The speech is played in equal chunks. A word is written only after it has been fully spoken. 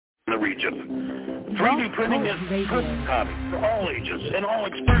the region. 3D printing is good hobby for all ages and all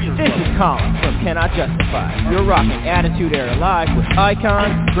experience levels. This is Colin from Can I Justify. You're rocking Attitude Era Live with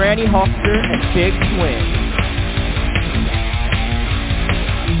Icon, Granny Hulkster, and Big Swing.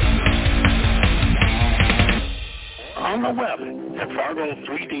 On the web at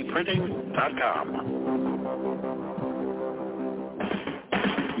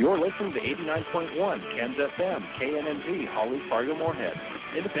Fargo3dprinting.com. You're listening to 89.1 KensFM, KNNZ, Holly, Fargo, Moorhead.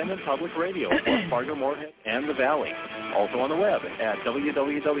 Independent public radio for Fargo, Moorhead, and the Valley. Also on the web at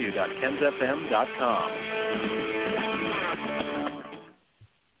www.kensfm.com.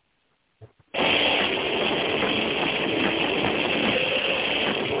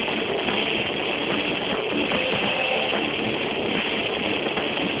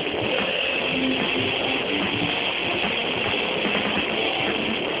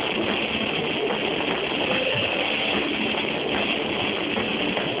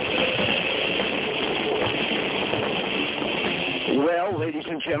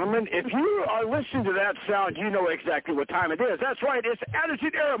 Gentlemen, if you are listening to that sound, you know exactly what time it is. That's right, it's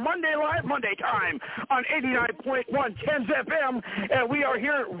Attitude Era Monday Live, Monday time on 89.1 KensFM, and we are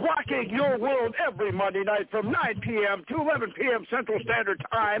here rocking your world every Monday night from 9 p.m. to 11 p.m. Central Standard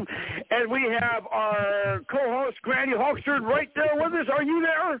Time, and we have our co-host, Granny Hulkster, right there with us. Are you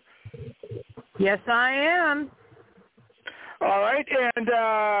there? Yes, I am. All right, and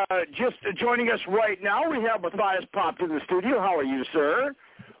just joining us right now, we have Matthias popped in the studio. How are you, sir?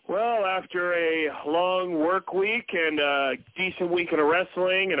 Well, after a long work week and a decent week of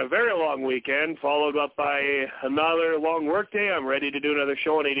wrestling and a very long weekend, followed up by another long work day, I'm ready to do another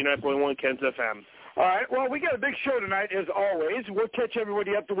show on 89.1 KensFM. All right, well, we got a big show tonight, as always. We'll catch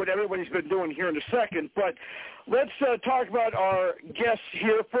everybody up to what everybody's been doing here in a second, but let's talk about our guests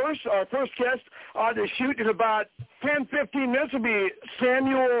here first. Our first guest on the shoot in about 10, 15 minutes will be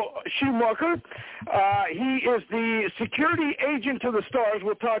Samuel Schumacher. He is the security agent to the Stars.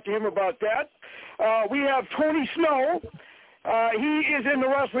 We'll talk to him about that. We have Tony Snow. He is in the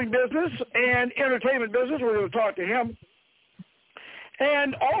wrestling business and entertainment business. We're going to talk to him.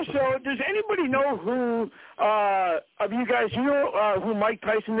 And also, does anybody know who, of you guys, you know who Mike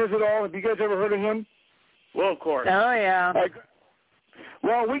Tyson is at all? Have you guys ever heard of him? Well, of course. Oh, yeah.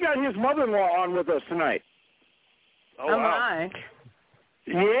 Well, we got his mother-in-law on with us tonight. Oh, wow. My.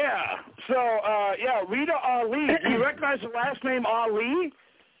 Yeah. So, yeah, Rita Ali. Do you recognize the last name Ali?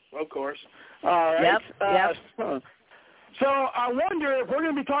 Of course. All right. Yep. So I wonder if we're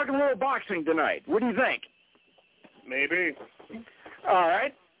going to be talking a little boxing tonight. What do you think? Maybe. All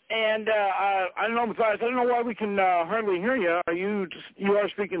right. And I don't know, Matthias, I don't know why we can hardly hear you. You are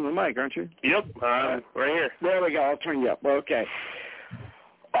speaking to the mic, aren't you? Yep. Right here. There we go. I'll turn you up. Okay.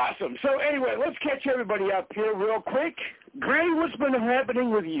 Awesome. So anyway, let's catch everybody up here real quick. Granny, what's been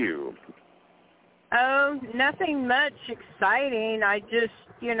happening with you? Oh, nothing much exciting. I just,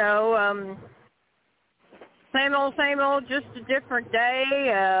 same old, just a different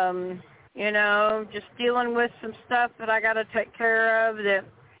day. Just dealing with some stuff that I got to take care of that,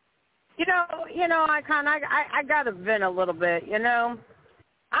 I got to vent a little bit,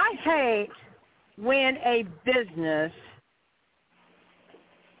 I hate when a business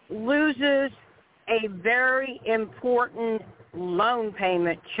loses a very important loan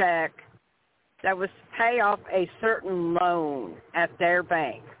payment check that was to pay off a certain loan at their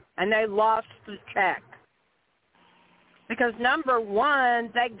bank, and they lost the check. Because, number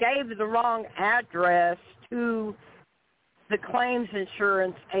one, they gave the wrong address to the claims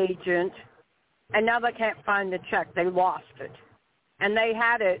insurance agent, and now they can't find the check. They lost it. And they've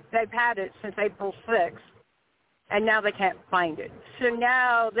had it since April 6th, and now they can't find it. So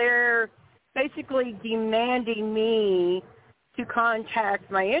now they're basically demanding me to contact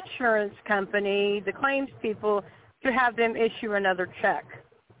my insurance company, the claims people, to have them issue another check,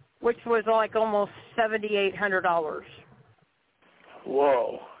 which was like almost $7,800.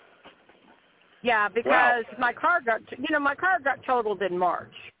 Whoa. Yeah, because my car got totaled in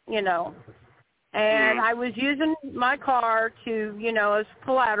March, and I was using my car to, as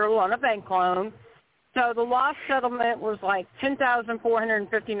collateral on a bank loan. So the loss settlement was like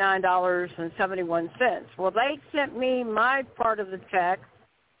 $10,459.71. Well, they sent me my part of the check,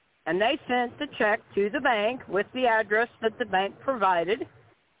 and they sent the check to the bank with the address that the bank provided.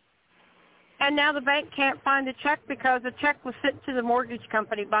 And now the bank can't find the check because the check was sent to the mortgage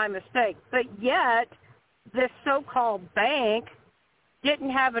company by mistake. But yet, this so-called bank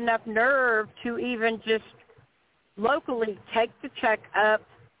didn't have enough nerve to even just locally take the check up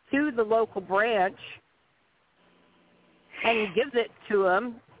to the local branch and give it to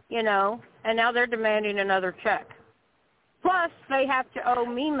them, and now they're demanding another check. Plus, they have to owe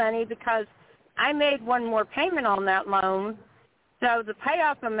me money because I made one more payment on that loan, so the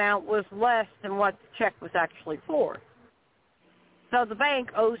payoff amount was less than what the check was actually for. So the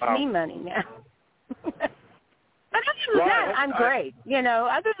bank owes me money now. But other than that, I'm great.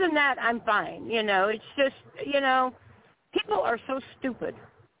 Other than that, I'm fine. It's just, people are so stupid.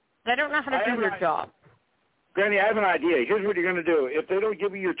 They don't know how to do their job. Granny, I have an idea. Here's what you're going to do. If they don't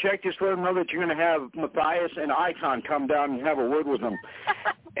give you your check, just let them know that you're going to have Matthias and Icon come down and have a word with them.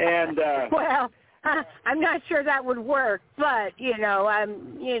 And well, I'm not sure that would work, but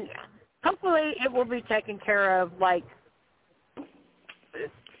hopefully it will be taken care of like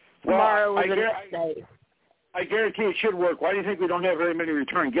tomorrow or the next day. I guarantee it should work. Why do you think we don't have very many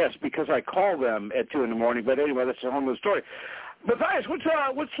return guests? Because I call them at 2 a.m. But anyway, that's a whole other story. Matthias, what's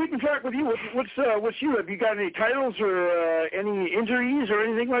keeping track with you? What's you? Have you got any titles or any injuries or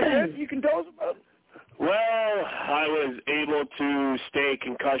anything like that you can tell us about? Well, I was able to stay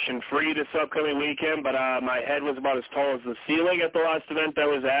concussion-free this upcoming weekend, but my head was about as tall as the ceiling at the last event I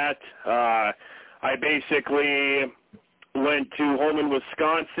was at. I basically went to Holman,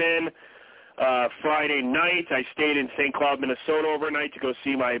 Wisconsin Friday night. I stayed in St. Cloud, Minnesota overnight to go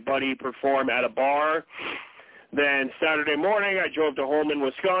see my buddy perform at a bar. Then Saturday morning, I drove to Holman,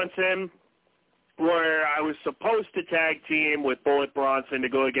 Wisconsin, where I was supposed to tag team with Bullet Bronson to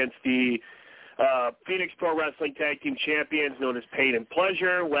go against the Phoenix Pro Wrestling Tag Team Champions known as Pain and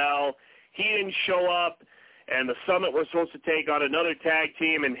Pleasure. Well, he didn't show up, and the Summit was supposed to take on another tag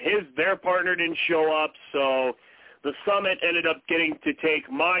team, and their partner didn't show up, so the Summit ended up getting to take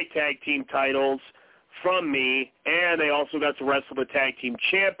my tag team titles from me, and they also got to wrestle the tag team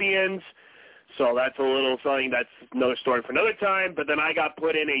champions. So that's a little something. That's another story for another time. But then I got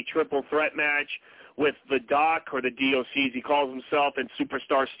put in a triple threat match with the Doc, or the DOC as he calls himself, and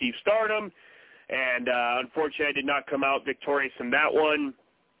Superstar Steve Stardom. And unfortunately, I did not come out victorious in that one.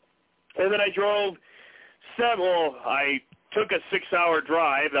 And then I drove I took a 6-hour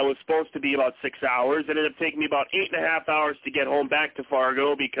drive that was supposed to be about 6 hours. It ended up taking me about 8.5 hours to get home back to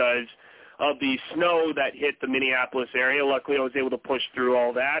Fargo because of the snow that hit the Minneapolis area. Luckily, I was able to push through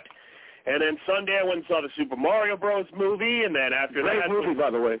all that. And then Sunday, I went and saw the Super Mario Bros. Movie, and then after that... Great movie, by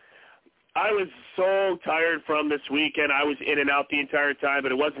the way. I was so tired from this weekend. I was in and out the entire time,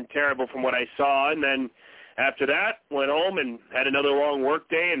 but it wasn't terrible from what I saw. And then after that, went home and had another long work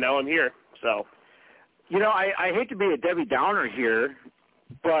day, and now I'm here. So, I hate to be a Debbie Downer here,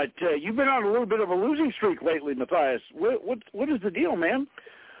 but you've been on a little bit of a losing streak lately, Matthias. What is the deal, man?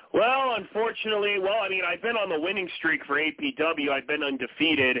 Well, unfortunately, I've been on the winning streak for APW. I've been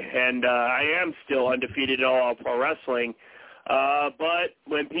undefeated, and I am still undefeated in All Pro Wrestling. But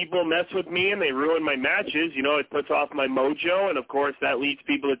when people mess with me and they ruin my matches, it puts off my mojo, and, of course, that leads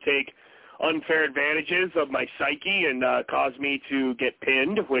people to take unfair advantages of my psyche and cause me to get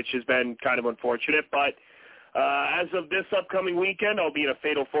pinned, which has been kind of unfortunate. But as of this upcoming weekend, I'll be in a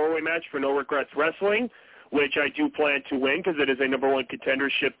fatal four-way match for No Regrets Wrestling, which I do plan to win because it is a number one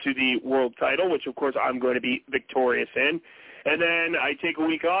contendership to the world title, which, of course, I'm going to be victorious in. And then I take a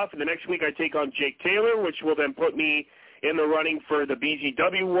week off, and the next week I take on Jake Taylor, which will then put me in the running for the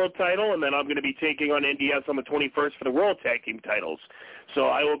BZW world title, and then I'm going to be taking on NDS on the 21st for the world tag team titles. So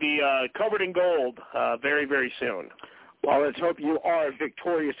I will be covered in gold very, very soon. Well, let's hope you are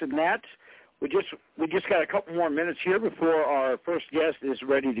victorious in that. We just got a couple more minutes here before our first guest is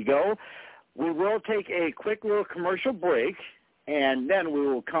ready to go. We will take a quick little commercial break, and then we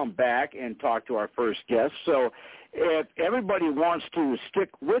will come back and talk to our first guest. So if everybody wants to stick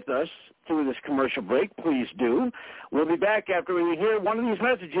with us through this commercial break, please do. We'll be back after we hear one of these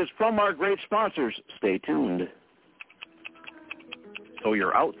messages from our great sponsors. Stay tuned. So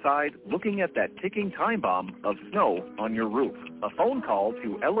you're outside looking at that ticking time bomb of snow on your roof. A phone call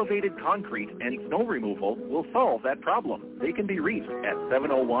to Elevated Concrete and Snow Removal will solve that problem. They can be reached at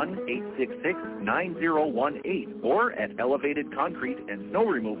 701-866-9018 or at Elevated Concrete and Snow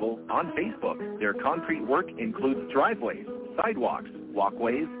Removal on Facebook. Their concrete work includes driveways, sidewalks,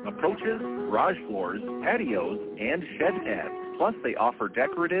 walkways, approaches, garage floors, patios, and shed pads. Plus, they offer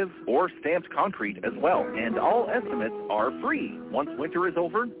decorative or stamped concrete as well, and all estimates are free. Once winter is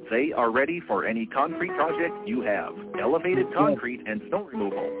over, they are ready for any concrete project you have. Elevated Concrete and Snow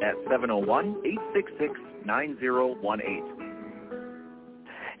Removal at 701-866-9018.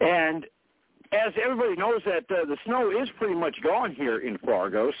 And as everybody knows that the snow is pretty much gone here in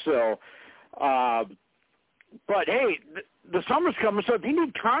Fargo, so, but hey, the summer's coming, so if you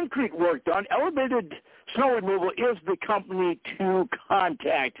need concrete work done, Elevated Snow Removal is the company to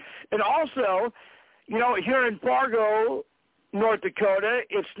contact. And also, here in Fargo, North Dakota.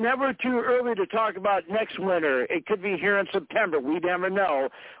 It's never too early to talk about next winter. It could be here in September. We never know.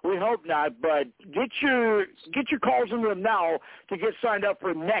 We hope not, but get your calls into them now to get signed up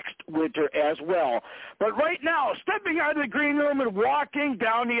for next winter as well. But right now, stepping out of the green room and walking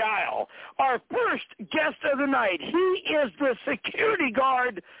down the aisle, our first guest of the night. He is the security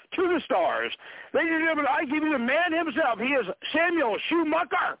guard to the stars. Ladies and gentlemen, I give you the man himself. He is Samuel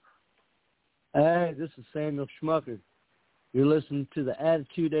Schumacher. Hey, this is Samuel Schmucker. You're listening to the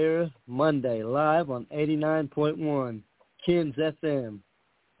Attitude Era Monday live on 89.1 KensFM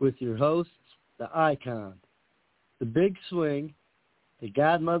with your hosts, the Icon, the Big Swing, the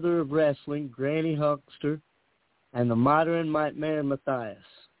Godmother of Wrestling, Granny Huckster, and the Modern Nightmare Matthias.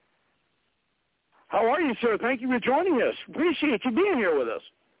 How are you, sir? Thank you for joining us. Appreciate you being here with us.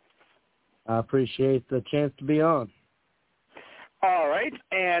 I appreciate the chance to be on. All right,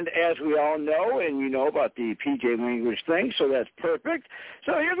 and as we all know, and you know about the PJ language thing, so that's perfect.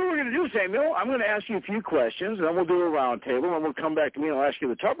 So here's what we're going to do, Samuel. I'm going to ask you a few questions, and then we'll do a round table, and we'll come back to me and I'll ask you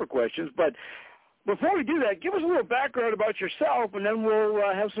the tougher questions. But before we do that, give us a little background about yourself, and then we'll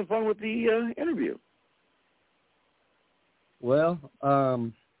have some fun with the interview. Well,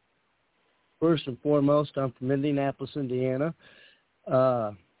 first and foremost, I'm from Indianapolis, Indiana,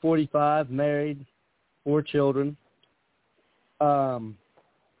 45, married, 4 children.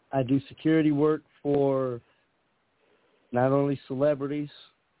 I do security work for not only celebrities,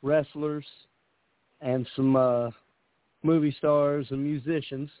 wrestlers, and some movie stars and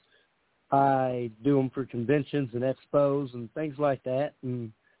musicians. I do them for conventions and expos and things like that.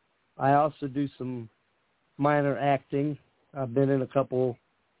 And I also do some minor acting. I've been in a couple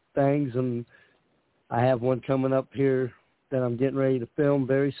things, and I have one coming up here that I'm getting ready to film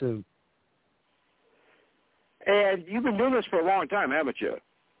very soon. And you've been doing this for a long time, haven't you?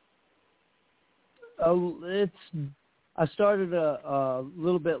 I started a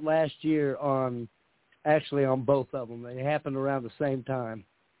little bit last year on both of them. They happened around the same time.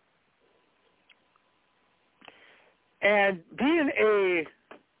 And being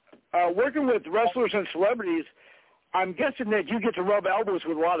working with wrestlers and celebrities, I'm guessing that you get to rub elbows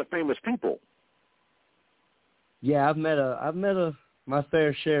with a lot of famous people. Yeah, I've met my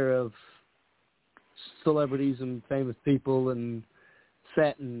fair share of celebrities and famous people and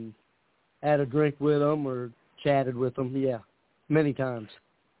sat and had a drink with them or chatted with them, yeah, many times.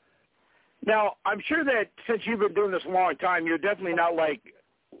 Now, I'm sure that since you've been doing this a long time, you're definitely not like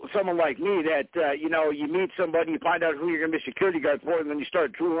someone like me that, you meet somebody, you find out who you're going to be security guard for, and then you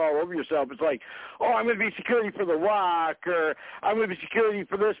start drooling all over yourself. It's like, oh, I'm going to be security for The Rock, or I'm going to be security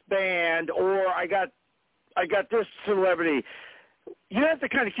for this band, or I got this celebrity. You have to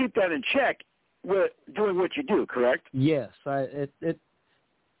kind of keep that in check with doing what you do, correct? Yes.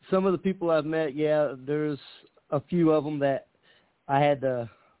 Some of the people I've met, yeah, there's a few of them that I had to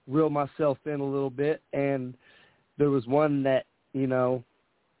reel myself in a little bit, and there was one that,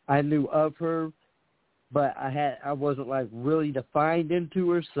 I knew of her, but I wasn't like really defined into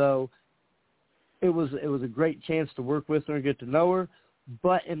her, so it was a great chance to work with her and get to know her.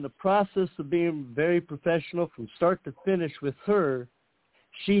 But in the process of being very professional from start to finish with her,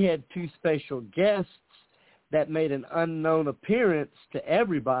 she had 2 special guests that made an unknown appearance to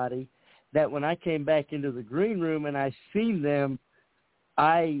everybody, that when I came back into the green room and I seen them,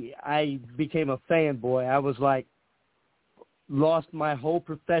 I became a fanboy. I was like, lost my whole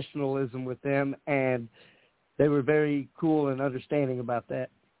professionalism with them, and they were very cool and understanding about that.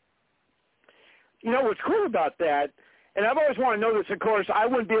 What's cool about that, and I've always wanted to know this, of course, I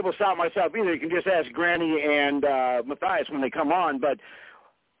wouldn't be able to stop myself either. You can just ask Granny and Matthias when they come on, but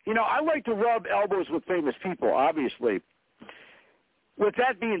I like to rub elbows with famous people, obviously. With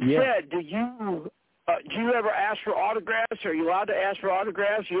that being said, do you ever ask for autographs? Are you allowed to ask for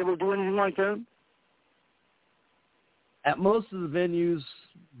autographs? Are you able to do anything like that? At most of the venues,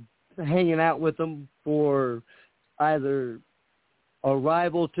 hanging out with them for either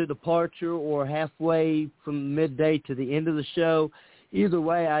arrival to departure or halfway from midday to the end of the show. Either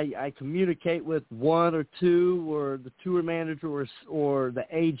way, I communicate with 1 or 2 or the tour manager or the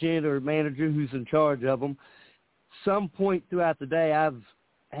agent or manager who's in charge of them. Some point throughout the day, I've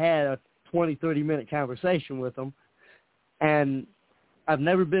had a 20, 30-minute conversation with them, and I've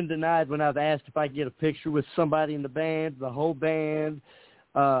never been denied when I've asked if I could get a picture with somebody in the band, the whole band,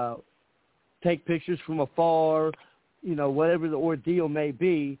 take pictures from afar, whatever the ordeal may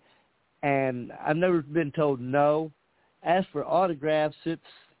be, and I've never been told no. As for autographs, it's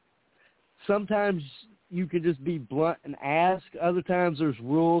sometimes you can just be blunt and ask. Other times there's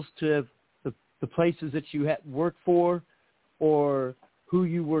rules to the places that you work for or who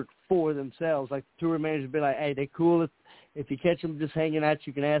you work for themselves. Like the tour manager would be like, hey, they cool if you catch them just hanging out,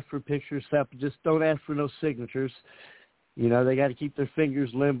 you can ask for pictures, stuff. Just don't ask for no signatures. You know, they got to keep their fingers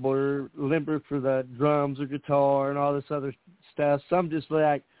limber for the drums or guitar and all this other stuff. Some just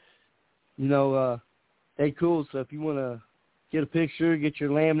like, you know, they cool. So if you want to get a picture, get your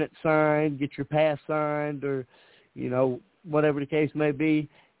laminate signed, get your pass signed, or, you know, whatever the case may be,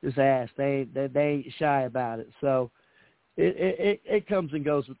 just ask. They ain't shy about it. So it comes and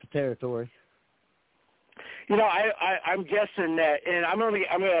goes with the territory. You know, I'm guessing that, and I'm gonna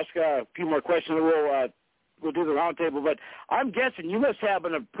ask a few more questions. We'll do the roundtable, but I'm guessing you must have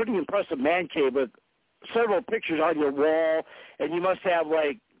a pretty impressive man cave with several pictures on your wall, and you must have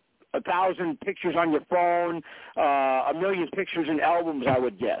like 1,000 pictures on your phone, 1 million pictures in albums, I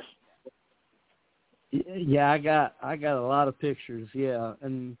would guess. Yeah, I got a lot of pictures, yeah,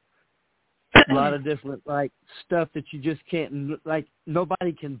 and a lot of different like stuff that you just can't, like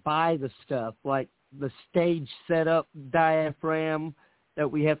nobody can buy the stuff, like the stage setup diaphragm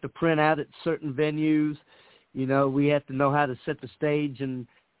that we have to print out at certain venues. You know, we have to know how to set the stage and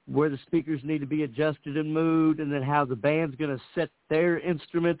where the speakers need to be adjusted and moved, and then how the band's going to set their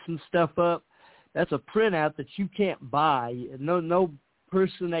instruments and stuff up. That's a printout that you can't buy. No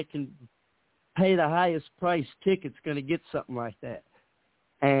person that can pay the highest price ticket's going to get something like that.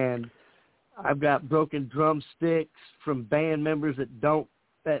 And I've got broken drumsticks from band members that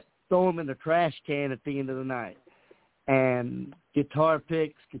throw them in the trash can at the end of the night, and guitar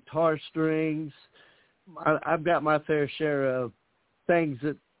picks, guitar strings. I've got my fair share of things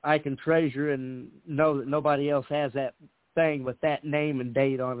that I can treasure and know that nobody else has that thing with that name and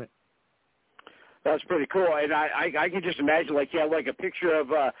date on it. That's pretty cool, and I can just imagine, like, you have like a picture of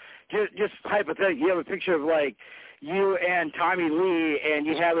just hypothetically, you have a picture of like you and Tommy Lee, and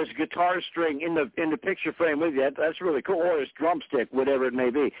you have his guitar string in the picture frame with you. That's really cool, or his drumstick, whatever it may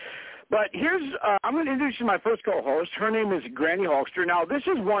be. But here's, I'm going to introduce you to my first co-host. Her name is Granny Hawkster. Now, this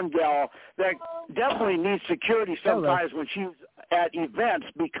is one gal that definitely needs security sometimes when she's at events,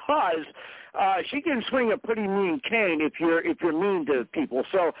 because she can swing a pretty mean cane if you're mean to people.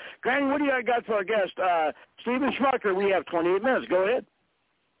 So, Granny, what do you got for our guest? Stephen Schmucker, we have 28 minutes. Go ahead.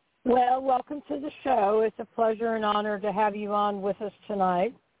 Well, welcome to the show. It's a pleasure and honor to have you on with us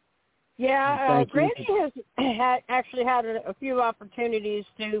tonight. Yeah, Granny has actually had a few opportunities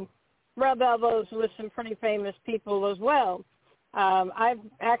to rub elbows with some pretty famous people as well. I've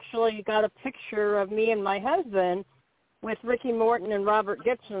actually got a picture of me and my husband with Ricky Morton and Robert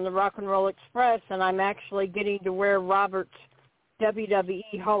Gibson, the Rock and Roll Express, and I'm actually getting to wear Robert's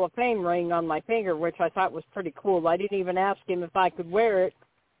WWE Hall of Fame ring on my finger, which I thought was pretty cool. I didn't even ask him if I could wear it.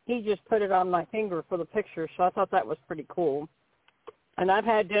 He just put it on my finger for the picture, so I thought that was pretty cool. And I've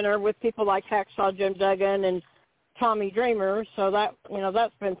had dinner with people like Hacksaw Jim Duggan and Tommy Dreamer, so that, you know,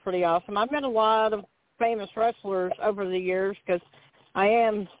 that's been pretty awesome. I've met a lot of famous wrestlers over the years because I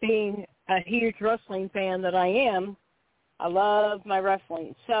am, being a huge wrestling fan that I am, I love my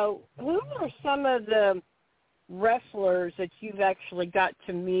wrestling. So who are some of the wrestlers that you've actually got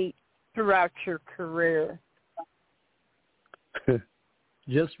to meet throughout your career?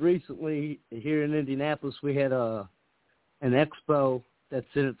 Just recently here in Indianapolis, we had an expo that's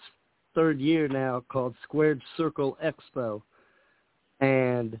in its third year now called Squared Circle Expo,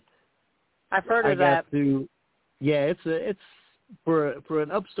 and I've heard of that. Yeah, it's for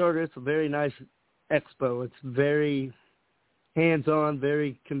an upstarter. It's a very nice expo. It's very hands-on,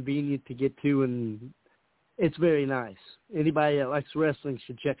 very convenient to get to, and it's very nice. Anybody that likes wrestling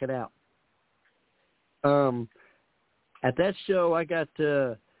should check it out. At that show, I got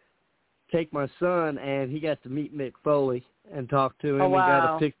to take my son, and he got to meet Mick Foley and talk to him. Oh, wow. And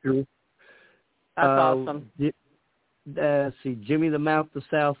got a picture. That's awesome. Let's see, Jimmy the Mouth, the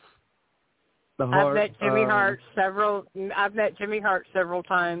South, the Heart. I've met Jimmy Hart several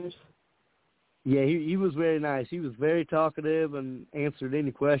times. Yeah, he was very nice. He was very talkative and answered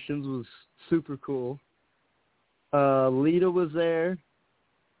any questions. It was super cool. Lita was there.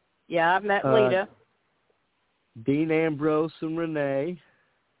 Yeah, I've met Lita. Dean Ambrose and Renee.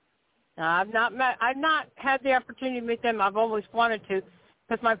 I've not had the opportunity to meet them. I've always wanted to,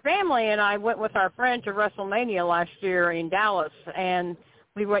 because my family and I went with our friend to WrestleMania last year in Dallas, and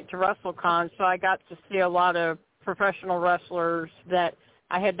we went to WrestleCon, so I got to see a lot of professional wrestlers that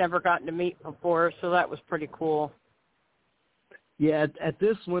I had never gotten to meet before, so that was pretty cool. Yeah, at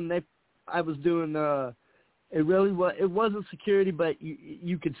this one, I was doing, it wasn't security, but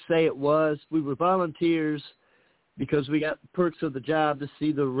you could say it was. We were volunteers because we got perks of the job to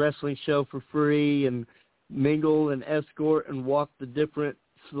see the wrestling show for free and mingle and escort and walk the different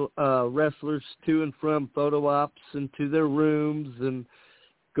wrestlers to and from photo ops and to their rooms and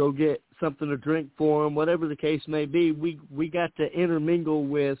go get something to drink for them, whatever the case may be. We got to intermingle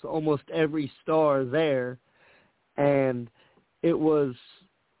with almost every star there, and it was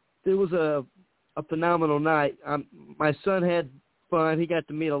a phenomenal night. My son had fun. He got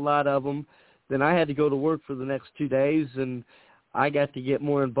to meet a lot of them. Then I had to go to work for the next 2 days, and I got to get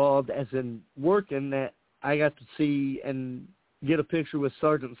more involved as in working, that I got to see and get a picture with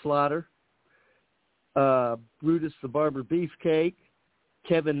Sergeant Slaughter, Brutus the Barber Beefcake,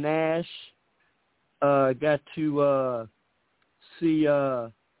 Kevin Nash, got to see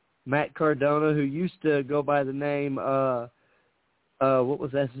Matt Cardona, who used to go by the name, what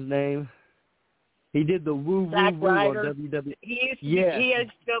was that his name? He did the woo on WWE. He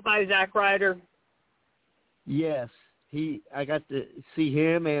used to go by Zack Ryder. Yes, I got to see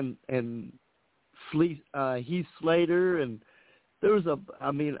him and Heath Slater, and there was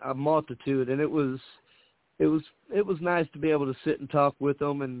a multitude, and it was nice to be able to sit and talk with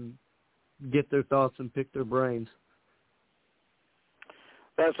them and get their thoughts and pick their brains.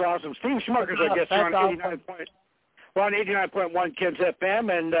 That's awesome. Steve Schmucker's our guest. We're on 89.1 KensFM,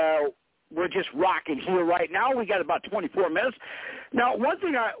 and we're just rocking here right now. We got about 24 minutes. Now,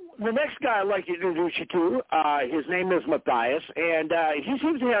 the next guy I'd like to introduce you to, his name is Matthias, and he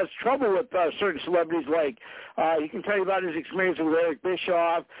seems to have trouble with certain celebrities. Like he can tell you about his experience with Eric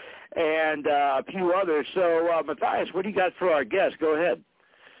Bischoff and a few others. So, Matthias, what do you got for our guest? Go ahead.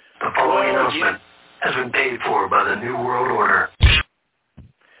 The following announcement has been paid for by the New World Order.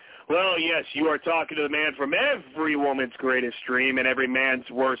 Well, yes, you are talking to the man from every woman's greatest dream and every man's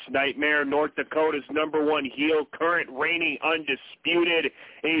worst nightmare, North Dakota's #1 heel, current reigning undisputed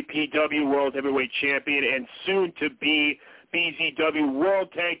APW World Heavyweight Champion, and soon-to-be BZW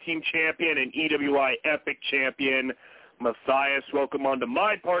World Tag Team Champion and EWI Epic Champion, Matthias. Welcome onto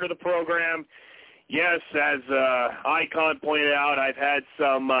my part of the program. Yes, as Icon pointed out, I've had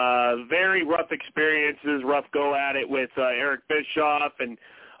some very rough experiences, rough go at it with Eric Bischoff and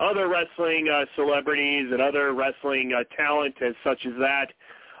other wrestling celebrities and other wrestling talent as such as that.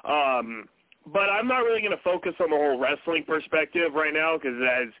 But I'm not really going to focus on the whole wrestling perspective right now because,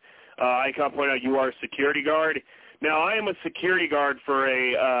 as Icon pointed out, you are a security guard. Now, I am a security guard for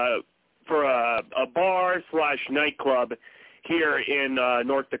a bar/nightclub here in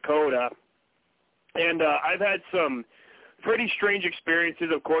North Dakota. And I've had some pretty strange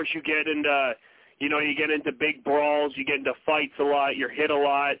experiences. Of course, you get into big brawls, you get into fights a lot, you're hit a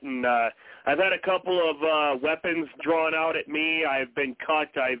lot, and I've had a couple of weapons drawn out at me. I've been cut,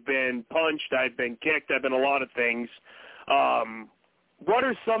 I've been punched, I've been kicked, I've been a lot of things. What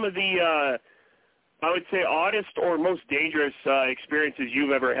are some of the, I would say, oddest or most dangerous experiences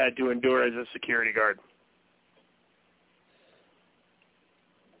you've ever had to endure as a security guard?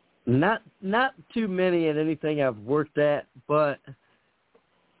 Not too many at anything I've worked at, but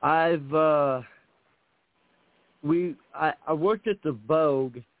I worked at the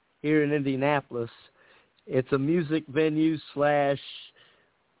Vogue here in Indianapolis. It's a music venue /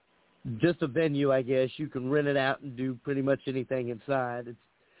 just a venue, I guess. You can rent it out and do pretty much anything inside.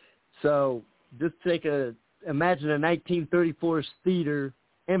 So just imagine a 1934 theater,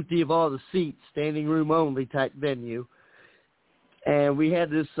 empty of all the seats, standing room only type venue. And we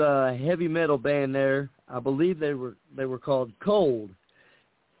had this heavy metal band there. I believe they were called Cold.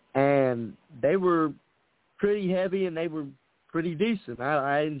 And they were pretty heavy, and they were pretty decent.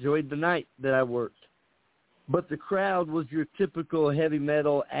 I enjoyed the night that I worked. But the crowd was your typical heavy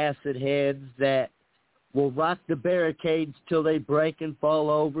metal acid heads that will rock the barricades till they break and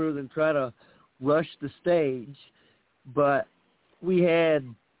fall over, then try to rush the stage. But we had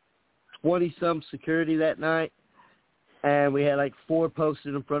 20-some security that night, and we had like 4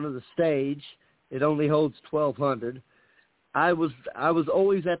 posted in front of the stage. It only holds 1,200. I was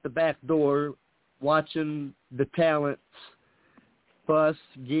always at the back door watching the talents bus,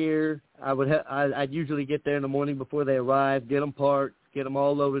 gear. I'd usually get there in the morning before they arrived, get them parked, get them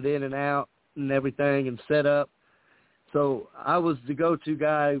all loaded in and out and everything and set up. So I was the go-to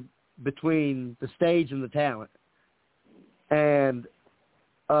guy between the stage and the talent. And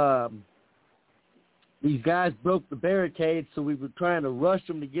these guys broke the barricades, so we were trying to rush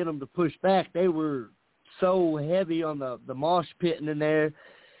them to get them to push back. They were so heavy on the mosh pitting in there.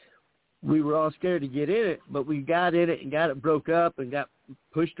 We were all scared to get in it, but we got in it and got it broke up and got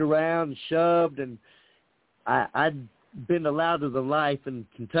pushed around and shoved. And I'd been allowed to the life in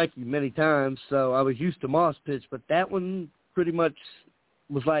Kentucky many times, so I was used to mosh pits. But that one pretty much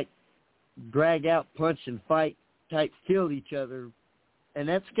was like drag out, punch, and fight type killed each other. And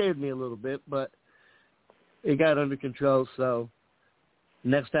that scared me a little bit, but it got under control, so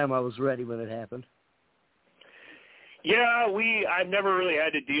next time I was ready when it happened. Yeah, I've never really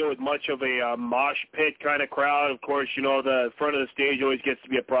had to deal with much of a mosh pit kind of crowd. Of course, the front of the stage always gets to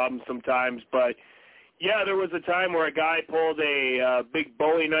be a problem sometimes. But, yeah, there was a time where a guy pulled a big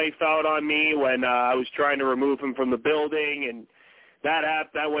Bowie knife out on me when I was trying to remove him from the building, and that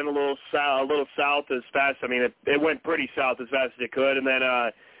went a little south as fast. I mean, it went pretty south as fast as it could. And then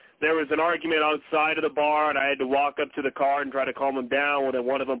there was an argument outside of the bar, and I had to walk up to the car and try to calm them down. When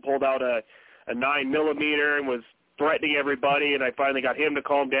one of them pulled out a 9mm and was threatening everybody, and I finally got him to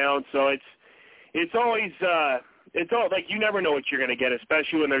calm down. So it's always like you never know what you're going to get,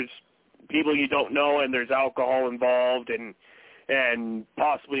 especially when there's people you don't know and there's alcohol involved and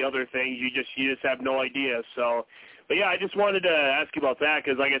possibly other things. You just have no idea. So, but yeah, I just wanted to ask you about that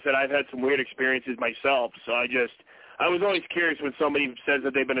because, like I said, I've had some weird experiences myself. So I was always curious when somebody says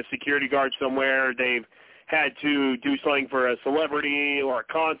that they've been a security guard somewhere, or they've had to do something for a celebrity or a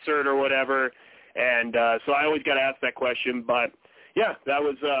concert or whatever. And so I always got to ask that question. But, yeah, that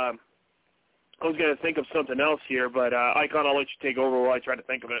was I was going to think of something else here, but Icon, I'll let you take over while I try to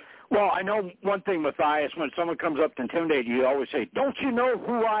think of it. Well, I know one thing, Matthias, when someone comes up to intimidate you, you always say, don't you know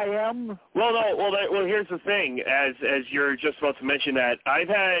who I am? Well, no. Well, here's the thing. As you're just about to mention that, I've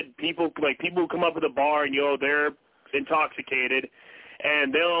had people who come up at the bar and, they're intoxicated,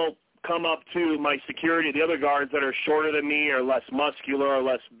 and they'll come up to my security, the other guards that are shorter than me or less muscular or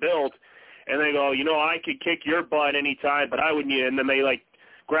less built, and they go, I could kick your butt anytime, but I wouldn't. And then they,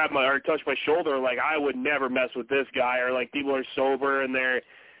 grab or touch my shoulder, I would never mess with this guy. Or, people are sober, and they're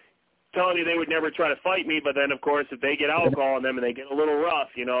telling you they would never try to fight me. But then, of course, if they get alcohol in them and they get a little rough,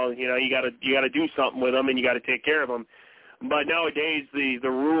 you got to do something with them, and you got to take care of them. But nowadays, the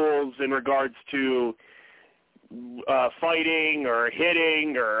rules in regards to fighting or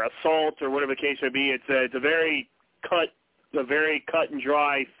hitting or assault or whatever the case may be, it's a very cut and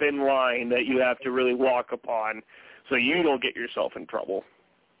dry, thin line that you have to really walk upon so you don't get yourself in trouble.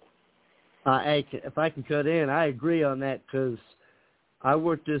 If I can cut in, I agree on that because I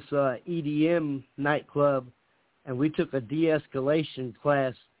worked this EDM nightclub, and we took a de-escalation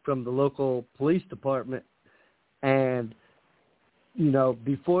class from the local police department. And,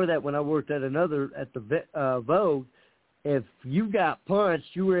 before that, when I worked at the Vogue, if you got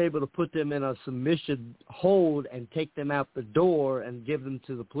punched, you were able to put them in a submission hold and take them out the door and give them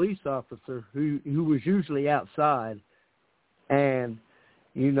to the police officer who was usually outside. And,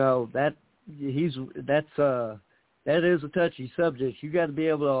 that is a touchy subject. You got to be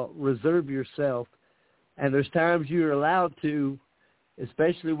able to reserve yourself. And there's times you're allowed to,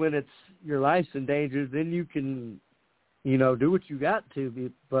 especially when it's your life's in danger, then you can, do what you got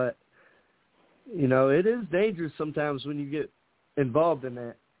to. But, it is dangerous sometimes when you get involved in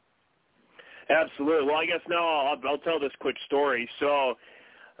that. Absolutely. Well, I guess now I'll tell this quick story. So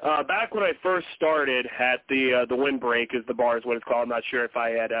back when I first started at the Windbreak, is the bar is what it's called. I'm not sure if I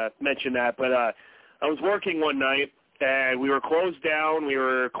had mentioned that, but I was working one night, and we were closed down. We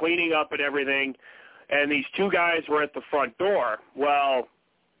were cleaning up and everything, and these two guys were at the front door. Well,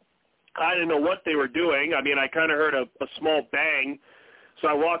 I didn't know what they were doing. I mean, I kind of heard a small bang, so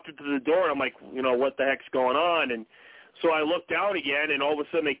I walked into the door, and I'm like, what the heck's going on? And so I looked out again, and all of a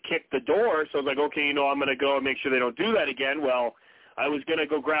sudden they kicked the door, so I was like, okay, I'm going to go and make sure they don't do that again. Well, I was going to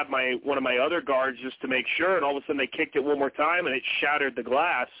go grab one of my other guards just to make sure, and all of a sudden they kicked it one more time, and it shattered the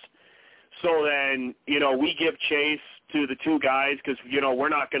glass. So then, we give chase to the two guys because, we're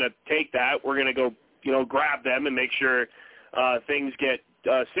not going to take that. We're going to go, grab them and make sure things get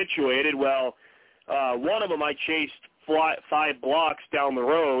situated. Well, one of them I chased 5 blocks down the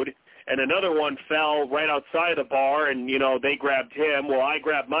road, and another one fell right outside the bar, and, they grabbed him. Well, I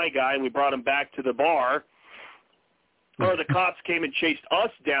grabbed my guy, and we brought him back to the bar. Or the cops came and chased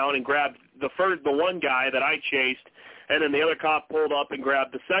us down and grabbed the one guy that I chased, and then the other cop pulled up and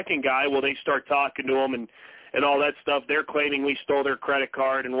grabbed the second guy. Well, they start talking to him and all that stuff. They're claiming we stole their credit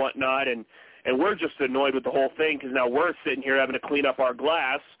card and whatnot, and we're just annoyed with the whole thing because now we're sitting here having to clean up our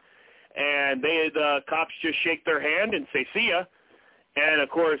glass, and the cops just shake their hand and say, see ya. And, of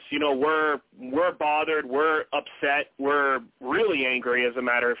course, we're bothered, we're upset, we're really angry, as a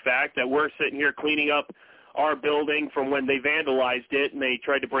matter of fact, that we're sitting here cleaning up our building from when they vandalized it and they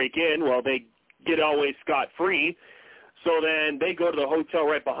tried to break in. Well, they get always scot-free. So then they go to the hotel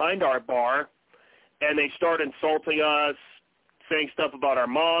right behind our bar, and they start insulting us, saying stuff about our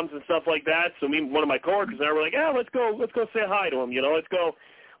moms and stuff like that. So one of my coworkers and I were like, let's go say hi to him,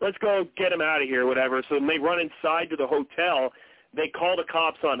 let's go get him out of here, whatever. So when they run inside to the hotel, they call the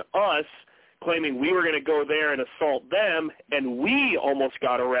cops on us, claiming we were going to go there and assault them, and we almost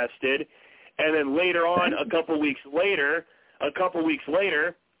got arrested. And then later on, a couple weeks later,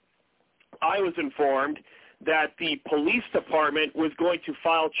 I was informed that the police department was going to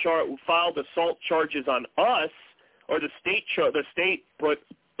file the assault charges on us, or the state put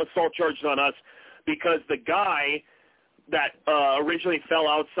assault charges on us because the guy that originally fell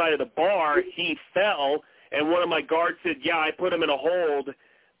outside of the bar, he fell, and one of my guards said, yeah, I put him in a hold,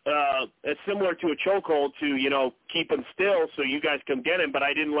 similar to a chokehold to, keep him still so you guys can get him, but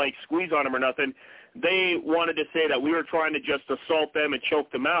I didn't, squeeze on him or nothing. They wanted to say that we were trying to just assault them and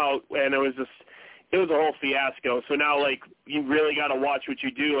choke them out, and it was a whole fiasco. So now, you really got to watch what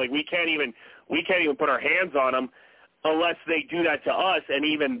you do. We can't even put our hands on them unless they do that to us, and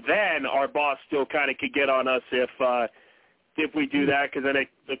even then our boss still kind of could get on us if we do that, because then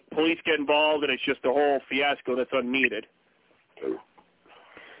the police get involved and it's just a whole fiasco that's unneeded.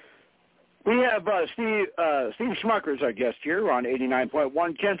 We have Steve Schmucker is our guest here on 89.1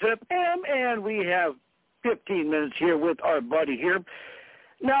 KensFM, and we have 15 minutes here with our buddy here.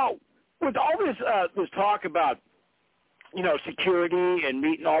 Now, with all this talk about, security and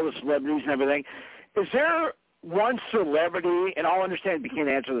meeting all the celebrities and everything, is there one celebrity, and I'll understand if you can't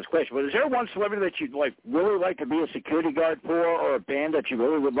answer this question, but is there one celebrity that you'd really like to be a security guard for, or a band that you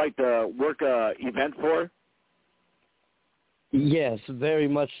really would like to work a event for? Yes, very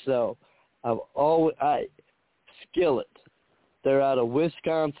much so. Skillet. They're out of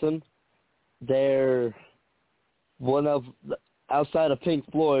Wisconsin. They're one of outside of Pink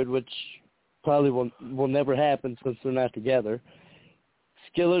Floyd, which probably will never happen since they're not together.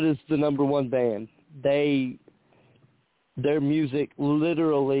 Skillet is the number one band. Their music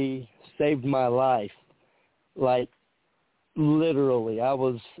literally saved my life. Literally. I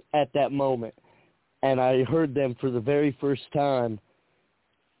was at that moment, and I heard them for the very first time,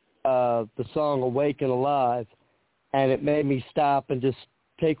 the song Awake and Alive, and it made me stop and just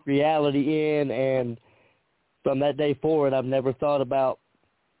take reality in, and from that day forward, I've never thought about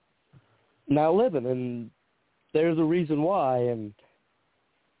not living, and there's a reason why. And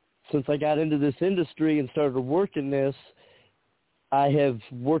since I got into this industry and started working this, I have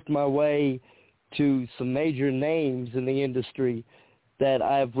worked my way to some major names in the industry that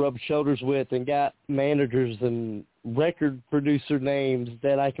I've rubbed shoulders with and got managers and record producer names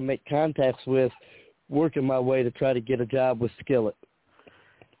that I can make contacts with, working my way to try to get a job with Skillet.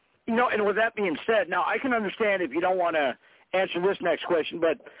 And with that being said, now I can understand if you don't want to answer this next question,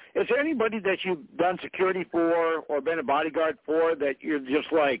 but is there anybody that you've done security for or been a bodyguard for that you're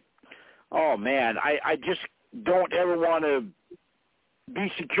just like, oh, man, I just don't ever want to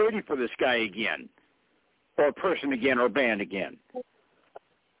be security for this guy again, or person again, or band again?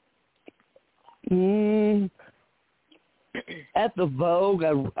 At the Vogue,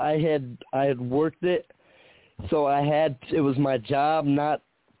 I had worked it, so it was my job, not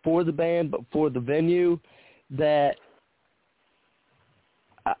for the band, but for the venue, that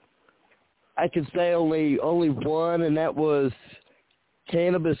I could say only one, and that was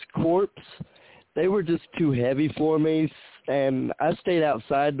Cannabis Corpse. They were just too heavy for me, and I stayed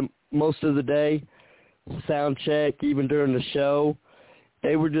outside most of the day, sound check, even during the show.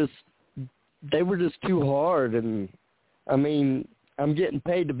 They were just too hard, and I mean, I'm getting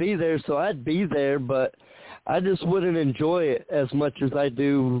paid to be there, so I'd be there, but I just wouldn't enjoy it as much as I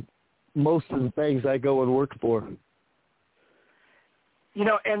do most of the things I go and work for.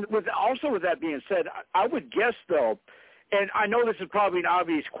 And with that being said, I would guess, though, and I know this is probably an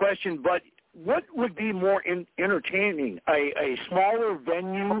obvious question, but what would be more entertaining, a smaller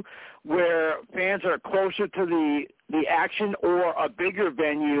venue where fans are closer to the action, or a bigger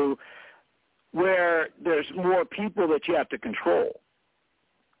venue where there's more people that you have to control?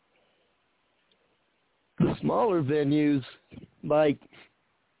 The smaller venues, like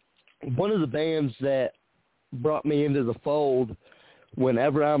one of the bands that brought me into the fold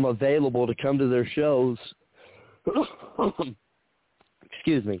whenever I'm available to come to their shows,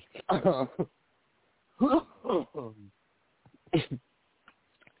 excuse me,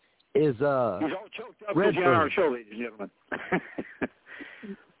 is He's all choked up Redburn. on our show, ladies and gentlemen.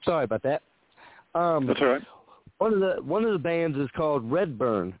 Sorry about that. That's all right. One of the bands is called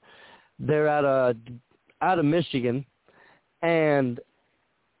Redburn. They're out of Michigan, and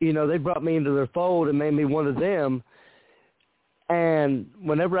they brought me into their fold and made me one of them. And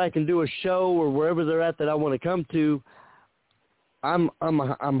whenever I can do a show or wherever they're at that I want to come to, I'm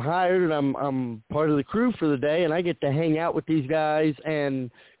hired and I'm part of the crew for the day, and I get to hang out with these guys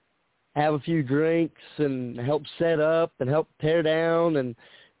and have a few drinks and help set up and help tear down and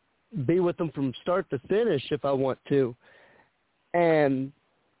be with them from start to finish if I want to. And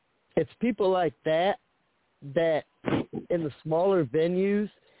it's people like that in the smaller venues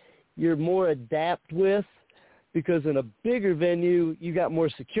you're more adapt with, because in a bigger venue you got more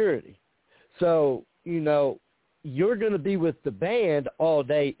security. So you're going to be with the band all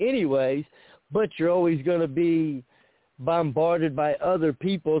day anyways, but you're always going to be bombarded by other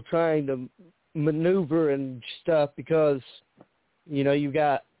people trying to maneuver and stuff because,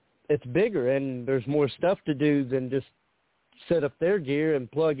 it's bigger and there's more stuff to do than just set up their gear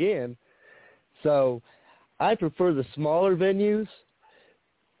and plug in. So I prefer the smaller venues,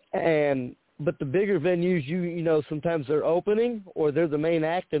 but the bigger venues, sometimes they're opening or they're the main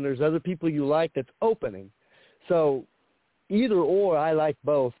act and there's other people you like that's opening. So either or, I like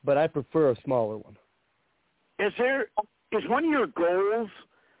both, but I prefer a smaller one. Is one of your goals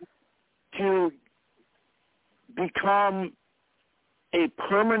to become a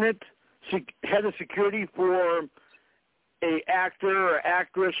permanent head of security for a actor or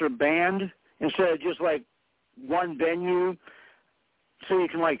actress or band instead of just like one venue, so you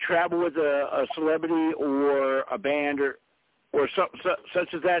can like travel with a celebrity or a band or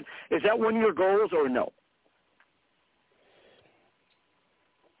such as that? Is that one of your goals or no?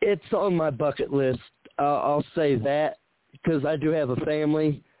 It's on my bucket list. I'll say that because I do have a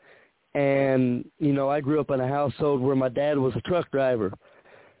family, and I grew up in a household where my dad was a truck driver,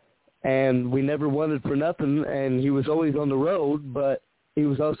 and we never wanted for nothing, and he was always on the road, but he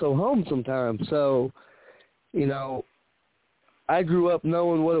was also home sometimes. So, I grew up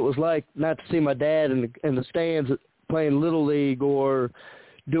knowing what it was like not to see my dad in the stands playing Little League or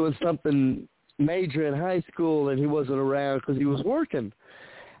doing something major in high school, and he wasn't around because he was working.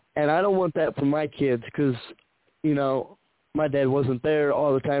 And I don't want that for my kids because, my dad wasn't there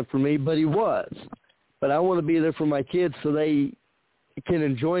all the time for me, but he was. But I want to be there for my kids so they can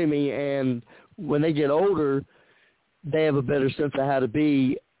enjoy me, and when they get older, they have a better sense of how to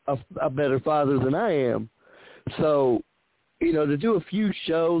be a better father than I am. So, to do a few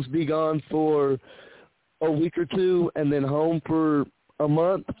shows, be gone for a week or two, and then home for a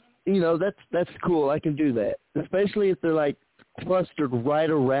month, that's cool. I can do that, especially if they're like clustered right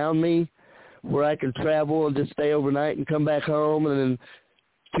around me where I can travel and just stay overnight and come back home and then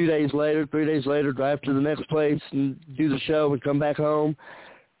 3 days later, drive to the next place and do the show and come back home.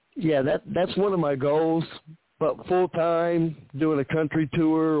 Yeah, that's one of my goals. But full-time, doing a country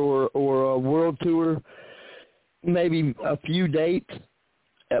tour or a world tour, maybe a few dates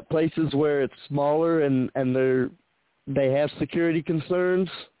at places where it's smaller and they have security concerns,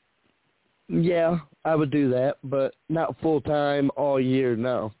 yeah, I would do that, but not full-time all year,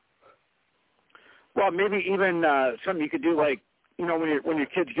 no. Well, maybe even something you could do like, when your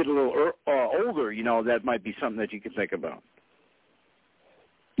kids get a little older, that might be something that you could think about.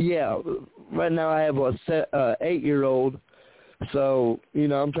 Yeah, right now I have a 8-year-old, so,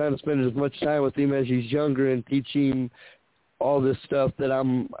 I'm trying to spend as much time with him as he's younger and teach him all this stuff that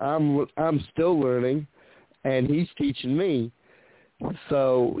I'm still learning, and he's teaching me.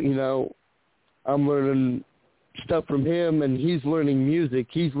 So, I'm learning stuff from him, and he's learning music.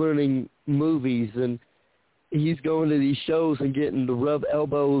 He's learning movies, and he's going to these shows and getting to rub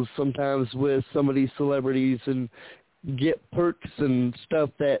elbows sometimes with some of these celebrities and get perks and stuff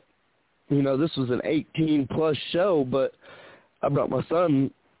that, this was an 18-plus show, but I brought my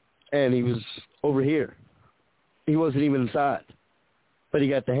son, and he was over here. He wasn't even inside, but he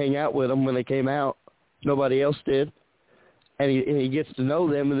got to hang out with them when they came out. Nobody else did. And he gets to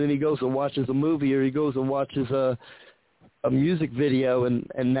know them, and then he goes and watches a movie or he goes and watches a music video,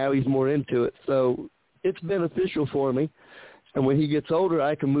 and now he's more into it. So it's beneficial for me. And when he gets older,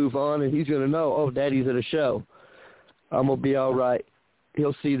 I can move on, and he's going to know, oh, Daddy's at a show. I'm going to be all right.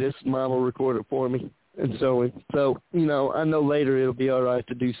 He'll see this, Mom will record it for me, and so on. So, I know later it'll be all right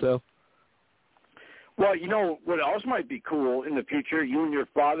to do so. Well, what else might be cool in the future, you and your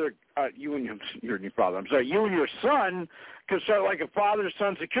son could start like a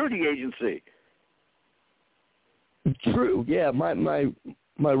father-son security agency. True, yeah. My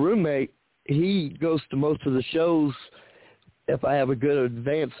roommate, he goes to most of the shows if I have a good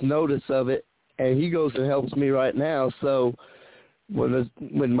advance notice of it, and he goes and helps me right now. So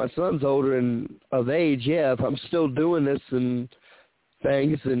when my son's older and of age, yeah, if I'm still doing this and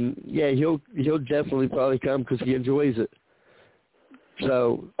things, and yeah, he'll definitely probably come because he enjoys it.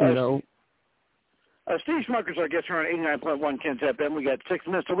 So, Steve Schmucker's our guest here on 89.1 KensFM. We got 6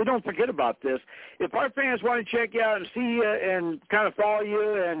 minutes, so we don't forget about this. If our fans want to check you out and see you and kind of follow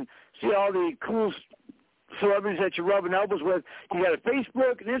you and see all the cool celebrities that you're rubbing elbows with, you got a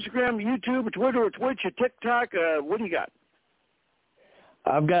Facebook, an Instagram, YouTube, a Twitter, a Twitch, a TikTok. What do you got?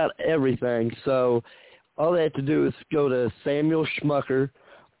 I've got everything. So all they have to do is go to Samuel Schmucker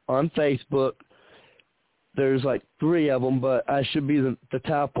on Facebook. There's like 3 of them, but I should be the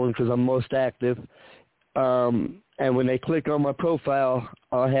top one because I'm most active. And And when they click on my profile,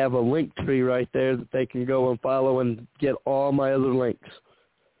 I'll have a link tree right there that they can go and follow and get all my other links.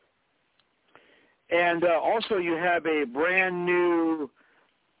 And also you have a brand new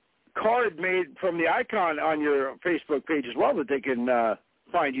card made from the icon on your Facebook page as well that they can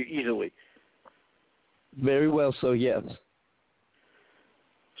find you easily. Very well so, yes.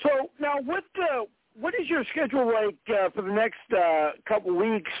 So now what is your schedule like for the next couple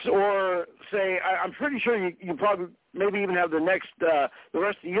weeks, or say, I'm pretty sure you probably maybe even have the rest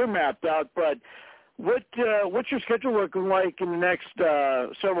of the year mapped out, but what's your schedule looking like in the next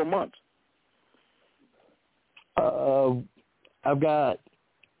several months? I've got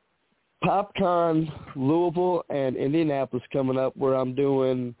PopCon, Louisville, and Indianapolis coming up where I'm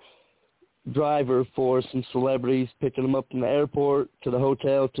doing driver for some celebrities, picking them up from the airport to the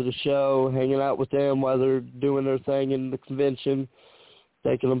hotel to the show, hanging out with them while they're doing their thing in the convention,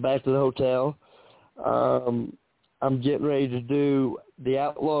 taking them back to the hotel. I'm getting ready to do the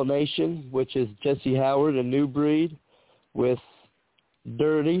Outlaw Nation, which is Jesse Howard, a new breed, with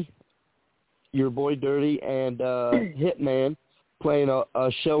Dirty, your boy Dirty, and Hitman, playing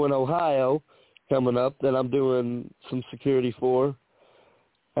a show in Ohio coming up that I'm doing some security for.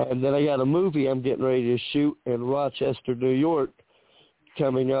 And then I got a movie I'm getting ready to shoot in Rochester, New York,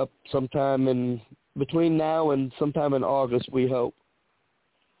 coming up sometime in between now and sometime in August, we hope.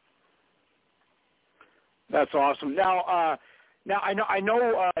 That's awesome. Now I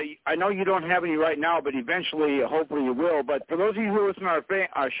know you don't have any right now, but eventually, hopefully, you will. But for those of you who listen to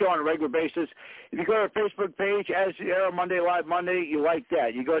our show on a regular basis, if you go to our Facebook page, as Era Monday Live Monday, you like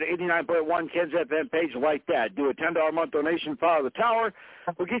that. You go to 89.1 KensFM page, you like that. Do a $10 a month donation, follow the tower.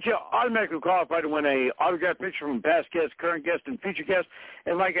 We'll get you automatically qualified to win a autographed picture from past guests, current guests, and future guests.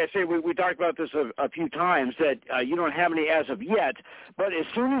 And like I say, we talked about this a few times that you don't have any as of yet, but as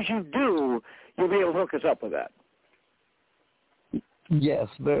soon as you do, you'll be able to hook us up with that. Yes,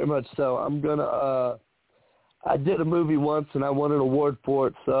 very much so. I'm going to I did a movie once, and I won an award for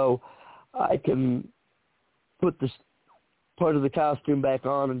it, so I can put this part of the costume back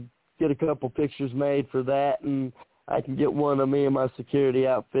on and get a couple pictures made for that, and I can get one of me and my security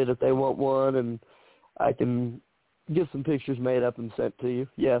outfit if they want one, and I can get some pictures made up and sent to you.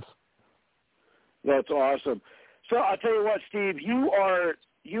 Yes. That's awesome. So I'll tell you what, Steve, you are a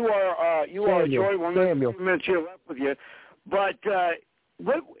joy. One minute here left with you. But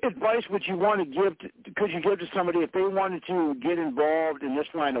what advice would you want to give? Could you give to somebody if they wanted to get involved in this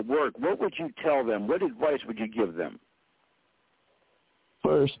line of work? What would you tell them? What advice would you give them?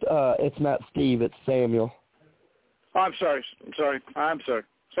 First, it's not Steve, it's Samuel. Oh, I'm sorry. Sorry,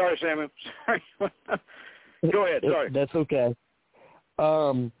 Samuel. Sorry. Go ahead. Sorry. That's okay.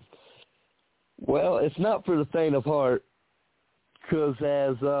 Well, it's not for the faint of heart, because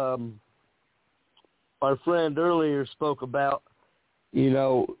as our friend earlier spoke about,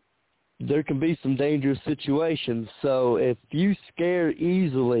 there can be some dangerous situations. So if you scare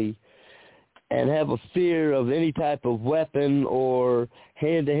easily and have a fear of any type of weapon or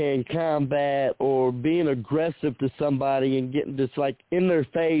hand-to-hand combat or being aggressive to somebody and getting just like in their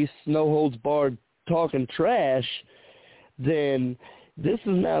face, no holds barred, talking trash, then this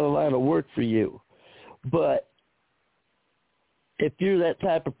is not a line of work for you. But if you're that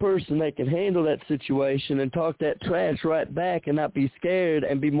type of person that can handle that situation and talk that trash right back and not be scared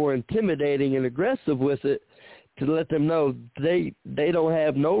and be more intimidating and aggressive with it, to let them know they don't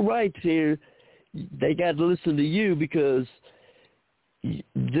have no rights here, they got to listen to you because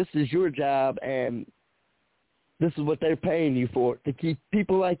this is your job and this is what they're paying you for, to keep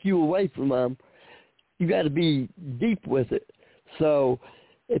people like you away from them. You got to be deep with it. So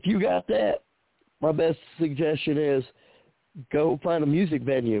if you got that, my best suggestion is go find a music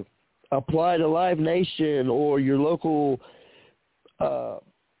venue. Apply to Live Nation or your local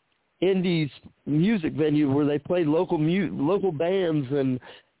indies music venue where they play local bands and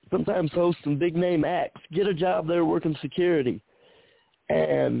sometimes host some big-name acts. Get a job there working security.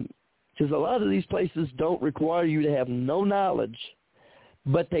 And because a lot of these places don't require you to have no knowledge,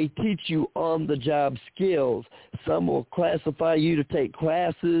 but they teach you on-the-job skills. Some will classify you to take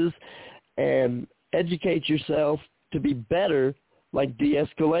classes and educate yourself to be better, like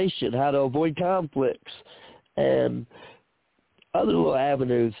de-escalation, how to avoid conflicts, and other little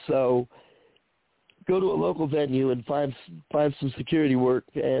avenues. So go to a local venue and find some security work,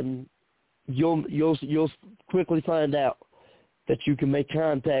 and you'll quickly find out that you can make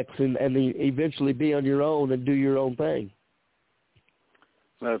contacts and eventually be on your own and do your own thing.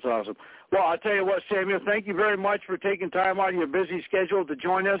 That's awesome. Well, I'll tell you what, Samuel, thank you very much for taking time out of your busy schedule to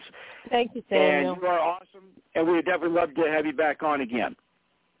join us. Thank you, Samuel. And you are awesome, and we would definitely love to have you back on again.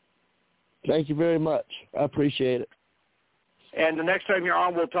 Thank you very much. I appreciate it. And the next time you're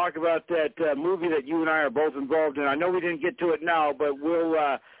on, we'll talk about that movie that you and I are both involved in. I know we didn't get to it now, but we'll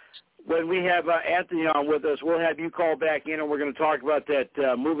when we have Anthony on with us, we'll have you call back in, and we're going to talk about that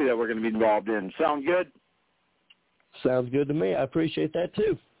movie that we're going to be involved in. Sound good? Sounds good to me. I appreciate that,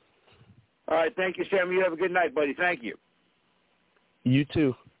 too. All right. Thank you, Sam. You have a good night, buddy. Thank you. You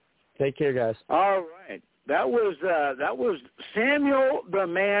too. Take care, guys. All right. That was Samuel the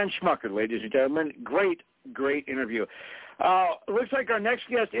Man Schmucker, ladies and gentlemen. Great interview. Looks like our next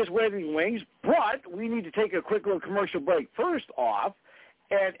guest is waving wings, but we need to take a quick little commercial break first off,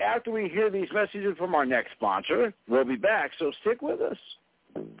 and after we hear these messages from our next sponsor, we'll be back, so stick with us.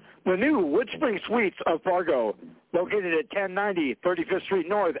 The new Woodspring Suites of Fargo, located at 1090 35th Street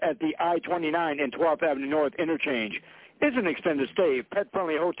North at the I-29 and 12th Avenue North interchange, is an extended stay,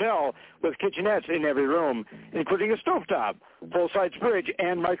 pet-friendly hotel with kitchenettes in every room, including a stovetop, full-size fridge,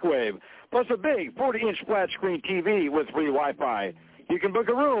 and microwave, plus a big 40-inch flat-screen TV with free Wi-Fi. You can book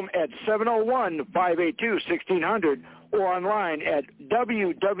a room at 701-582-1600 or online at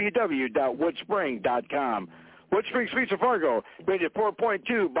www.woodspring.com. Woodspring Suites of Fargo, rated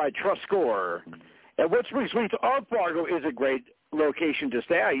 4.2 by Trust Score. And Woodspring Suites of Fargo is a great location to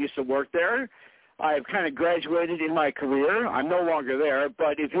stay. I used to work there. I've kind of graduated in my career. I'm no longer there,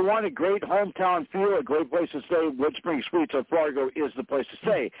 but if you want a great hometown feel, a great place to stay, Woodspring Suites of Fargo is the place to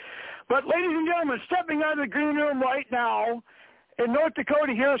stay. But ladies and gentlemen, stepping out of the green room right now, in North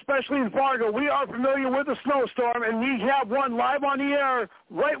Dakota here, especially in Fargo, we are familiar with a snowstorm, and we have one live on the air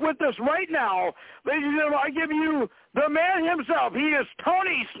right with us right now. Ladies and gentlemen, I give you the man himself. He is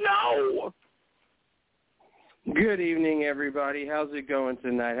Tony Snow. Good evening, everybody. How's it going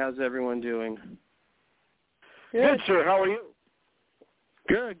tonight? How's everyone doing? Good, sir. How are you?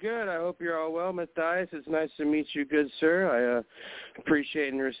 Good. I hope you're all well, Matthias. It's nice to meet you, good sir. I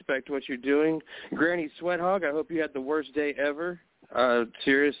appreciate and respect what you're doing. Granny Sweathog, I hope you had the worst day ever.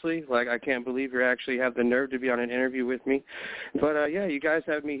 Seriously, I can't believe you actually have the nerve to be on an interview with me. But, yeah, you guys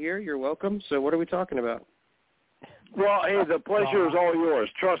have me here. You're welcome. So what are we talking about? Well, hey, the pleasure is all yours.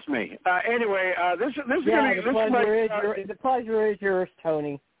 Trust me. Anyway, this is going to be the pleasure is yours,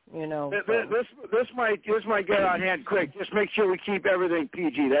 Tony. You know, this might get out of hand quick. Just make sure we keep everything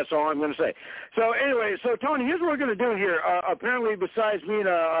PG. That's all I'm going to say. So anyway, Tony, here's what we're going to do here. Apparently, besides being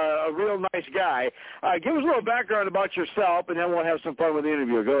a real nice guy, give us a little background about yourself, and then we'll have some fun with the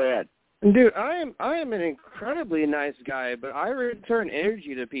interview. Go ahead. Dude, I am an incredibly nice guy, but I return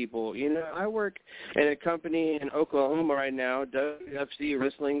energy to people. You know, I work in a company in Oklahoma right now, WWF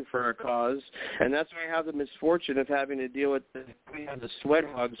Wrestling for a Cause, and that's why I have the misfortune of having to deal with the Sweat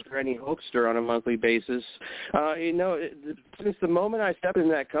Hogs, Granny Hulkster, on a monthly basis. You know, since the moment I stepped in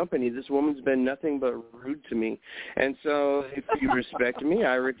that company, this woman's been nothing but rude to me. And so if you respect me,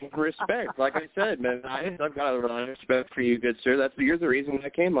 I respect. Like I said, man, I've got a lot of respect for you, good sir. You're the reason I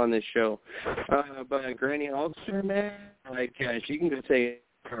came on this show. But Granny Hulkster, man, she can just say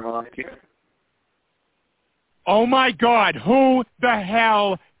her life here. Oh my God, who the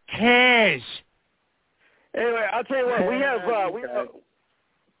hell cares? Anyway, I'll tell you what, we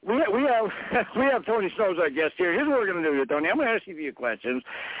have Tony Snow as our guest here. Here's what we're going to do, Tony. I'm going to ask you a few questions,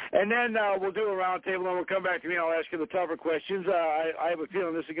 and then we'll do a round table, and we'll come back to me, and I'll ask you the tougher questions. I have a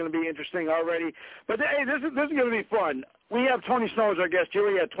feeling this is going to be interesting already. But, hey, this is going to be fun. We have Tony Snow as our guest here.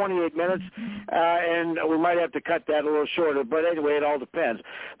 We have 28 minutes, and we might have to cut that a little shorter. But anyway, it all depends.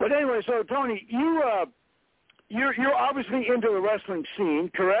 But anyway, so, Tony, you're obviously into the wrestling scene,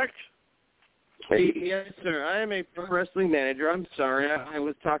 correct? Yes, sir. I am a pro wrestling manager. I'm sorry. I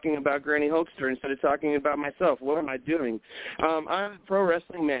was talking about Granny Hulkster instead of talking about myself. What am I doing? I'm a pro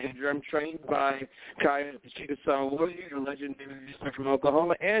wrestling manager. I'm trained by Kai Chickasaw Warrior, a legendary wrestler from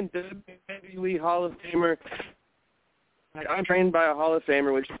Oklahoma, and WWE Hall of Famer. I'm trained by a Hall of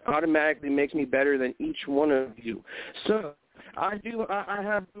Famer, which automatically makes me better than each one of you. So I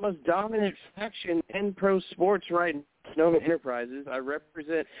have the most dominant faction in pro sports right now. Sonoma Enterprises. I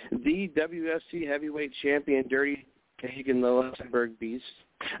represent the WFC heavyweight champion, Dirty Kagan, the Luxembourg Beast.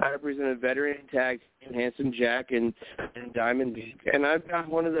 I represent a veteran tag team, Handsome Jack and Diamond Beak. And I've got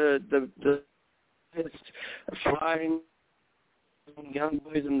one of the flying young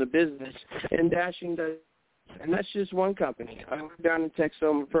boys in the business and dashing the And that's just one company. I work down in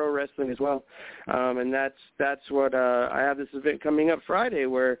Texoma Pro Wrestling as well, and that's what I have this event coming up Friday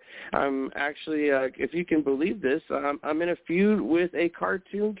where I'm actually, if you can believe this, I'm in a feud with a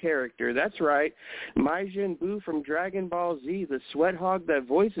cartoon character. That's right, Majin Buu from Dragon Ball Z, the sweat hog that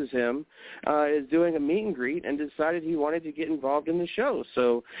voices him, is doing a meet and greet and decided he wanted to get involved in the show.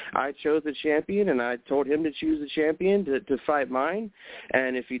 So I chose the champion, and I told him to choose the champion to fight mine.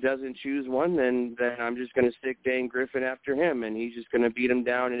 And if he doesn't choose one, then I'm just going to stick Dane Griffin after him, and he's just going to beat him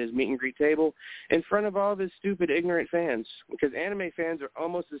down at his meet and greet table in front of all of his stupid, ignorant fans. Because anime fans are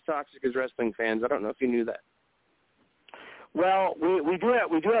almost as toxic as wrestling fans. I don't know if you knew that. Well, we do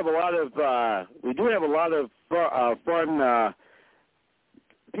have a lot of fun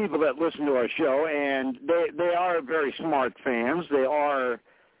people that listen to our show, and they are very smart fans. They are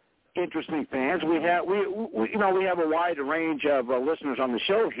interesting fans. We have a wide range of listeners on the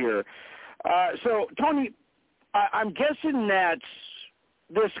show here. So, Tony, I'm guessing that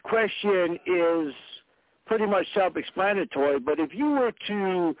this question is pretty much self-explanatory, but if you were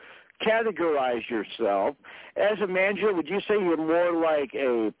to categorize yourself as a manager, would you say you're more like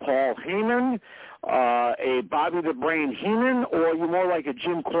a Paul Heyman, a Bobby the Brain Heenan, or you're more like a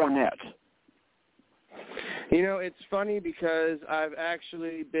Jim Cornette? You know, it's funny because I've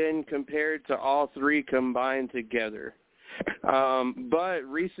actually been compared to all three combined together. But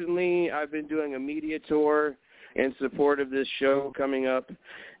recently I've been doing a media tour in support of this show coming up,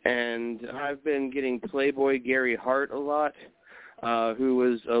 and I've been getting Playboy Gary Hart a lot, who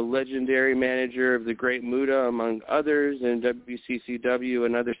was a legendary manager of the Great Muta, among others, in WCCW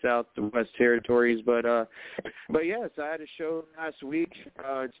and other South and West territories. But yes, I had a show last week.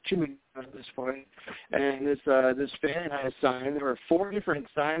 It's 2 weeks at this point, and this fan had a sign. There were 4 different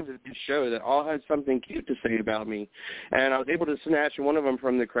signs at this show that all had something cute to say about me, and I was able to snatch one of them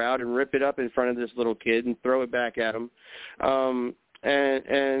from the crowd and rip it up in front of this little kid and throw it back at him.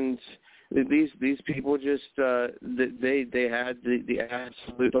 And these people just they had the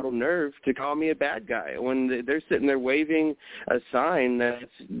absolute total nerve to call me a bad guy when they're sitting there waving a sign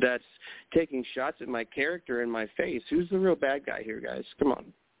that's taking shots at my character and my face. Who's the real bad guy here, guys? Come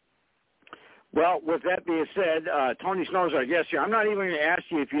on. Well, with that being said, Tony Snow's our guest here. I'm not even going to ask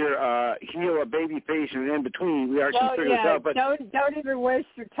you if you're heel or baby face and in between. We already figured this out. But don't even waste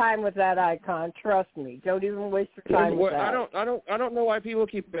your time with that icon. Trust me. Don't even waste your time with that. I don't know why people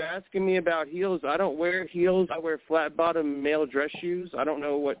keep asking me about heels. I don't wear heels. I wear flat bottom male dress shoes. I don't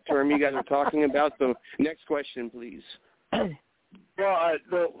know what term you guys are talking about. So next question, please. Well,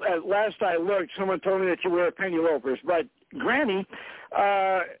 last I looked, someone told me that you wear penny loafers. But Granny,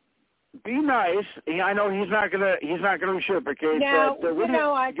 be nice. I know he's not gonna reciprocate. Now, but,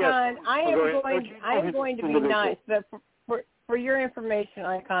 Icon, I am going to be nice. But for your information,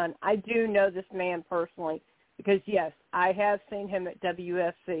 Icon, I do know this man personally because yes, I have seen him at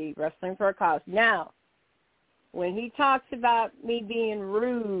WFC Wrestling for a Cause. Now, when he talks about me being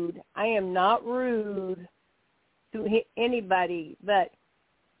rude, I am not rude to anybody, but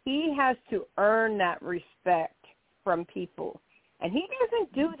he has to earn that respect from people, and he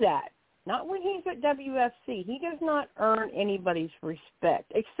doesn't do that. Not when he's at WFC. He does not earn anybody's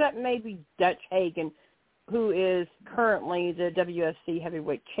respect, except maybe Dutch Hagen, who is currently the WFC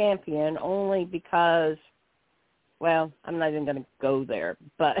heavyweight champion, only because, well, I'm not even going to go there.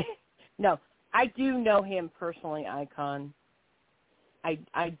 But, no, I do know him personally, Icon. I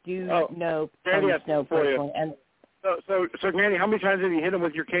do know Tony Snow personally. And so, Granny, how many times have you hit him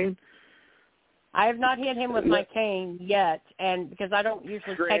with your cane? I have not hit him with my cane yet, and because I don't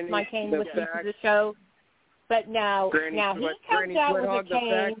usually take my cane with me to the show. But now he comes out with a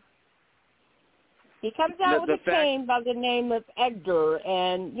cane. He comes out with a cane by the name of Edgar,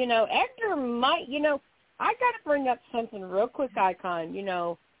 and Edgar might. I got to bring up something real quick, Icon.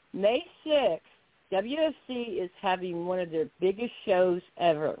 May 6th, WFC is having one of their biggest shows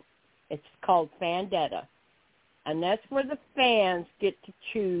ever. It's called Fandetta, and that's where the fans get to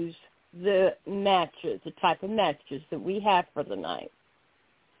choose the matches, the type of matches that we have for the night.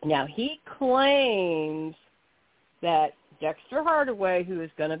 Now, he claims that Dexter Hardaway, who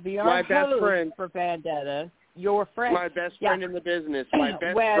is going to be our host for Vendetta, your friend. My best friend in the business, my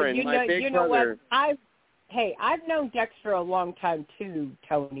best friend, my big brother. I've known Dexter a long time too,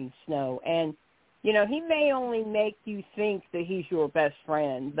 Tony Snow, and he may only make you think that he's your best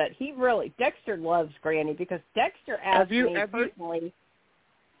friend, but Dexter loves Granny because Dexter asked me personally.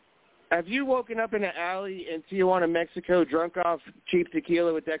 Have you woken up in an alley in Tijuana, Mexico, drunk off cheap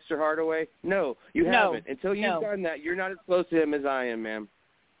tequila with Dexter Hardaway? No, you haven't. Until you've done that, you're not as close to him as I am, ma'am.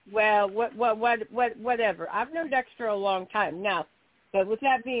 Well, whatever. I've known Dexter a long time. Now, But with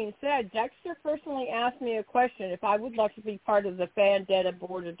that being said, Dexter personally asked me a question if I would like to be part of the Fandetta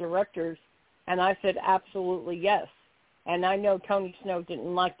Board of Directors, and I said absolutely yes. And I know Tony Snow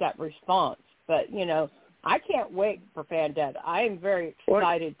didn't like that response, but, I can't wait for Fandetta. I am very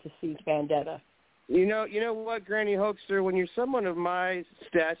excited to see Fandetta. You know what, Granny Hoaxer, when you're someone of my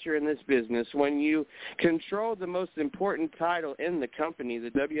stature in this business, when you control the most important title in the company,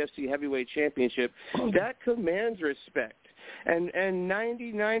 the WFC Heavyweight Championship, that commands respect. And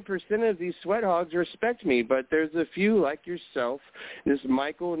 99% of these sweat hogs respect me, but there's a few like yourself, this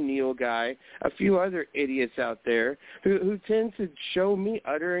Michael Neal guy, a few other idiots out there who tend to show me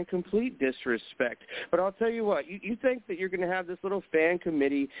utter and complete disrespect. But I'll tell you what, you think that you're going to have this little fan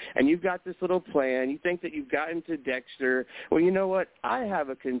committee and you've got this little plan. You think that you've gotten to Dexter. Well, you know what? I have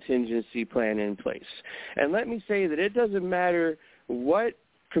a contingency plan in place. And let me say that it doesn't matter what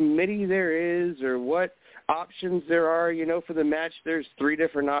committee there is or what options there are. For the match, there's 3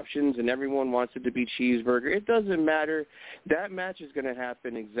 different options, and everyone wants it to be cheeseburger. It doesn't matter. That match is going to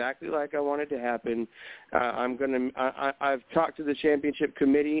happen exactly like I want it to happen. I've talked to the championship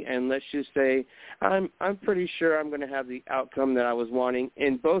committee, and let's just say I'm pretty sure I'm going to have the outcome that I was wanting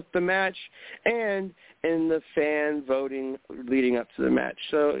in both the match and in the fan voting leading up to the match.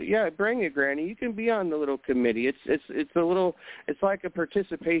 So yeah, bring it, Granny. You can be on the little committee. It's like a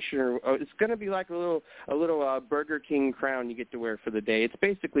participation, or it's going to be like a little Burger King crown you get to wear for the day. It's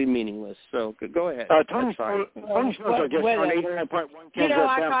basically meaningless. So go ahead. Tony Snow, I guess, on 89.1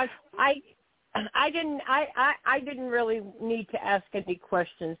 KensFM. I didn't really need to ask any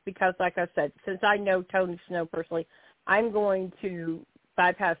questions because, like I said, since I know Tony Snow personally, I'm going to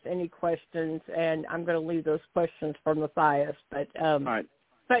bypass any questions, and I'm going to leave those questions for Matthias. But all right.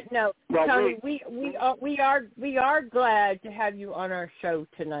 But no, well, Tony, we are glad to have you on our show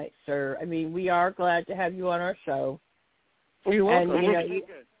tonight, sir. I mean, we are glad to have you on our show. You're welcome.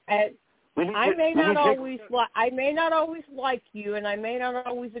 I may not always like you, and I may not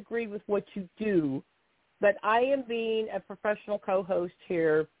always agree with what you do, but I am being a professional co-host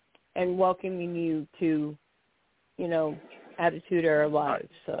here and welcoming you to, Attitude Era Live.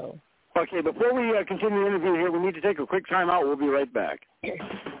 So. Okay, before we continue the interview here, we need to take a quick time out. We'll be right back.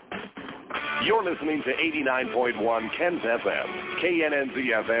 You're listening to 89.1 KensFM,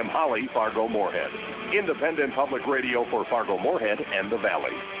 KNNZ-FM, Holly, Fargo, Moorhead. Independent public radio for Fargo, Moorhead, and the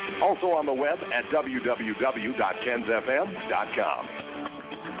Valley. Also on the web at www.kensfm.com.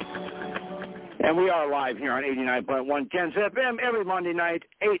 And we are live here on 89.1 KensFM every Monday night,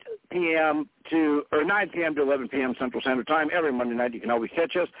 9 p.m. to 11 p.m. Central Standard Time. Every Monday night, you can always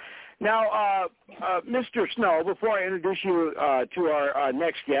catch us. Now, Mr. Snow, before I introduce you to our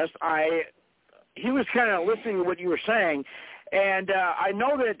next guest, he was kind of listening to what you were saying, and I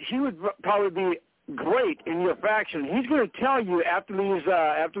know that he would probably be great in your faction. He's going to tell you after these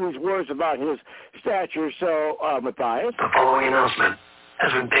words about his stature. So, Matthias. The following announcement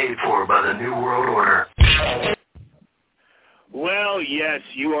has been paid for by the New World Order. Well, yes,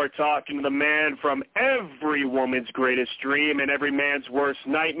 you are talking to the man from every woman's greatest dream and every man's worst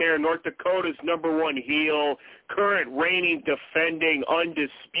nightmare, North Dakota's #1 heel, current reigning, defending,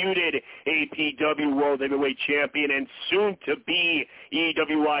 undisputed APW World Heavyweight Champion, and soon-to-be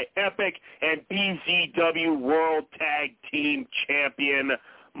EWI Epic and BZW World Tag Team Champion,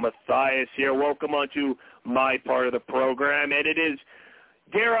 Matthias here. Welcome onto my part of the program, and it is,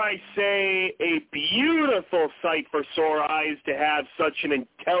 dare I say, a beautiful sight for sore eyes to have such an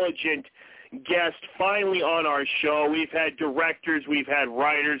intelligent guest finally on our show. We've had directors, we've had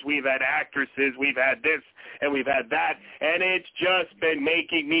writers, we've had actresses, we've had this and we've had that, and it's just been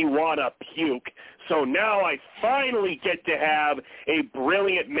making me want to puke. So now I finally get to have a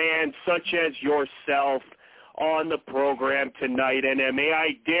brilliant man such as yourself on the program tonight, and may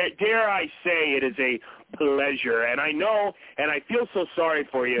I dare I say it is a pleasure. And I know, and I feel so sorry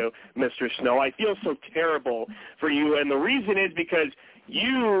for you, Mr. Snow. I feel so terrible for you, and the reason is because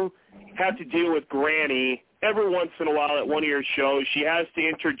you have to deal with Granny every once in a while at one of your shows. She has to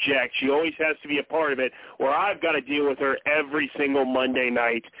interject. She always has to be a part of it, where I've got to deal with her every single Monday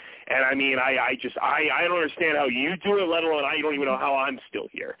night. And I mean, I don't understand how you do it, let alone I don't even know how I'm still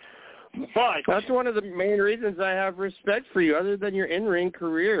here. But that's one of the main reasons I have respect for you, other than your in-ring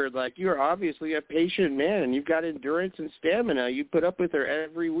career. Like, you're obviously a patient man, and you've got endurance and stamina. You put up with her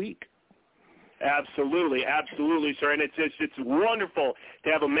every week. Absolutely, sir. And it's wonderful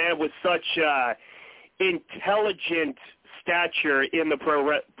to have a man with such intelligent stature in the pro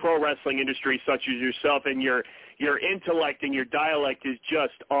wrestling industry, such as yourself, and your intellect and your dialect is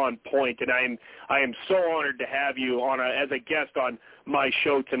just on point, and I am so honored to have you on as a guest on my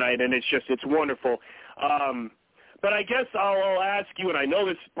show tonight, and it's wonderful. But I guess I'll ask you, and I know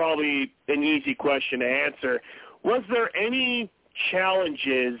this is probably an easy question to answer, was there any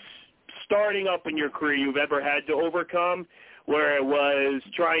challenges starting up in your career you've ever had to overcome, where it was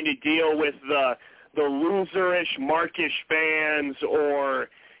trying to deal with the loserish, markish fans, or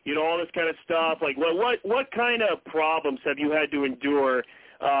all this kind of stuff? Like, what kind of problems have you had to endure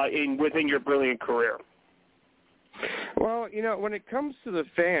within your brilliant career? Well, when it comes to the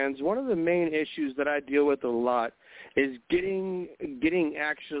fans, one of the main issues that I deal with a lot is getting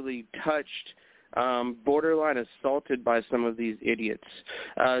actually touched, borderline assaulted by some of these idiots.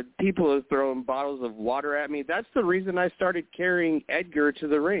 People have thrown bottles of water at me. That's the reason I started carrying Edgar to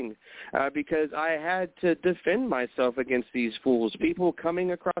the ring, because I had to defend myself against these fools, people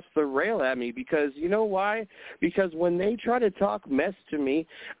coming across the rail at me, because you know why? Because when they try to talk mess to me,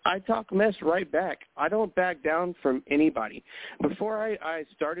 I talk mess right back. I don't back down from anybody. Before I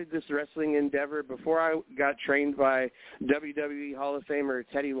started this wrestling endeavor, before I got trained by WWE Hall of Famer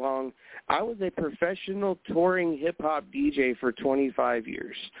Teddy Long, I was a professional touring hip-hop DJ for 25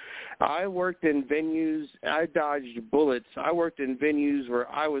 years. I worked in venues. I dodged bullets. I worked in venues where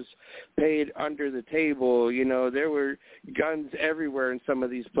I was paid under the table. There were guns everywhere in some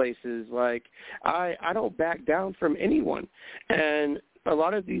of these places. Like, I don't back down from anyone. And a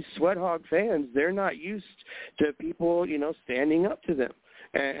lot of these sweat hog fans, they're not used to people, standing up to them.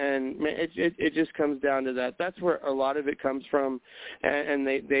 And it just comes down to that. That's where a lot of it comes from, and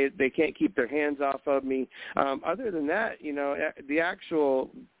they can't keep their hands off of me. Other than that, the actual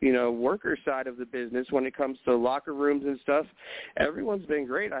worker side of the business, when it comes to locker rooms and stuff, everyone's been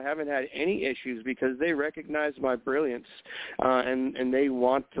great. I haven't had any issues because they recognize my brilliance, and they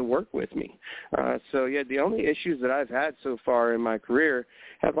want to work with me. So yeah, the only issues that I've had so far in my career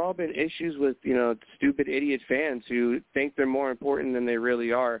have all been issues with stupid idiot fans who think they're more important than they really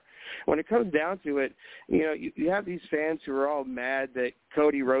are. When it comes down to it, you have these fans who are all mad that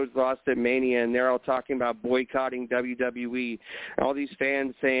Cody Rhodes lost at Mania, and they're all talking about boycotting WWE. All these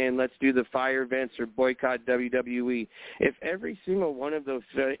fans saying, let's do the fire events or boycott WWE. If every single one of those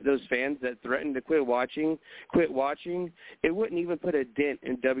fans that threatened to quit watching, it wouldn't even put a dent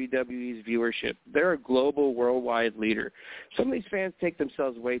in WWE's viewership. They're a global, worldwide leader. Some of these fans take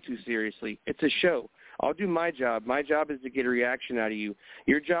themselves way too seriously. It's a show. I'll do my job. My job is to get a reaction out of you.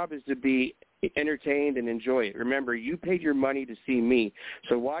 Your job is to be entertained and enjoy it. Remember, you paid your money to see me.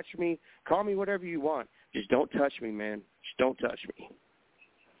 So watch me. Call me whatever you want. Just don't touch me, man. Just don't touch me.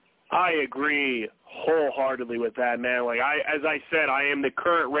 I agree wholeheartedly with that, man. As I said, I am the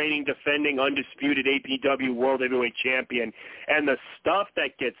current reigning, defending, undisputed APW World Heavyweight Champion, and the stuff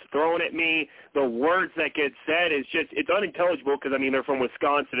that gets thrown at me, the words that get said, it's unintelligible because, they're from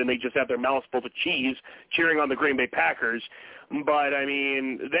Wisconsin and they just have their mouths full of cheese cheering on the Green Bay Packers. But,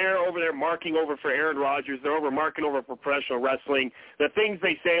 they're over there marking over for Aaron Rodgers. They're over marking over for professional wrestling. The things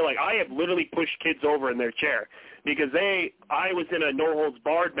they say, I have literally pushed kids over in their chair because I was in a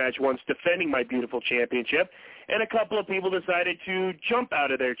no-holds-barred match once defending my beautiful championship, and a couple of people decided to jump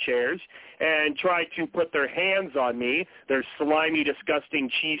out of their chairs and try to put their hands on me, their slimy, disgusting,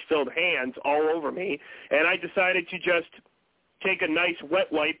 cheese-filled hands all over me, and I decided to just take a nice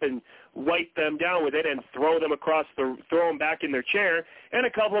wet wipe and wipe them down with it and throw them back in their chair, and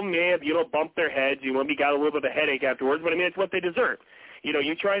a couple of them may have, bumped their heads, maybe got a little bit of a headache afterwards, but it's what they deserve.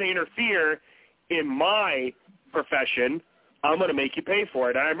 You try to interfere in my profession, I'm going to make you pay for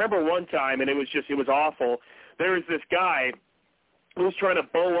it. And I remember one time, and it was awful, there was this guy who was trying to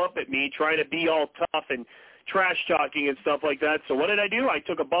bow up at me, trying to be all tough and trash-talking and stuff like that. So what did I do? I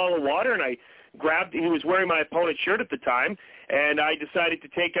took a bottle of water, and I grabbed, he was wearing my opponent's shirt at the time, and I decided to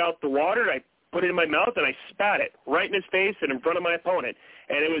take out the water, and I put it in my mouth, and I spat it right in his face and in front of my opponent.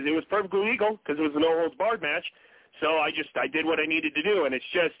 And it was perfectly legal because it was a no-holds-barred match. So I did what I needed to do, and it's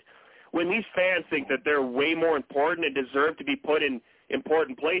just, when these fans think that they're way more important and deserve to be put in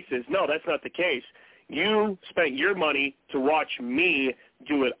important places, no, that's not the case. You spent your money to watch me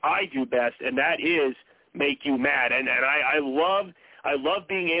do what I do best, and that is make you mad. And I love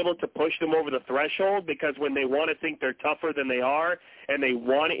being able to push them over the threshold, because when they want to think they're tougher than they are and they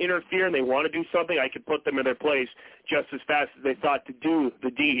want to interfere and they want to do something, I can put them in their place just as fast as they thought to do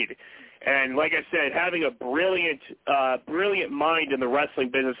the deed. And like I said, having a brilliant mind in the wrestling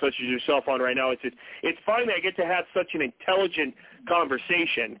business such as yourself on right now, it's finally I get to have such an intelligent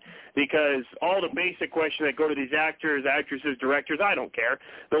conversation, because all the basic questions that go to these actors, actresses, directors, I don't care.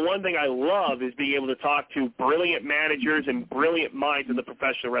 The one thing I love is being able to talk to brilliant managers and brilliant minds in the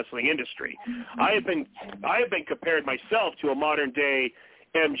professional wrestling industry. I have been compared myself to a modern day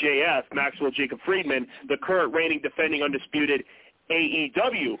MJF, Maxwell Jacob Friedman, the current reigning, defending, undisputed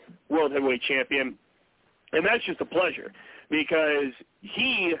AEW World Heavyweight Champion. And that's just a pleasure because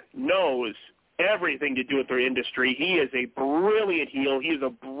he knows everything to do with their industry. He is a brilliant heel. He is a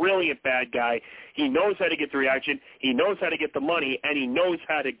brilliant bad guy. He knows how to get the reaction. He knows how to get the money, and he knows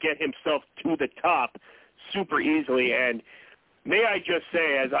how to get himself to the top super easily. And may I just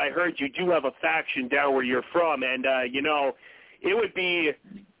say, as I heard you do have a faction down where you're from, and, it would be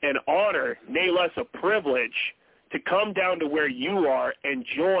an honor, nay less a privilege, to come down to where you are and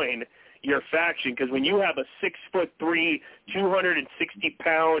join your faction, because when you have a 6'3",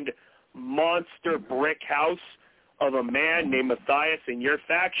 260-pound monster brick house of a man named Matthias in your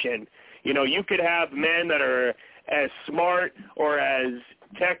faction, you could have men that are as smart or as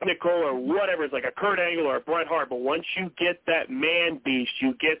technical or whatever, it's like a Kurt Angle or a Bret Hart, but once you get that man beast,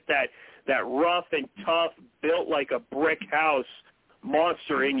 you get that rough and tough, built like a brick house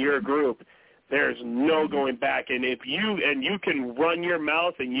monster in your group, there's no going back. And if you can run your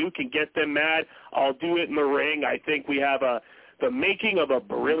mouth and you can get them mad, I'll do it in the ring. I think we have the making of a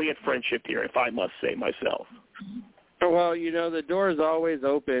brilliant friendship here, if I must say myself. Well, the door is always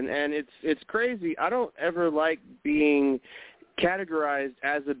open, and it's crazy. I don't ever like being categorized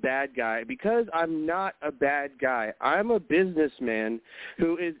as a bad guy because I'm not a bad guy. I'm a businessman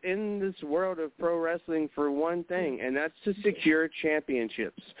who is in this world of pro wrestling for one thing, and that's to secure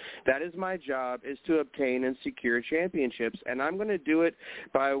championships. That is my job, is to obtain and secure championships, and I'm going to do it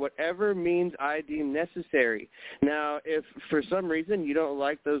by whatever means I deem necessary. Now, if for some reason you don't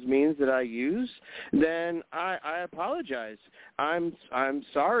like those means that I use, then I apologize. I'm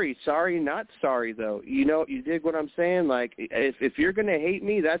sorry. Sorry, not sorry, though. You dig what I'm saying? Like, if you're going to hate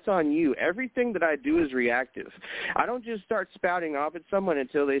me, that's on you. Everything that I do is reactive. I don't just start spouting off at someone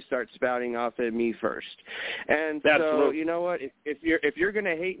until they start spouting off at me first. And so, you know what? If you're going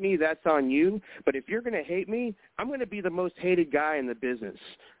to hate me, that's on you. But if you're going to hate me, I'm going to be the most hated guy in the business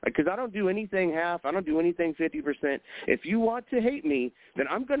because I don't do anything half. I don't do anything 50%. If you want to hate me, then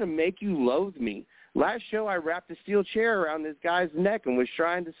I'm going to make you loathe me. Last show, I wrapped a steel chair around this guy's neck and was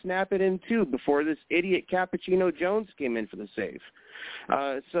trying to snap it in two before this idiot Cappuccino Jones came in for the save.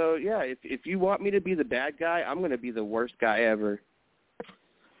 If you want me to be the bad guy, I'm going to be the worst guy ever.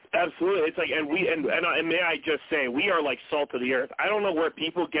 Absolutely. It's like, and may I just say, we are like salt of the earth. I don't know where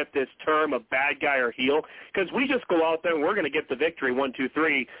people get this term of bad guy or heel, because we just go out there and we're going to get the victory, 1, 2,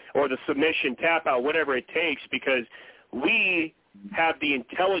 3, or the submission, tap out, whatever it takes, because we have the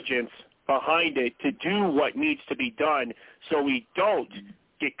intelligence behind it to do what needs to be done so we don't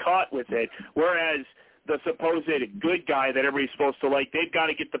get caught with it. Whereas the supposed good guy that everybody's supposed to like, they've got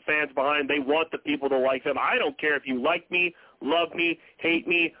to get the fans behind. They want the people to like them. I don't care if you like me, love me, hate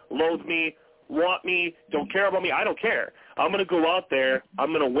me, loathe me, want me, don't care about me. I don't care. I'm going to go out there.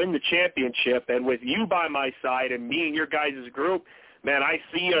 I'm going to win the championship. And with you by my side and me and your guys' group, man, I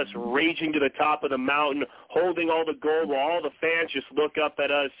see us raging to the top of the mountain, holding all the gold while all the fans just look up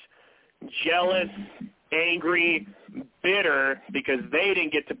at us jealous, angry, bitter because they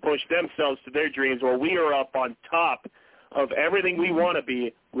didn't get to push themselves to their dreams while we are up on top of everything we want to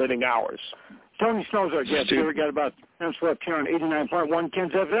be, living ours. Tony Snow's our guest here. We got about 10 minutes left here on 89.1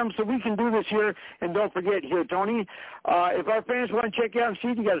 KensFM, so we can do this here. And don't forget here, Tony, if our fans want to check you out and see,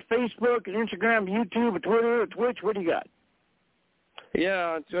 you got a Facebook, an Instagram, YouTube, a Twitter, a Twitch. What do you got?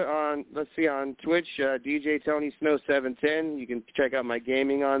 Yeah, on Twitch, DJ Tony Snow 710. You can check out my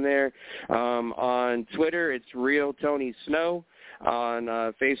gaming on there. On Twitter, it's Real Tony Snow. On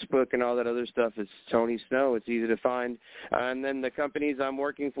Facebook and all that other stuff, it's Tony Snow. It's easy to find. And then the companies I'm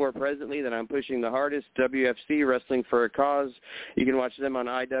working for presently that I'm pushing the hardest, WFC, Wrestling for a Cause. You can watch them on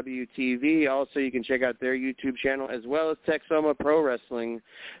IWTV. Also, you can check out their YouTube channel, as well as Texoma Pro Wrestling.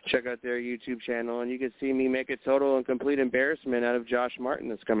 Check out their YouTube channel, and you can see me make a total and complete embarrassment out of Josh Martin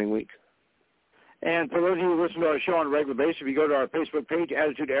this coming week. And for those of you who listen to our show on a regular basis, if you go to our Facebook page,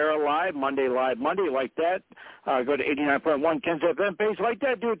 Attitude Era Live, Monday, like that. Go to 89.1 KensFM page, like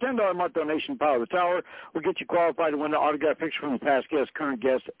that. Do a $10 a month donation, Power of the Tower. We'll get you qualified to win an autograph picture from a past guest, current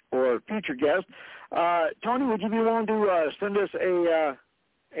guest, or future guest. Tony, would you be willing to send us a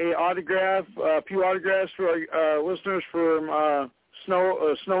autograph, a few autographs for our listeners from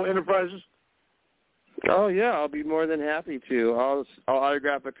Snow Enterprises? Oh, yeah, I'll be more than happy to. I'll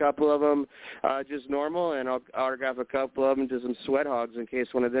autograph a couple of them just normal, and I'll autograph a couple of them to some sweat hogs in case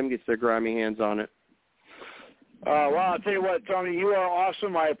one of them gets their grimy hands on it. Well, I'll tell you what, Tony, you are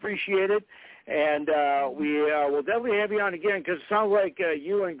awesome. I appreciate it. And we will definitely have you on again because it sounds like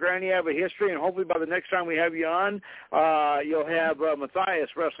you and Granny have a history, and hopefully by the next time we have you on, you'll have Matthias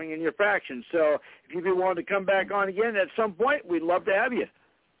wrestling in your faction. So if you'd be willing to come back on again at some point, we'd love to have you.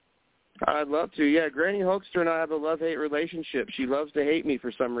 I'd love to. Yeah, Granny Hoekstra and I have a love-hate relationship. She loves to hate me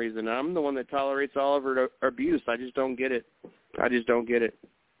for some reason. I'm the one that tolerates all of her abuse. I just don't get it.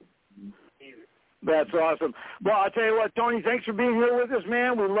 That's awesome. Well, I'll tell you what, Tony, thanks for being here with us,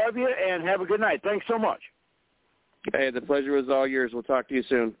 man. We love you, and have a good night. Thanks so much. Hey, the pleasure was all yours. We'll talk to you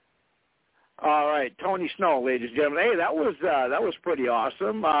soon. All right, Tony Snow, ladies and gentlemen. Hey, that was pretty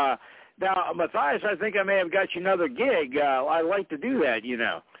awesome. Now, Matthias, I think I may have got you another gig. I like to do that, you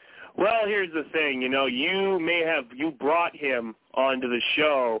know. Well, here's the thing. You know, you brought him onto the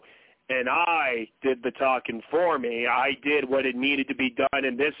show, and I did the talking for me. I did what it needed to be done,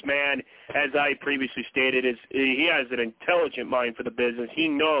 and this man, as I previously stated, he has an intelligent mind for the business. He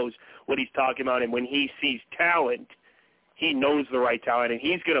knows what he's talking about, and when he sees talent, he knows the right talent, and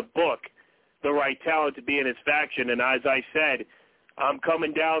he's going to book the right talent to be in his faction. And as I said, I'm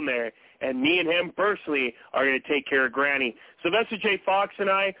coming down there, and me and him personally are going to take care of Granny. Sylvester J. Fox and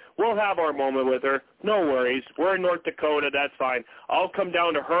I, we'll have our moment with her. No worries. We're in North Dakota. That's fine. I'll come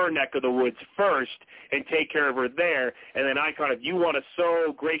down to her neck of the woods first and take care of her there. And then if you want to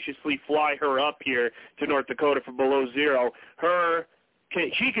so graciously fly her up here to North Dakota for Below Zero,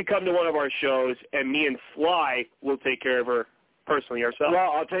 she could come to one of our shows, and me and Sly will take care of her personally ourselves.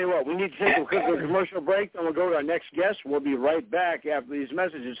 Well, I'll tell you what, we need to take a quick commercial break, then we'll go to our next guest. We'll be right back after these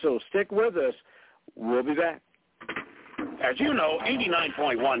messages, so stick with us. We'll be back. As you know,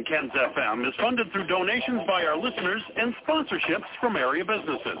 89.1 KensFM is funded through donations by our listeners and sponsorships from area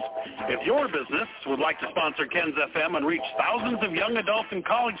businesses. If your business would like to sponsor KensFM and reach thousands of young adults and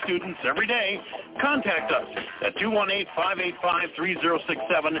college students every day, contact us at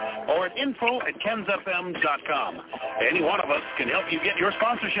 218-585-3067 or at info@kensfm.com. Any one of us can help you get your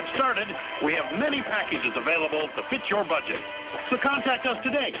sponsorship started. We have many packages available to fit your budget. So contact us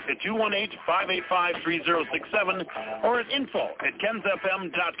today at 218-585-3067 or at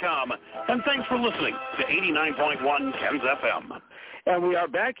info@kensfm.com. And thanks for listening to 89.1 KensFM. And we are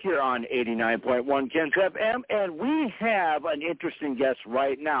back here on 89.1 KensFM, and we have an interesting guest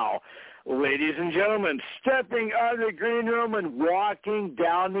right now. Ladies and gentlemen, stepping out of the green room and walking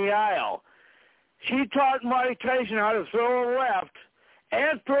down the aisle. She taught Mike Tyson how to throw a left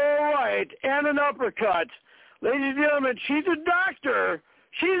and throw a right and an uppercut. Ladies and gentlemen, she's a doctor.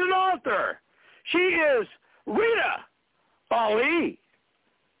 She's an author. She is Rita Ali.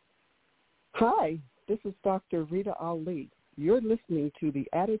 Hi, this is Dr. Rita Ali. You're listening to the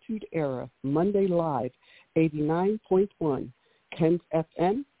Attitude Era, Monday Live, 89.1, Kens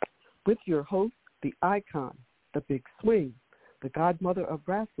FM, with your host, the icon, the big swing, the godmother of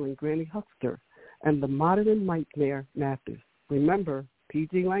wrestling, Granny Hoekstra, and the modern nightmare, Mathis. Remember,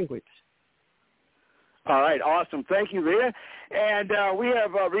 PG language. All right, awesome. Thank you, Rita. And we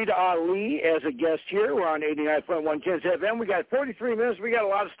have Rita Ali as a guest here. We're on 89.1 Kens FM. We got 43 minutes. We got a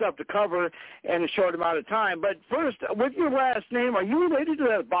lot of stuff to cover in a short amount of time. But first, with your last name, are you related to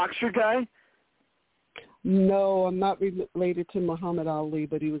that boxer guy? No, I'm not related to Muhammad Ali,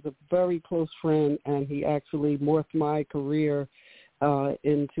 but he was a very close friend, and he actually morphed my career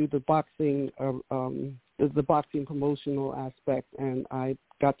into the boxing promotional aspect, and I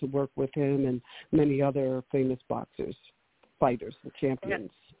got to work with him and many other famous fighters, the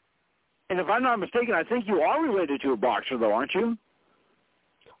champions. And if I'm not mistaken, I think you are related to a boxer, though, aren't you?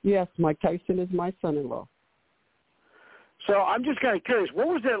 Yes, Mike Tyson is my son-in-law. So I'm just kind of curious, what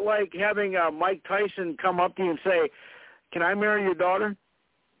was it like having Mike Tyson come up to you and say, "Can I marry your daughter?"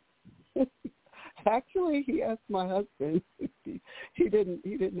 Actually, he asked my husband. He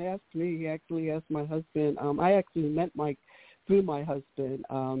didn't ask me. He actually asked my husband. I actually met Mike through my husband.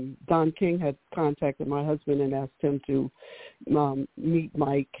 Don King had contacted my husband and asked him to meet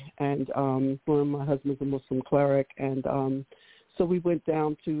Mike. And my husband's a Muslim cleric, and so we went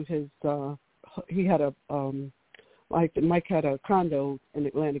down to his. He had a. Mike had a condo in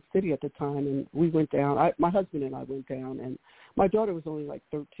Atlantic City at the time, and we went down. My husband and I went down, and my daughter was only like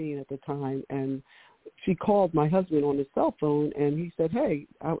 13 at the time, and she called my husband on his cell phone, and he said, "Hey,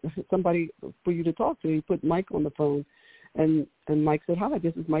 somebody for you to talk to." He put Mike on the phone, and Mike said, "Hi,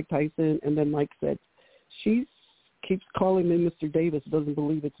 this is Mike Tyson." And then Mike said, "She keeps calling me Mr. Davis, doesn't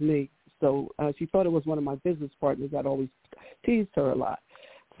believe it's me." So she thought it was one of my business partners that always teased her a lot.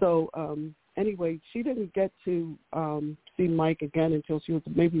 So anyway, she didn't get to see Mike again until she was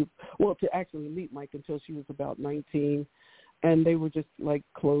to actually meet Mike until she was about 19. And they were just like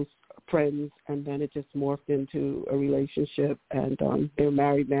close friends, and then it just morphed into a relationship. And they're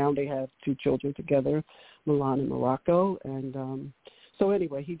married now. They have 2 children together, Milan and Morocco. And so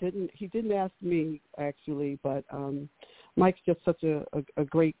anyway, he didn't ask me actually, but Mike's just such a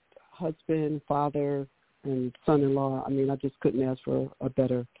great husband, father, and son-in-law. I mean, I just couldn't ask for a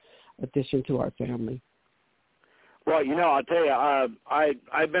better addition to our family. Well, I'll tell you,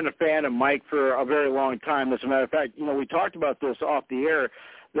 I've been a fan of Mike for a very long time. As a matter of fact, we talked about this off the air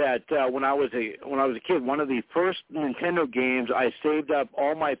that when I was a kid, one of the first Nintendo games I saved up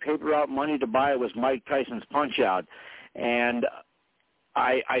all my paper route money to buy was Mike Tyson's Punch-Out, and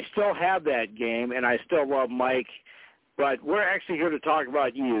I still have that game, and I still love Mike. But we're actually here to talk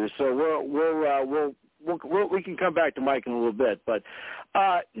about you, so we can come back to Mike in a little bit. But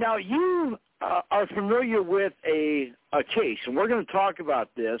now you are familiar with a case, and we're going to talk about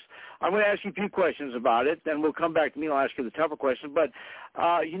this. I'm going to ask you a few questions about it, then we'll come back to me and I'll ask you the tougher question. But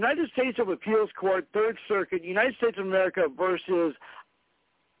United States of Appeals Court, Third Circuit, United States of America versus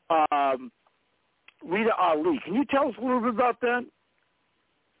Rita Ali. Can you tell us a little bit about that?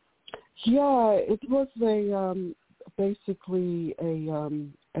 Yeah, it was basically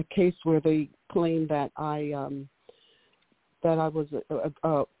a case where they claimed that I was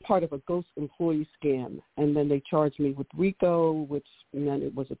a part of a ghost employee scam, and then they charged me with RICO, which meant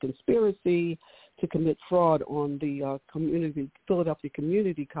it was a conspiracy to commit fraud on the Philadelphia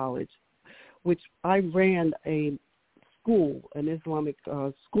Community College, which I ran a school, an Islamic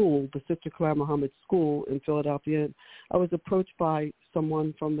school, the Sister Claire Muhammad School in Philadelphia. I was approached by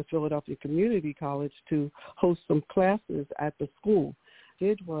someone from the Philadelphia Community College to host some classes at the school.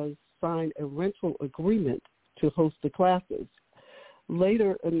 Did was sign a rental agreement to host the classes.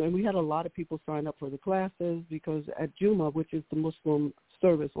 Later, and then we had a lot of people sign up for the classes because at Juma, which is the Muslim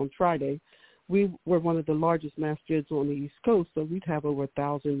service on Friday, we were one of the largest masjids on the East Coast, so we'd have over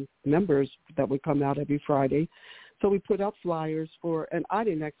 1,000 members that would come out every Friday. So we put out flyers and I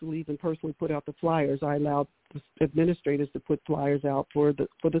didn't actually even personally put out the flyers. I allowed the administrators to put flyers out for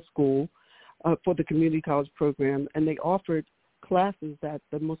the school, for the community college program, and they offered classes that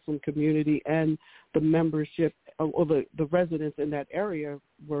the Muslim community and the membership or the residents in that area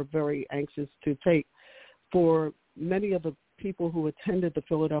were very anxious to take. For many of the people who attended the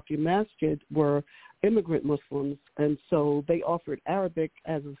Philadelphia Masjid were immigrant Muslims, and so they offered Arabic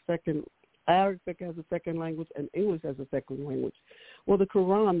as a second language and English as a second language. Well, the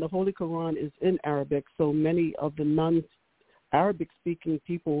Quran, the Holy Quran, is in Arabic, so many of the non-Arabic-speaking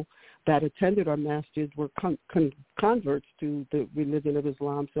people that attended our masjid were converts to the religion of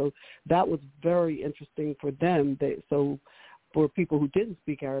Islam, so that was very interesting for them. So for people who didn't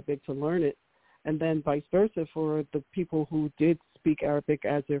speak Arabic to learn it, and then vice versa for the people who did speak Arabic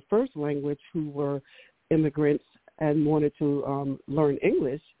as their first language, who were immigrants and wanted to learn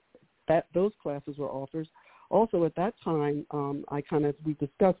English, those classes were offered. Also at that time, we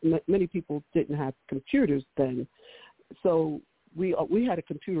discussed, many people didn't have computers then, so we had a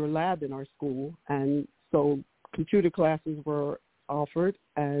computer lab in our school, and so computer classes were offered,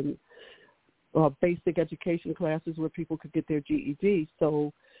 and basic education classes where people could get their GED.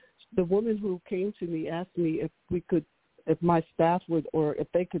 So the woman who came to me asked me if my staff would, or if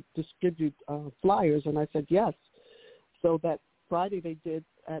they could distribute flyers, and I said yes. So that Friday they did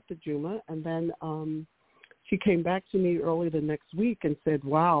at the Juma, and then she came back to me early the next week and said,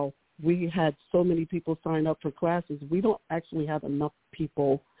 wow, we had so many people sign up for classes. We don't actually have enough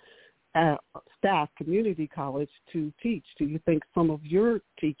people at staff, community college, to teach. Do you think some of your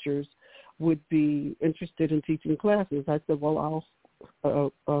teachers would be interested in teaching classes? I said, well,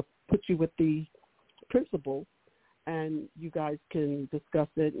 I'll put you with the principal, and you guys can discuss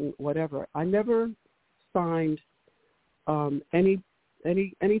it and whatever. I never signed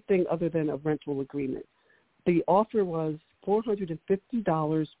anything other than a rental agreement. The offer was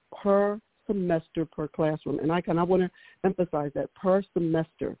 $450 per semester per classroom, and I want to emphasize that, per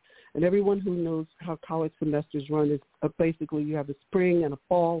semester. And everyone who knows how college semesters run is basically you have a spring and a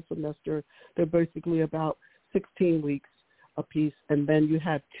fall semester. They're basically about 16 weeks apiece, and then you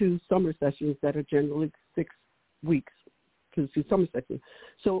have 2 summer sessions that are generally 6 weeks. To summer section.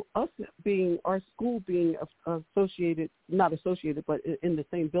 So our school being not associated, but in the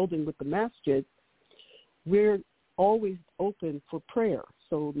same building with the masjid, we're always open for prayer.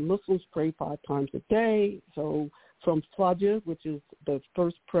 So Muslims pray 5 times a day. So from Fajr, which is the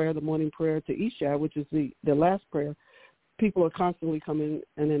first prayer, the morning prayer, to Isha, which is the last prayer, people are constantly coming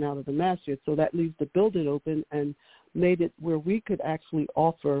in and out of the masjid. So that leaves the building open and made it where we could actually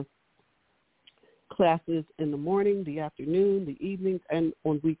offer classes in the morning, the afternoon, the evenings, and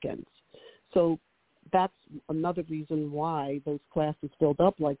on weekends. So that's another reason why those classes filled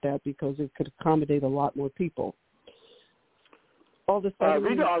up like that, because it could accommodate a lot more people. Rita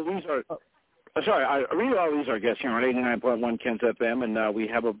Ali's our guest here on 89.1 KensFM, and we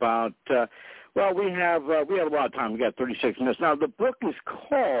have about we have a lot of time. We got 36 minutes now. The book is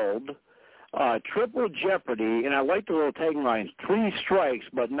called triple jeopardy, and I like the little tagline, 3 strikes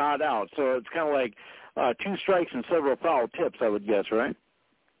but not out. So it's kind of like 2 strikes and several foul tips, I would guess, right?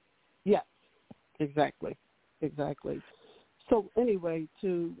 Yes, exactly. So anyway,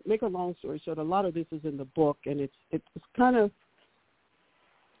 to make a long story short, a lot of this is in the book, and it's kind of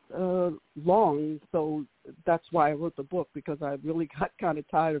long, so that's why I wrote the book, because I really got kind of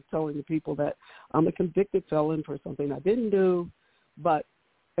tired of telling the people that I'm a convicted felon for something I didn't do,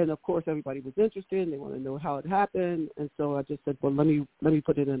 and of course everybody was interested and they want to know how it happened, and so I just said, well, let me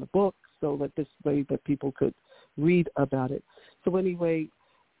put it in a book so that this way that people could read about it. So anyway,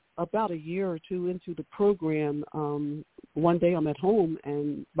 about a year or two into the program, one day I'm at home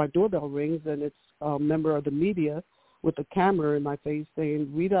and my doorbell rings, and it's a member of the media with a camera in my face saying,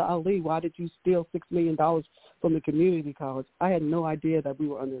 Rita Ali, why did you steal $6 million from the community college? I had no idea that we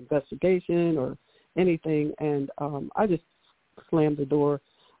were under investigation or anything, and I just slammed the door.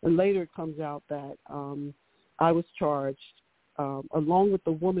 And later it comes out that I was charged, along with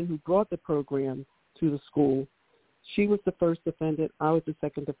the woman who brought the program to the school. She was the first defendant, I was the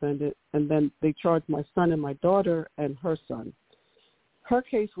second defendant, and then they charged my son and my daughter and her son. Her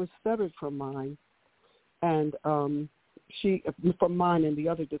case was severed from mine, and from mine and the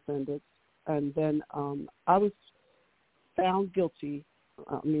other defendants, and then I was found guilty.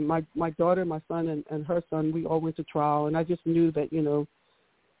 I mean, my daughter, my son, and her son, we all went to trial, and I just knew that,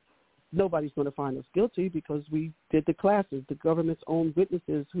 nobody's going to find us guilty because we did the classes. The government's own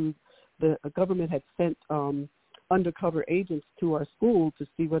witnesses who the government had sent undercover agents to our school to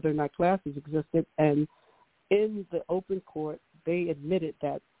see whether or not classes existed, and in the open court, they admitted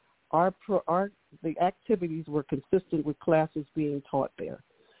that the activities were consistent with classes being taught there.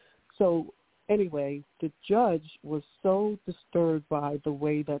 So anyway, the judge was so disturbed by the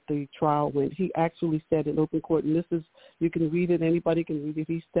way that the trial went. He actually said in open court, and this is, you can read it, anybody can read it,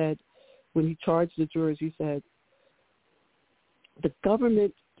 he said, when he charged the jurors, he said, the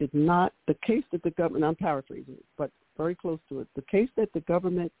government did not, the case that the government, I'm paraphrasing it, but very close to it, the case that the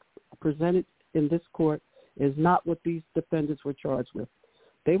government presented in this court is not what these defendants were charged with.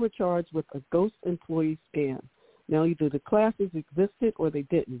 They were charged with a ghost employee scam. Now, either the classes existed or they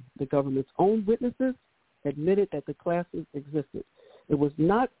didn't. The government's own witnesses admitted that the classes existed. It was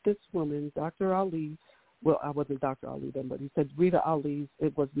not this woman, Dr. Ali. Well, I wasn't Dr. Ali then, but he said Rita Ali's.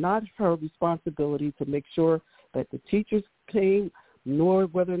 It was not her responsibility to make sure that the teachers came, nor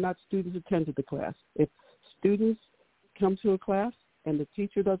whether or not students attended the class. If students come to a class and the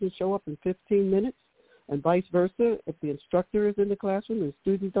teacher doesn't show up in 15 minutes, and vice versa, if the instructor is in the classroom and the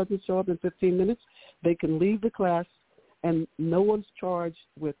student doesn't show up in 15 minutes, they can leave the class, and no one's charged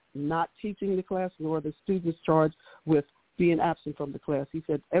with not teaching the class, nor the students charged with being absent from the class. He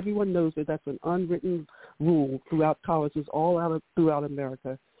said everyone knows that that's an unwritten rule throughout colleges throughout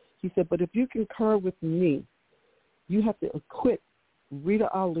America. He said, but if you concur with me, you have to acquit Rita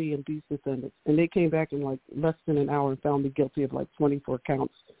Ali and these defendants. And they came back in like less than an hour and found me guilty of like 24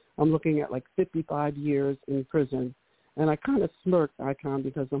 counts. I'm looking at like 55 years in prison. And I kind of smirked, Icon,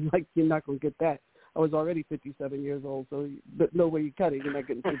 because I'm like, you're not going to get that. I was already 57 years old, so no way you cut it. You're not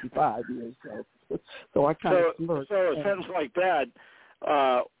getting 55 years. So I kind of smirked. So a sentence like that,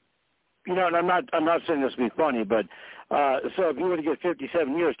 and I'm not saying this to be funny, but so if you were to get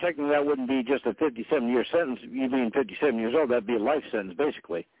 57 years, technically that wouldn't be just a 57-year sentence. You being 57 years old, that'd be a life sentence,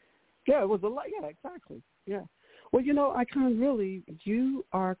 basically. Yeah, it was a life. Yeah, exactly. Yeah. Well, Icon, really, you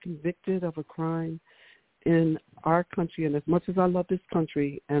are convicted of a crime in our country, and as much as I love this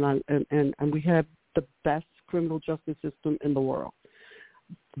country, and we have the best criminal justice system in the world,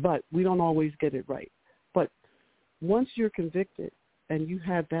 but we don't always get it right. But once you're convicted and you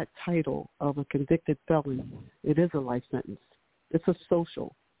have that title of a convicted felon, it is a life sentence. It's a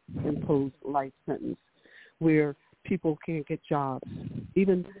social imposed life sentence where people can't get jobs.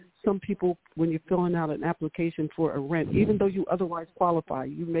 Even some people, when you're filling out an application for a rent, even though you otherwise qualify,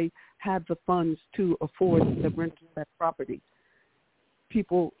 you may have the funds to afford to rent that property.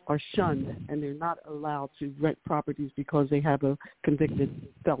 People are shunned, and they're not allowed to rent properties because they have a convicted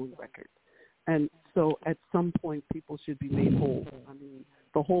felon record. And so at some point, people should be made whole. I mean,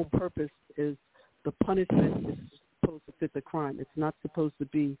 the whole purpose is the punishment is supposed to fit the crime. It's not supposed to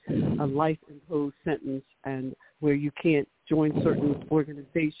be a life-imposed sentence and where you can't join certain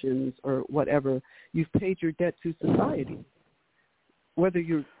organizations or whatever. You've paid your debt to society. Whether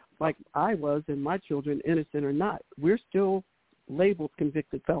you're like I was and my children innocent or not, we're still labeled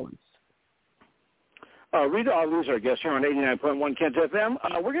convicted felons. Rita Ali's our guest here on 89.1 Kent FM.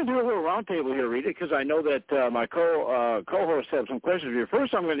 We're going to do a little roundtable here, Rita, because I know that my co-hosts have some questions for you.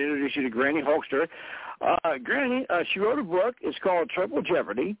 First, I'm going to introduce you to Granny Hulkster. Granny, she wrote a book. It's called Triple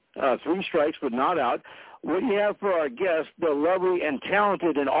Jeopardy, 3 Strikes But Not Out. What do you have for our guest, the lovely and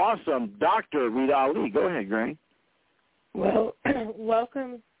talented and awesome Dr. Rita Ali? Go ahead, Granny. Well,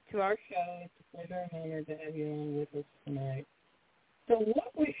 welcome to our show. It's a pleasure and honor to have you on with us tonight. So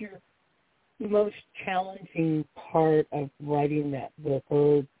what was your most challenging part of writing that book,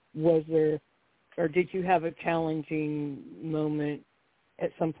 or did you have a challenging moment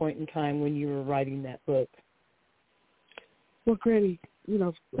at some point in time when you were writing that book? Well, Granny,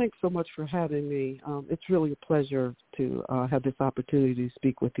 thanks so much for having me. It's really a pleasure to have this opportunity to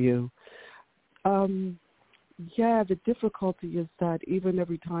speak with you. The difficulty is that even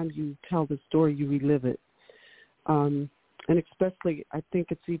every time you tell the story, you relive it. And especially, I think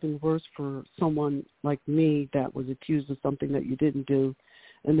it's even worse for someone like me that was accused of something that you didn't do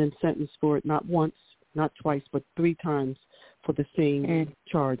and then sentenced for it not once, not twice, but 3 times for the same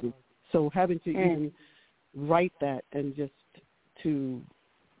charges. So having to even write that and it's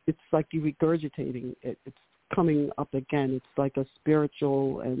like you regurgitating it. It's coming up again. It's like a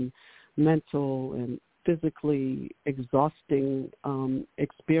spiritual and mental and physically exhausting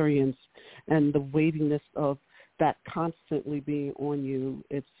experience, and the weightiness of that constantly being on you,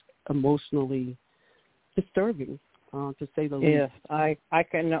 it's emotionally disturbing, to say the least. Yes, I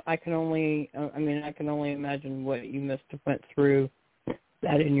can only imagine what you must have went through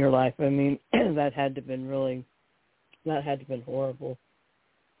that in your life. I mean, that had to have been horrible.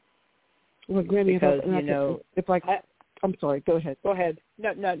 Well, Granny, because, I'm sorry, go ahead. Go ahead.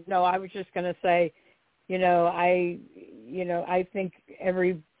 No, I was just going to say, I think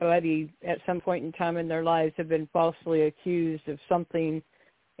everybody at some point in time in their lives have been falsely accused of something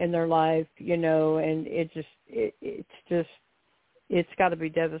in their life, and it's got to be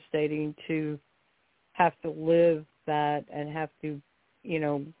devastating to have to live that and have to,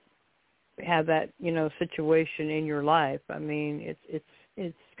 have that, situation in your life. I mean,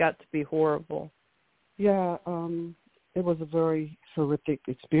 it's got to be horrible. Yeah, it was a very horrific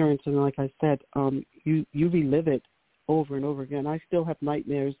experience, and like I said, you relive it over and over again. I still have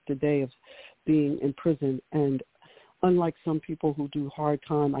nightmares today of being in prison, and unlike some people who do hard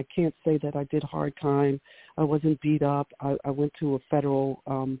time, I can't say that I did hard time. I wasn't beat up. I went to a federal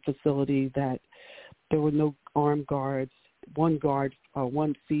facility that there were no armed guards. One guard,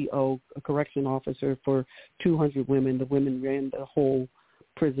 one CO, a correction officer for 200 women. The women ran the whole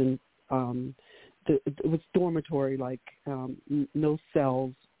prison. It was dormitory, like no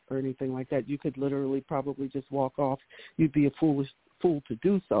cells or anything like that. You could literally probably just walk off. You'd be a fool to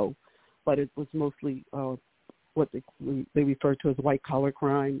do so, but it was mostly what they refer to as white-collar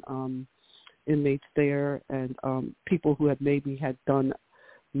crime inmates there, and people who had done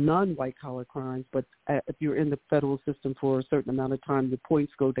non-white-collar crimes, but if you're in the federal system for a certain amount of time, your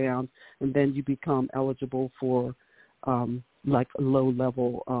points go down, and then you become eligible for like a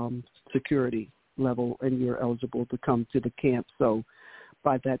low-level security level, and you're eligible to come to the camp. So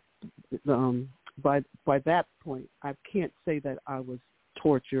by that point, I can't say that I was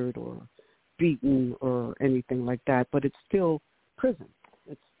tortured or beaten or anything like that, but it's still prison.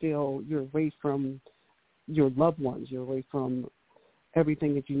 It's still, you're away from your loved ones. You're away from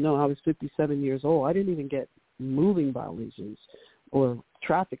everything that you know. I was 57 years old. I didn't even get moving violations or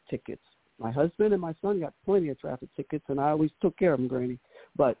traffic tickets. My husband and my son got plenty of traffic tickets, and I always took care of them, Granny.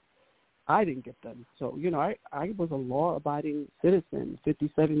 But I didn't get them. So, I was a law-abiding citizen,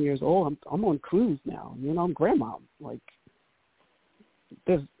 57 years old. I'm on cruise now. I'm grandma. Like,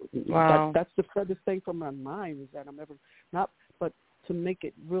 wow. That's the furthest thing from my mind, is that I'm ever not. But to make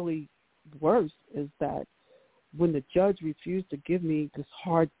it really worse is that when the judge refused to give me this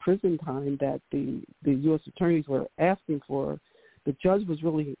hard prison time that the U.S. attorneys were asking for, the judge was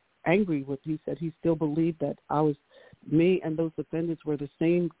really angry with. He said he still believed that me and those defendants were the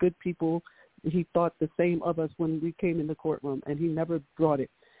same good people. He thought the same of us when we came in the courtroom, and he never brought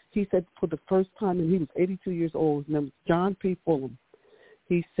it. He said for the first time, and he was 82 years old, his name was John P. Fulham.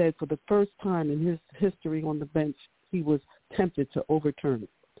 He said for the first time in his history on the bench, he was tempted to overturn it.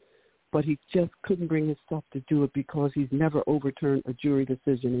 But he just couldn't bring himself to do it because he's never overturned a jury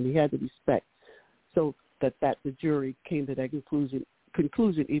decision, and he had to respect so that the jury came to that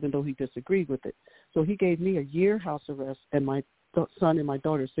conclusion, even though he disagreed with it. So he gave me a year house arrest and my son and my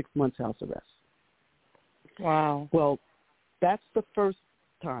daughter 6 months house arrest. Wow. Well, that's the first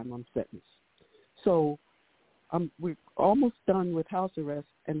time I'm sentenced. So we're almost done with house arrest,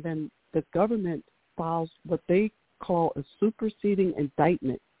 and then the government files what they call a superseding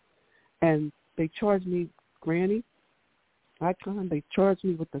indictment, and they charged me, Granny, they charged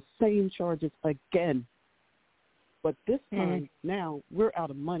me with the same charges again. But this time, now, we're out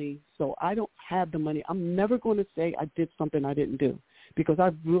of money, so I don't have the money. I'm never going to say I did something I didn't do, because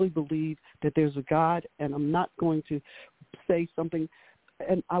I really believe that there's a God, and I'm not going to say something.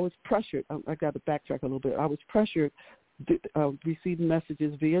 And I was pressured. I got to backtrack a little bit. I was pressured to receive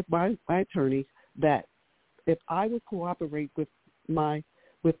messages via my attorneys that if I would cooperate with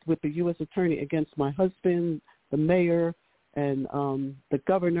the U.S. attorney against my husband, the mayor, and the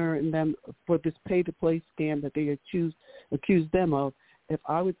governor, and them for this pay-to-play scam that they accused them of, if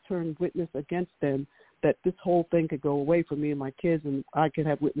I would turn witness against them, that this whole thing could go away for me and my kids, and I could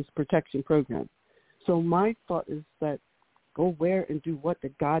have witness protection program. So my thought is that go where and do what,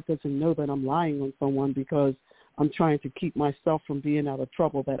 that God doesn't know that I'm lying on someone because I'm trying to keep myself from being out of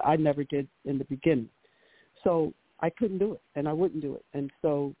trouble that I never did in the beginning. So I couldn't do it, and I wouldn't do it. And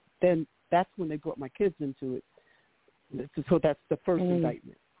so then that's when they brought my kids into it. So that's the first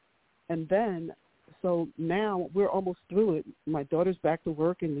indictment. And then, so now we're almost through it. My daughter's back to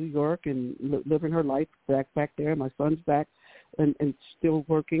work in New York and living her life back there. My son's back and still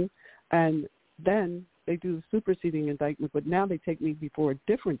working. And then they do the superseding indictment, but now they take me before a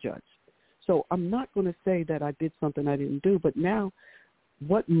different judge. So I'm not going to say that I did something I didn't do, but now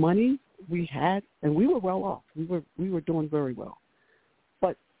what money we had, and we were well off. We were doing very well.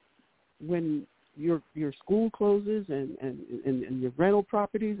 But when your school closes and your rental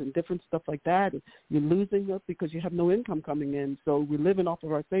properties and different stuff like that, and you're losing it because you have no income coming in. So we're living off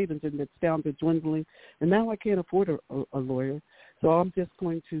of our savings, and it's down to dwindling. And now I can't afford a lawyer. So I'm just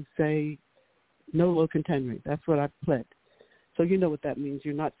going to say no low contendere. That's what I've pled. So you know what that means.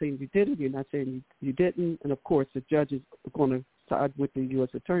 You're not saying you did it. You're not saying you didn't. And, of course, the judge is going to side with the U.S.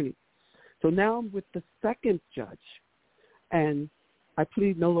 attorney. So now I'm with the second judge, and I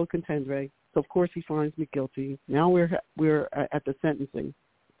plead no low contendere. So, of course, he finds me guilty. Now we're at the sentencing.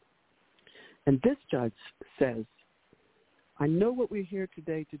 And this judge says, I know what we're here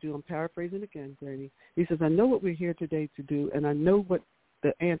today to do. I'm paraphrasing again, Granny. He says, I know what we're here today to do, and I know what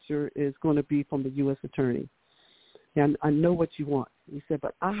the answer is going to be from the U.S. attorney. And I know what you want. He said,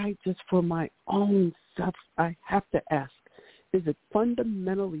 but I just, for my own self, I have to ask, is it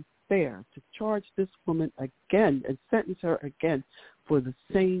fundamentally fair to charge this woman again and sentence her again for the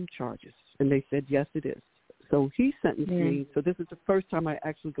same charges? And they said, yes, it is. So he sentenced me. So this is the first time I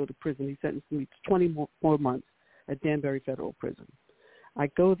actually go to prison. He sentenced me to 24 months at Danbury Federal Prison. I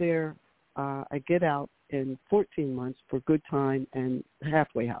go there. I get out in 14 months for good time and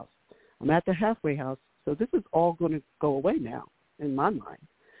halfway house. I'm at the halfway house. So this is all going to go away now in my mind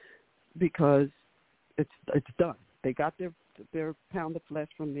because it's done. They got their pound of flesh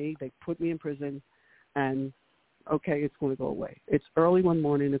from me. They put me in prison, and okay, it's going to go away. It's early one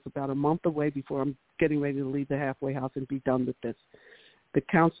morning. It's about a month away before I'm getting ready to leave the halfway house and be done with this. The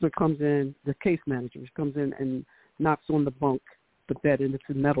counselor comes in, the case manager comes in and knocks on the bunk, the bed, and it's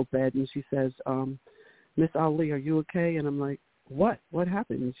a metal bed, and she says, Miss Ali, are you okay? And I'm like, what? What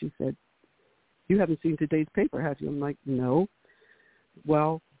happened? And she said, you haven't seen today's paper, have you? I'm like, no.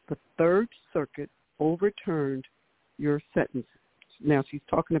 Well, the Third Circuit overturned your sentence. Now, she's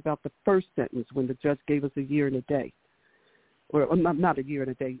talking about the first sentence when the judge gave us a year and a day. Or not a year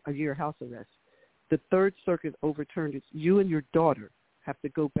and a day, a year house arrest. The Third Circuit overturned it. You and your daughter have to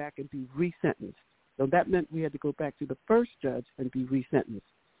go back and be resentenced. So that meant we had to go back to the first judge and be resentenced.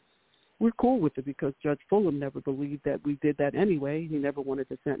 We're cool with it because Judge Fulham never believed that we did that anyway. He never wanted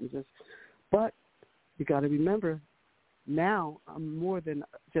to sentence us. But you got to remember, now I'm more than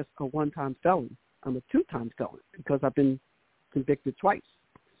just a one-time felon. I'm a two-time felon because I've been convicted twice.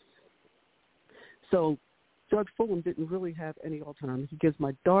 So Judge Fulham didn't really have any autonomy. He gives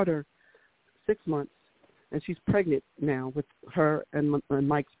my daughter 6 months, and she's pregnant now with her and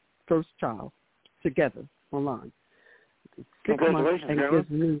Mike's first child together online. 6 months, and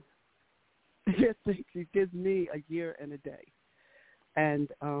she gives me a year and a day. And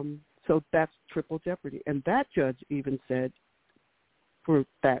so that's triple jeopardy. And that judge even said for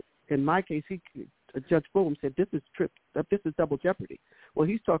that, in my case, Judge Fulham said, this is double jeopardy. Well,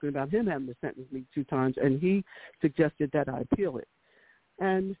 he's talking about him having to sentence me 2 times, and he suggested that I appeal it.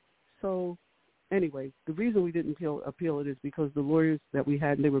 And so anyway, the reason we didn't appeal it is because the lawyers that we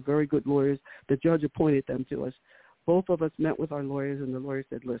had, and they were very good lawyers, the judge appointed them to us. Both of us met with our lawyers, and the lawyers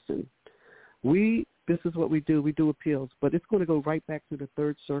said, listen, this is what we do appeals, but it's going to go right back to the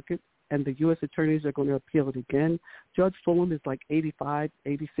Third Circuit, and the U.S. attorneys are going to appeal it again. Judge Fulham is like 85,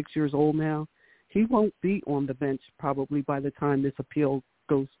 86 years old now. He won't be on the bench probably by the time this appeal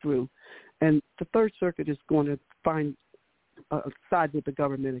goes through. And the Third Circuit is going to find side with the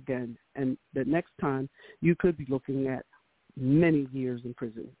government again. And the next time you could be looking at many years in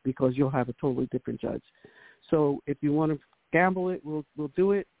prison because you'll have a totally different judge. So if you want to gamble it, we'll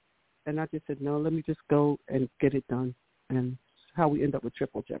do it. And I just said, no, let me just go and get it done. And how we end up with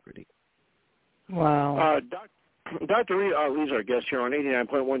triple jeopardy. Wow. Dr. Lee's our guest here on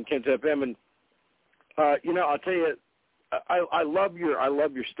 89.1 KensFM, and I'll tell you, I love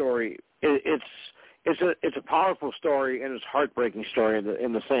your story. It's a powerful story, and it's a heartbreaking story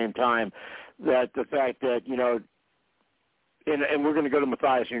in the same time. That the fact that and we're going to go to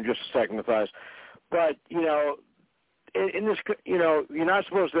Matthias here in just a second, Matthias, but in this, you're not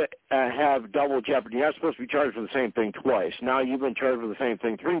supposed to have double jeopardy. You're not supposed to be charged for the same thing twice. Now you've been charged for the same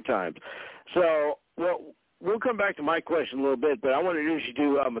thing 3 times. So, we'll come back to my question a little bit, but I want to introduce you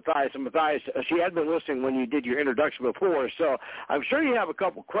to Matthias. And Matthias, she had been listening when you did your introduction before, so I'm sure you have a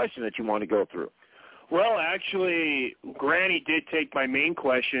couple questions that you want to go through. Well, actually, Granny did take my main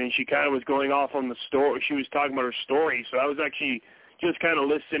question, and she kind of was going off on the story. She was talking about her story, so I was actually just kind of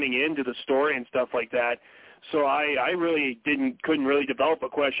listening into the story and stuff like that. So I really couldn't really develop a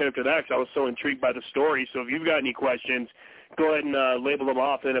question after that because I was so intrigued by the story. So if you've got any questions, go ahead and label them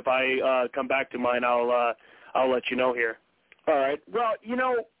off, and if I come back to mine, I'll let you know here. All right. Well,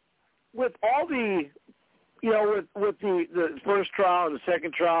 with all the, with the first trial and the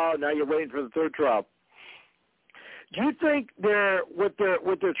second trial, now you're waiting for the third trial. Do you think what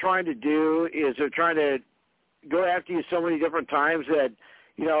they're trying to do is they're trying to go after you so many different times that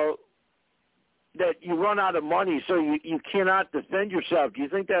that you run out of money, so you cannot defend yourself? Do you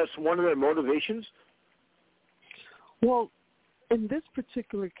think that's one of their motivations? Well, in this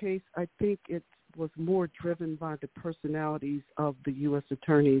particular case, I think it was more driven by the personalities of the U.S.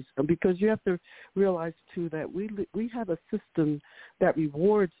 attorneys, because you have to realize, too, that we have a system that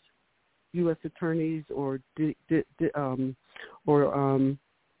rewards U.S. attorneys rewards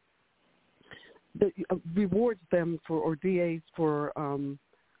them or DAs for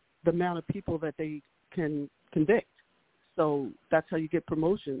the amount of people that they can convict. So that's how you get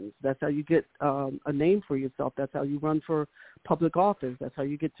promotions. That's how you get a name for yourself. That's how you run for public office. That's how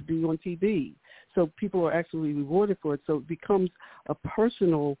you get to be on TV. So people are actually rewarded for it. So it becomes a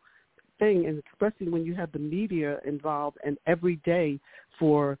personal thing, and especially when you have the media involved, and every day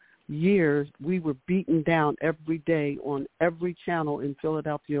for years we were beaten down every day on every channel in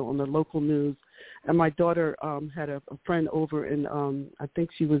Philadelphia on the local news. And my daughter had a friend over in, I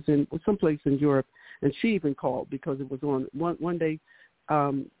think she was in someplace in Europe, and she even called because it was on one day.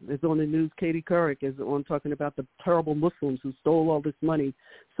 It's on the news. Katie Couric is on talking about the terrible Muslims who stole all this money.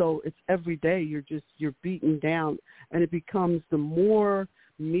 So it's every day you're beaten down, and it becomes the more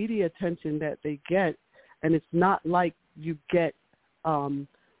media attention that they get, and it's not like you get. I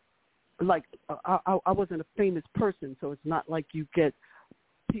wasn't a famous person, so it's not like you get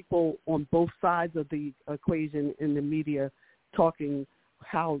people on both sides of the equation in the media talking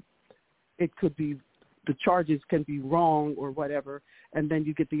how it could be, the charges can be wrong or whatever, and then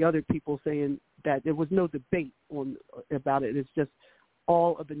you get the other people saying that there was no debate about it. It's just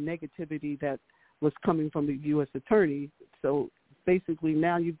all of the negativity that was coming from the U.S. attorney. So basically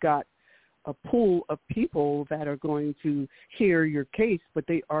now you've got a pool of people that are going to hear your case, but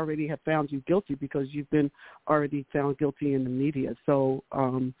they already have found you guilty because you've been already found guilty in the media. So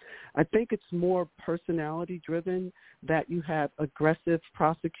I think it's more personality driven, that you have aggressive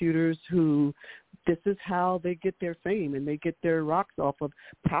prosecutors who this is how they get their fame and they get their rocks off of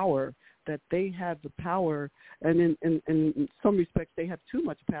power, that they have the power, and in some respects they have too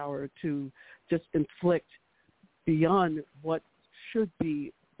much power to just inflict beyond what should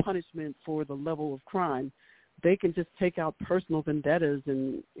be punishment for the level of crime. They can just take out personal vendettas,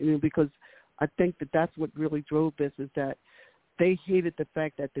 and because I think that's what really drove this, is that they hated the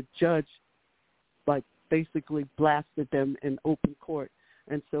fact that the judge basically blasted them in open court,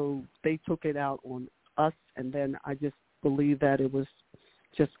 and so they took it out on us. And then I just believe that it was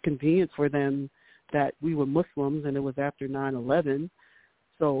just convenient for them that we were Muslims, and it was after 9/11,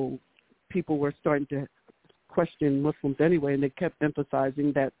 so people were starting to question Muslims anyway, and they kept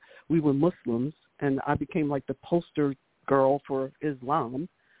emphasizing that we were Muslims, and I became like the poster girl for Islam.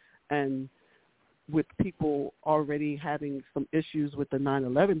 And with people already having some issues with the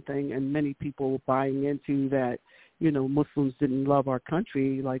 9/11 thing, and many people buying into that, Muslims didn't love our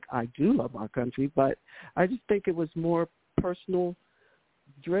country like I do love our country, but I just think it was more personal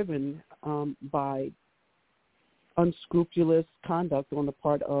driven by unscrupulous conduct on the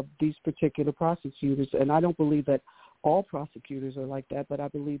part of these particular prosecutors. And I don't believe that all prosecutors are like that, but I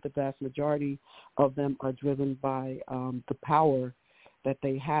believe the vast majority of them are driven by the power that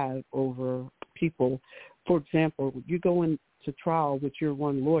they have over people. for example, you go into trial with your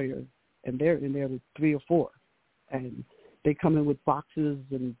one lawyer, and they're in there with 3 or 4, and they come in with boxes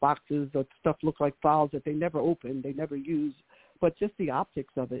and boxes of stuff look like files that they never open, they never use, but just the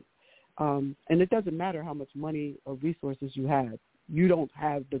optics of it. And it doesn't matter how much money or resources you have. You don't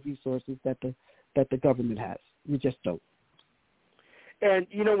have the resources that the government has. You just don't. And,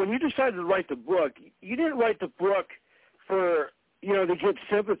 when you decided to write the book, you didn't write the book for, to get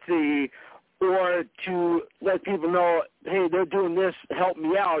sympathy or to let people know, hey, they're doing this, help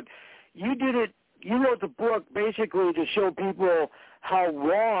me out. You wrote the book basically to show people how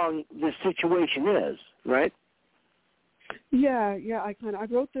wrong this situation is, right? Yeah. I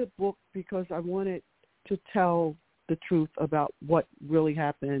wrote the book because I wanted to tell the truth about what really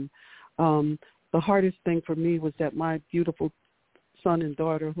happened. The hardest thing for me was that my beautiful son and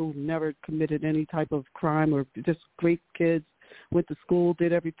daughter, who never committed any type of crime or just great kids, went to school,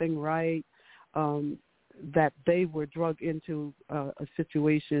 did everything right, that they were drugged into a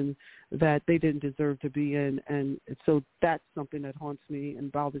situation that they didn't deserve to be in. And so that's something that haunts me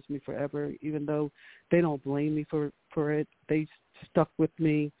and bothers me forever, even though they don't blame me for it. They stuck with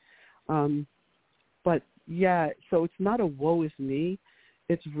me. But, yeah, so it's not a woe is me.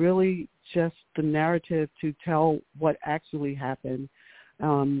 It's really just the narrative to tell what actually happened.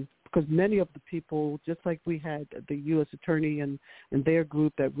 Because many of the people, just like we had the U.S. attorney and their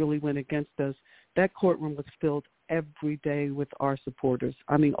group that really went against us, that courtroom was filled every day with our supporters.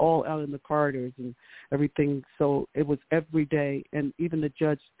 I mean, all out in the corridors and everything. So it was every day. And even the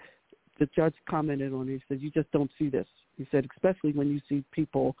judge commented on it. He said, you just don't see this. He said, especially when you see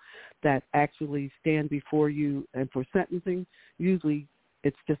people that actually stand before you and for sentencing, usually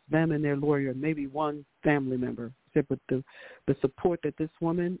it's just them and their lawyer, maybe one family member. But the support that this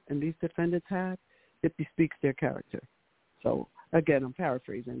woman and these defendants had, it bespeaks their character. So, again, I'm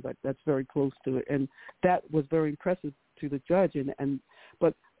paraphrasing, but that's very close to it. And that was very impressive to the judge.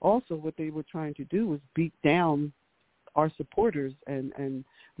 But also what they were trying to do was beat down our supporters and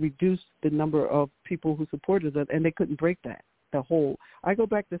reduce the number of people who supported them, and they couldn't break that, the whole. I go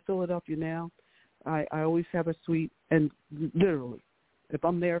back to Philadelphia now. I always have a suite, and literally, if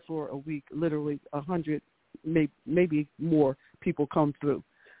I'm there for a week, literally 100, maybe more people come through.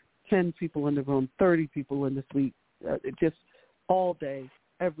 10 people in the room, 30 people in the suite, just all day,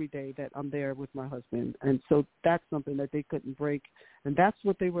 every day that I'm there with my husband. And so that's something that they couldn't break. And that's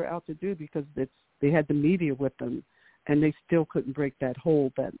what they were out to do, because they had the media with them, and they still couldn't break that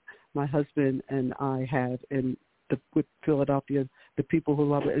hold that my husband and I have with Philadelphia, the people who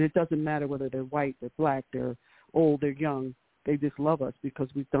love it. And it doesn't matter whether they're white, they're black, they're old, they're young. They just love us because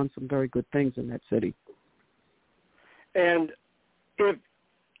we've done some very good things in that city. And I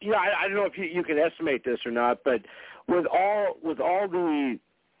don't know if you can estimate this or not, but with all the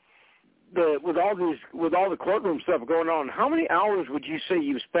courtroom stuff going on, how many hours would you say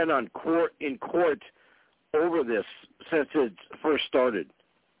you've spent in court over this since it first started?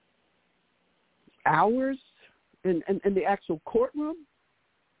 Hours in the actual courtroom?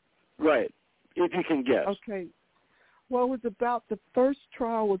 Right, if you can guess. Okay. Well, the first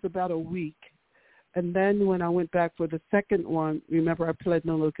trial was about a week. And then when I went back for the second one, remember I pled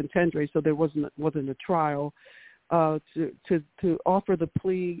no contendere, so there wasn't a trial. To offer the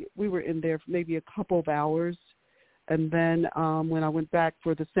plea, we were in there for maybe a couple of hours. And then when I went back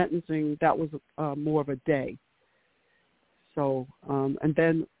for the sentencing, that was more of a day. So, and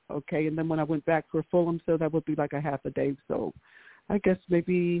then when I went back for Fulham, so that would be like a half a day. So I guess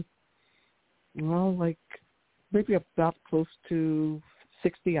maybe about close to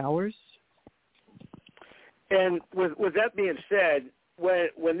 60 hours. And with that being said,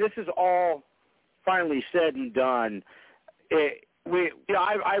 when this is all finally said and done, I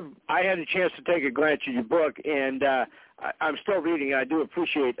had a chance to take a glance at your book, and I'm still reading. I do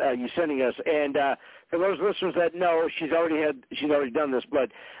appreciate you sending us. And for those listeners that know, she's already done this. But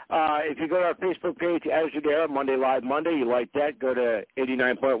if you go to our Facebook page, Attitude Era, Monday Live Monday, you like that, go to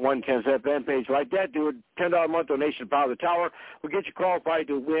 89.1 KensFM page, like that, do a $10 a month donation to Power the Tower. We'll get you qualified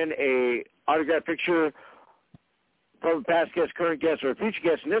to win a autographed picture from a past guest, current guest, or a future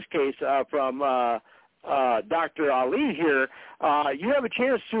guest. In this case, from Dr. Ali here. You have a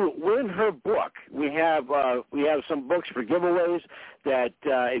chance to win her book. We have some books for giveaways that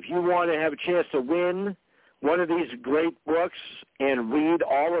if you want to have a chance to win one of these great books and read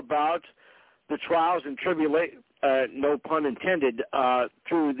all about the trials and tribulations, no pun intended,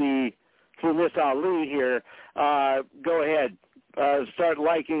 through Miss Ali here, go ahead. Start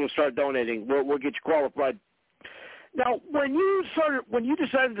liking and start donating. We'll get you qualified. Now, when you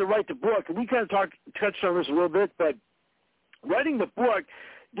decided to write the book, and we kind of touched on this a little bit, but writing the book,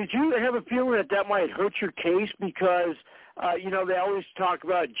 did you have a feeling that might hurt your case? Because, they always talk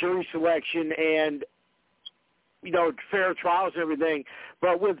about jury selection and, fair trials and everything.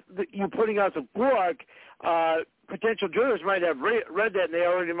 But with you putting out the book, potential jurors might have read that and they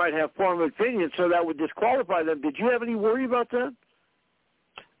already might have formed an opinion, so that would disqualify them. Did you have any worry about that?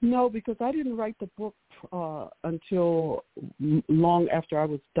 No, because I didn't write the book until long after I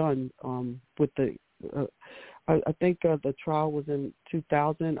was done with the I think the trial was in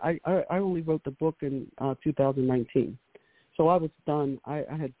 2000. I only wrote the book in 2019. So I was done. I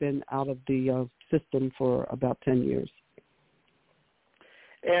had been out of the system for about 10 years.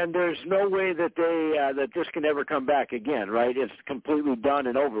 And there's no way that that this can ever come back again, right? It's completely done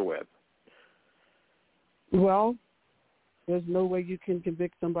and over with. Well, there's no way you can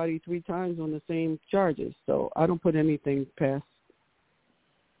convict somebody 3 times on the same charges. So I don't put anything past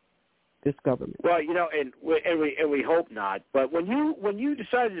this government. Well, and we hope not. But when you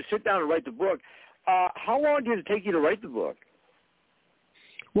decided to sit down and write the book, how long did it take you to write the book?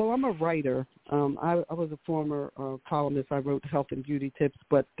 Well, I'm a writer. I was a former columnist. I wrote health and beauty tips,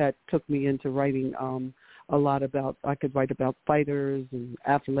 but that took me into writing a lot about, I could write about fighters and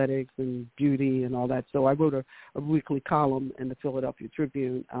athletics and beauty and all that. So I wrote a weekly column in the Philadelphia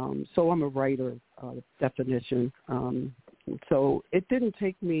Tribune. So I'm a writer, definition. So it didn't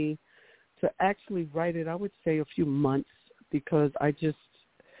take me to actually write it, I would say a few months, because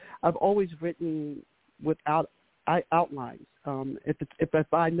I've always written without outlines.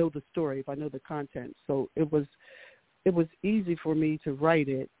 If I know the story, if I know the content. So it was easy for me to write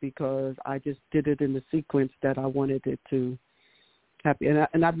it because I just did it in the sequence that I wanted it to happen.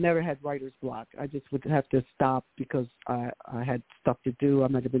 And I've never had writer's block. I just would have to stop because I had stuff to do. I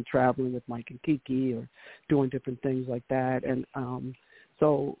might have been traveling with Mike and Kiki or doing different things like that. And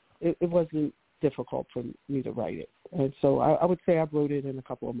so it wasn't difficult for me to write it. And so I would say I wrote it in a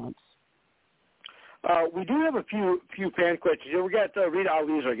couple of months. We do have a few fan questions. We got Rita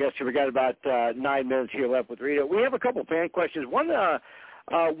Ali's our guest here. We got about 9 minutes here left with Rita. We have a couple fan questions. One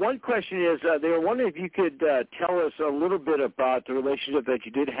question is they were wondering if you could tell us a little bit about the relationship that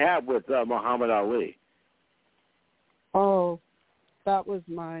you did have with Muhammad Ali. Oh, that was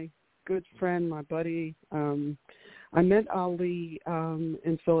my good friend, my buddy. I met Ali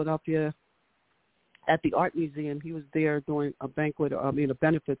in Philadelphia at the Art Museum. He was there doing a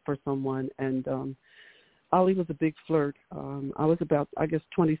benefit for someone, and Ali was a big flirt. I was about,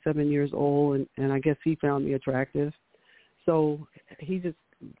 27 years old, and I guess he found me attractive. So he just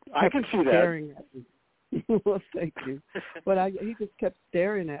I can see staring at me. Well, thank you. But he just kept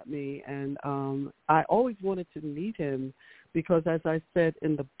staring at me, and I always wanted to meet him because, as I said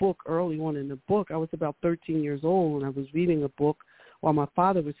in the book, early on in the book, I was about 13 years old, and I was reading a book while my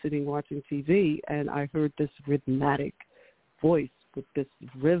father was sitting watching TV, and I heard this rhythmic voice with this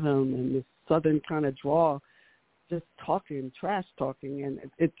rhythm and this southern kind of drawl, just talking, trash talking, and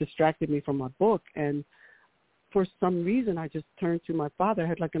it distracted me from my book. And for some reason, I just turned to my father. I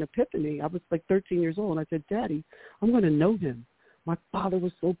had like an epiphany. I was like 13 years old, and I said, Daddy, I'm going to know him. My father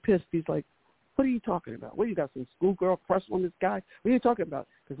was so pissed. He's like, what are you talking about? What, you got some schoolgirl crush on this guy? What are you talking about?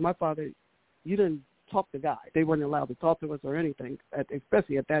 Because my father, you didn't talk to guy. They weren't allowed to talk to us or anything,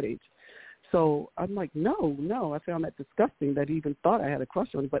 especially at that age. So I'm like, no. I found that disgusting that he even thought I had a crush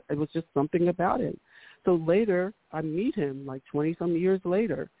on him, but it was just something about him. So later, I meet him like 20-some years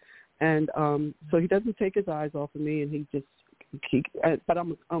later, and so he doesn't take his eyes off of me, and but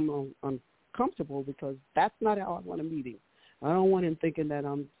I'm comfortable because that's not how I want to meet him. I don't want him thinking that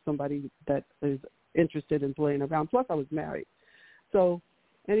I'm somebody that is interested in playing around. Plus, I was married. So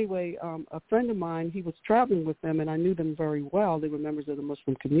anyway, a friend of mine, he was traveling with them, and I knew them very well. They were members of the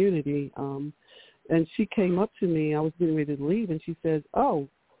Muslim community. And she came up to me. I was getting ready to leave, and she says, oh,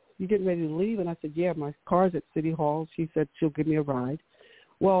 you getting ready to leave? And I said, yeah, my car's at City Hall. She said she'll give me a ride.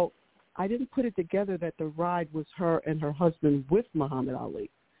 Well, I didn't put it together that the ride was her and her husband with Muhammad Ali.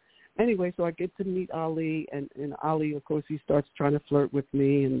 Anyway, so I get to meet Ali, and Ali, of course, he starts trying to flirt with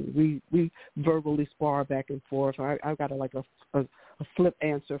me, and we verbally spar back and forth. I've got a flip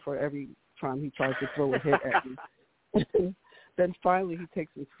answer for every time he tries to throw a hit at me. Then finally he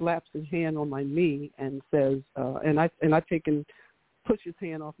takes and slaps his hand on my knee and says, and I take and push his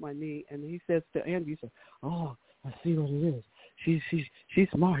hand off my knee, and he says to Andrew, he says, oh, I see what it is. She's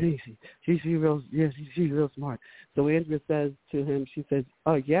smart, ain't she? She's real smart. So Andrea says to him, she says,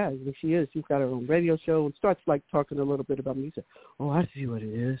 oh, yeah, she is. She's got her own radio show, and starts like talking a little bit about me. He said, oh, I see what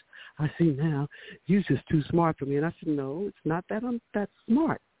it is. I see now. You're just too smart for me. And I said, no, it's not that I'm that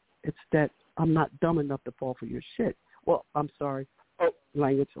smart. It's that I'm not dumb enough to fall for your shit. Well, I'm sorry. Oh,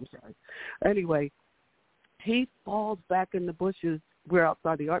 language, I'm sorry. Anyway, he falls back in the bushes we're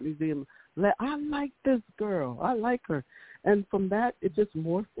outside the art museum. I like this girl. I like her. And from that, it just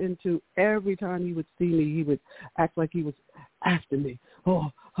morphed into every time he would see me, he would act like he was after me.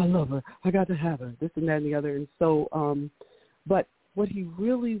 Oh, I love her. I got to have her, this and that and the other. And so, but what he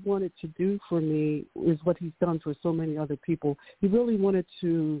really wanted to do for me is what he's done for so many other people. He really wanted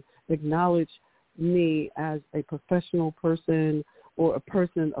to acknowledge me as a professional person or a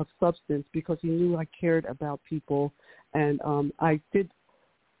person of substance because he knew I cared about people. And I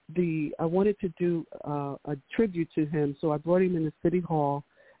wanted to do a tribute to him, so I brought him in the City Hall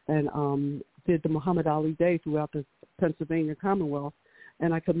and did the Muhammad Ali Day throughout the Pennsylvania Commonwealth,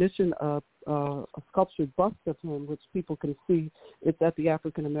 and I commissioned a sculptured bust of him, which people can see. It's at the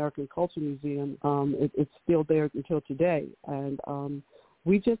African American Culture Museum. It's still there until today, and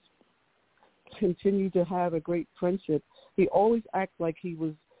we just continue to have a great friendship. He always acted like he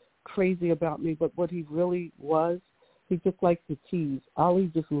was crazy about me, but what he really was, he just likes to tease.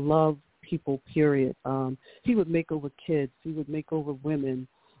 Ali just loved people, period. He would make over kids. He would make over women.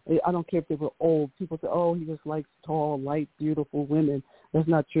 I don't care if they were old. People say, oh, he just likes tall, light, beautiful women. That's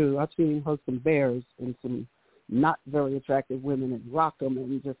not true. I've seen him hug some bears and some not very attractive women and rock them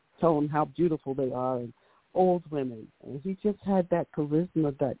and just tell them how beautiful they are, and old women. And he just had that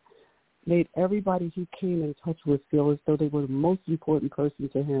charisma that made everybody he came in touch with feel as though they were the most important person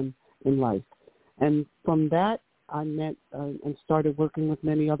to him in life. And from that, I met and started working with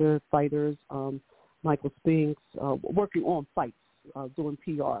many other fighters, Michael Spinks, working on fights, doing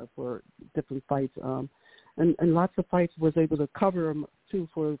PR for different fights, and lots of fights. Was able to cover them, too,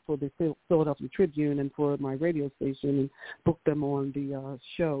 for the Philadelphia Tribune and for my radio station, and book them on the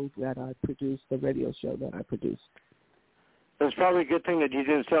show that I produced, the radio show that I produced. It's probably a good thing that you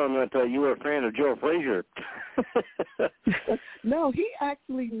didn't tell him that you were a fan of Joe Frazier. No, he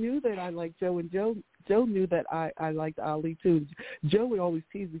actually knew that I liked Joe, and Joe knew that I liked Ali, too. Joe would always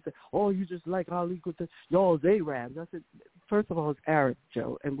tease me, say, oh, you just like Ali because y'all is Arabs. I said, first of all, it's Arab,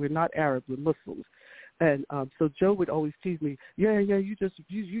 Joe, and we're not Arabs, we're Muslims. And so Joe would always tease me, yeah,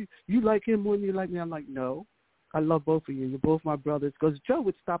 you like him more than you like me. I'm like, no, I love both of you. You're both my brothers. Because Joe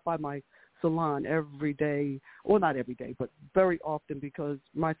would stop by my salon every day, or not every day, but very often, because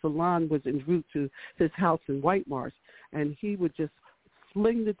my salon was en route to his house in White Marsh, and he would just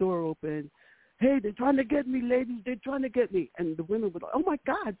fling the door open. Hey, they're trying to get me, ladies. They're trying to get me. And the women would, oh, my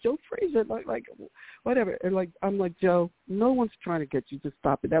God, Joe Frazier, like whatever. And I'm like, Joe, no one's trying to get you. Just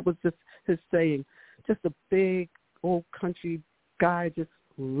stop it. That was just his saying. Just a big old country guy, just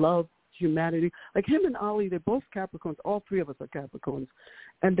loved humanity. Like him and Ali, they're both Capricorns. All three of us are Capricorns.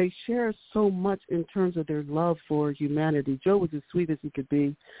 And they share so much in terms of their love for humanity. Joe was as sweet as he could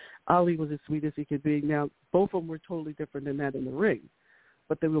be. Ali was as sweet as he could be. Now, both of them were totally different than that in the ring.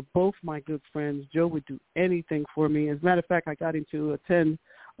 But they were both my good friends. Joe would do anything for me. As a matter of fact, I got him to attend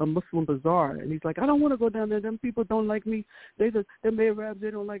a Muslim bazaar, and he's like, I don't want to go down there. Them people don't like me. They're Arabs.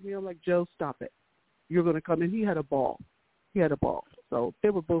 They don't like me. I'm like, Joe, stop it. You're going to come in. He had a ball. So they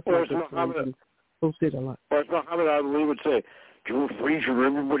were both my good friends, and both did a lot. Well, Muhammad Ali would say, Joe Frazier,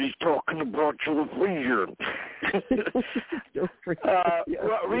 everybody's talking about Joe Frazier. Joe Frazier.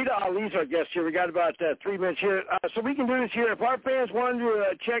 Well, Rita Ali's our guest here. We got about 3 minutes here. So we can do this here. If our fans wanted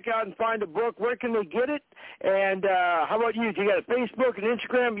to check out and find a book, where can they get it? And how about you? Do you got a Facebook, an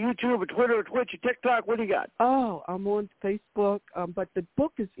Instagram, YouTube, a Twitter, a Twitch, a TikTok? What do you got? Oh, I'm on Facebook, but the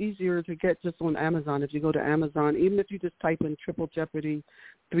book is easier to get just on Amazon. If you go to Amazon, even if you just type in Triple Jeopardy,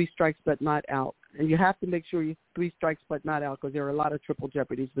 3 Strikes But Not Out. And you have to make sure you 3 Strikes But Not Out, because there are a lot of Triple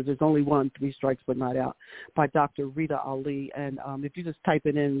Jeopardies, but there's only one 3 Strikes But Not Out by Dr. Rita Ali. And if you just type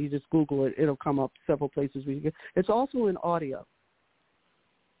it in, you just Google it, it'll come up several places. It's also in audio.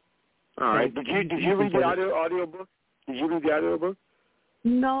 All right. Did you read the audio book? Did you read the audio book?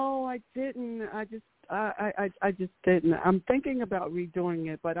 No, I didn't. I just didn't. I'm thinking about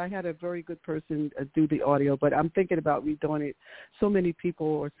redoing it, but I had a very good person do the audio, but I'm thinking about redoing it. So many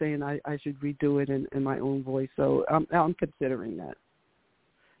people are saying I should redo it in my own voice, so I'm considering that.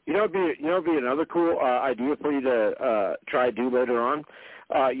 It'd be another cool idea for you to try to do later on.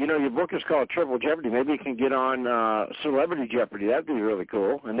 Your book is called Triple Jeopardy. Maybe you can get on Celebrity Jeopardy. That'd be really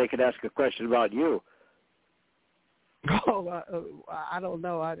cool, and they could ask a question about you. Oh, I don't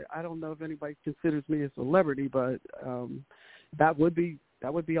know. I don't know if anybody considers me a celebrity, but that would be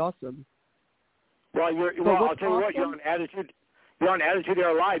awesome. Well, I'll tell you what. You're on Attitude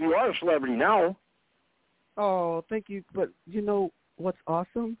Era Live. You are a celebrity now. Oh, thank you. But you know what's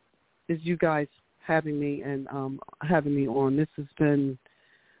awesome is you guys having me and having me on. This has been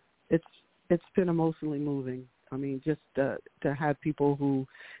it's been emotionally moving. I mean, just to have people who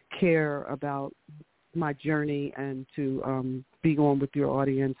care about my journey and to be on with your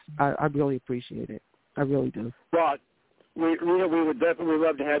audience. I really appreciate it. I really do. Well, Rita, we would definitely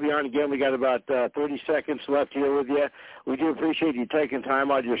love to have you on again. We got about 30 seconds left here with you. We do appreciate you taking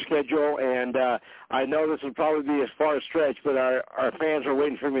time out of your schedule, and I know this will probably be as far a stretch, but our fans are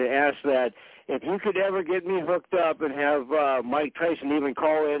waiting for me to ask that. If you could ever get me hooked up and have Mike Tyson even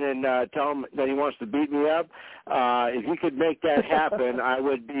call in and tell him that he wants to beat me up, if you could make that happen, I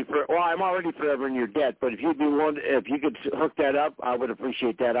would be. I'm already forever in your debt, but if you'd be willing, if you could hook that up, I would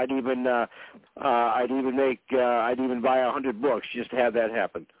appreciate that. I'd even buy 100 books just to have that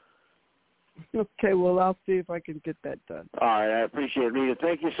happen. Okay, well, I'll see if I can get that done. All right, I appreciate it, Rita.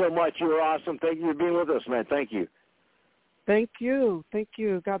 Thank you so much. You were awesome. Thank you for being with us, man. Thank you. Thank you. Thank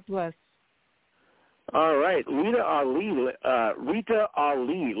you. God bless. All right, Rita Ali,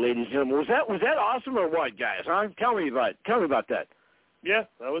 ladies and gentlemen. Was that awesome or what, guys? Huh? Tell me about that. Yeah,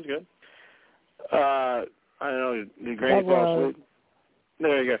 that was good. I don't know. Did Granny fall asleep?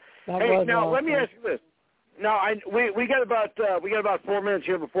 There you go. Hey, now let me ask you this. Now we got about 4 minutes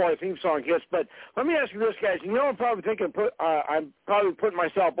here before our theme song hits, but let me ask you this, guys. You know, I'm probably putting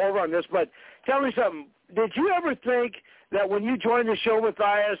myself over on this, but tell me something. Did you ever think that when you joined the show with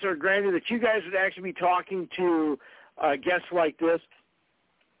Matthias or Granny that you guys would actually be talking to guests like this?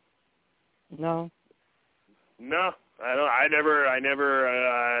 No. No, I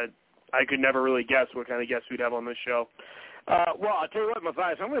could never really guess what kind of guests we'd have on this show. Well, I'll tell you what,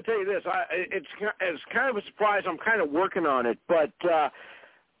 Matthias, I'm going to tell you this. It's kind of a surprise. I'm kind of working on it, but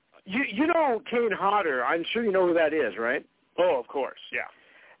you know Kane Hodder. I'm sure you know who that is, right? Oh, of course, yeah.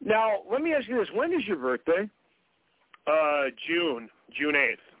 Now, let me ask you this. When is your birthday? June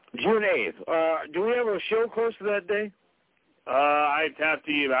 8th. June 8th. Do we have a show close to that day? I'd have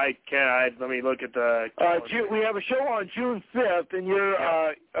to. Let me look at the. We have a show on June 5th, and you're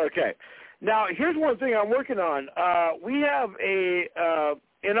okay. Now, here's one thing I'm working on. We have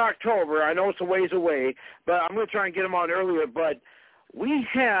in October. I know it's a ways away, but I'm going to try and get him on earlier. But we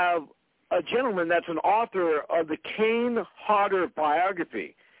have a gentleman that's an author of the Kane Hodder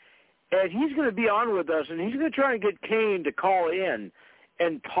biography. And he's going to be on with us, and he's going to try and get Kane to call in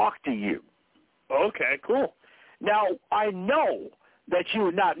and talk to you. Okay, cool. Now, I know that you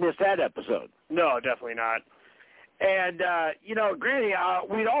would not miss that episode. No, definitely not. And, Granny,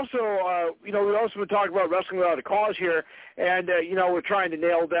 we'd also been talking about Wrestling Without a Cause here, and, we're trying to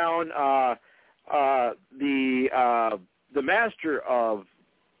nail down the master of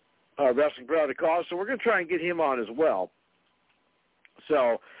Wrestling Without a Cause, so we're going to try and get him on as well.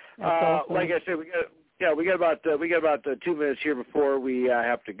 So... like I said, we got about 2 minutes here before we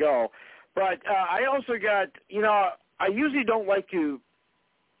have to go. But I also got, I usually don't like to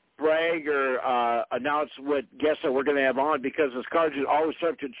brag or announce what guests that we're going to have on because this card's always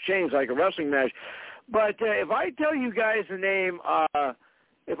subject to change like a wrestling match. But if I tell you guys the name,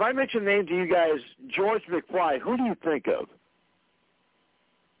 if I mention the name to you guys, George McFly, who do you think of?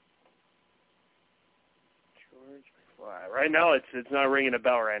 Right now, it's not ringing a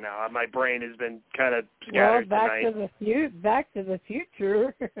bell right now. My brain has been kind of scattered tonight. Back to the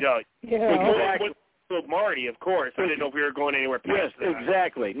Future. Yeah, exactly. With Marty, of course. I didn't know if we were going anywhere past that. Yes,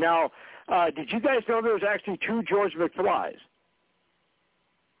 exactly. Now, did you guys know there was actually 2 George McFlys?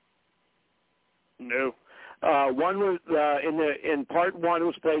 No. One was in part 1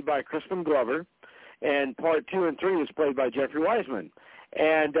 was played by Crispin Glover, and part 2 and 3 was played by Jeffrey Wiseman.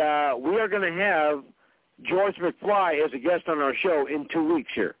 And we are going to have George McFly as a guest on our show in 2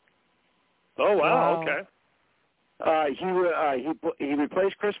 weeks here. Oh, wow. Okay. He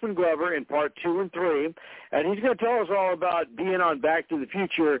replaced Crispin Glover in part 2 and 3, and he's going to tell us all about being on Back to the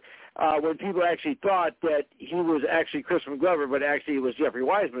Future when people actually thought that he was actually Crispin Glover, but actually it was Jeffrey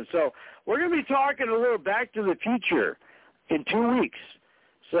Wiseman. So we're going to be talking a little Back to the Future in 2 weeks.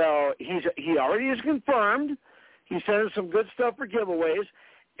 So he already is confirmed. He sent us some good stuff for giveaways,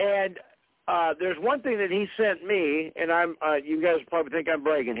 and there's one thing that he sent me, and you guys probably think I'm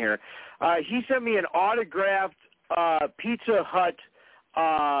bragging here. He sent me an autographed Pizza Hut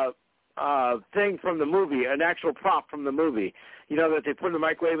thing from the movie, an actual prop from the movie. You know that they put in the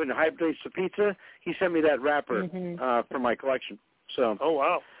microwave and hydrates the pizza? He sent me that wrapper for my collection. So. Oh,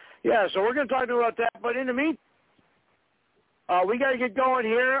 wow. Yeah, so we're going to talk about that. But in the meantime, we got to get going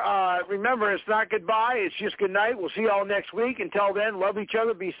here. Remember, it's not goodbye. It's just good night. We'll see you all next week. Until then, love each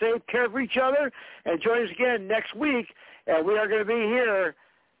other, be safe, care for each other, and join us again next week. And we are going to be here.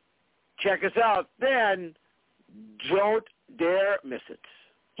 Check us out. Then, don't dare miss it.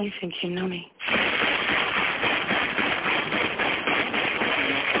 You think you know me?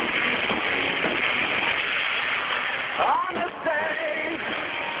 On the stage,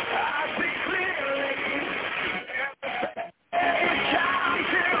 I see clearly.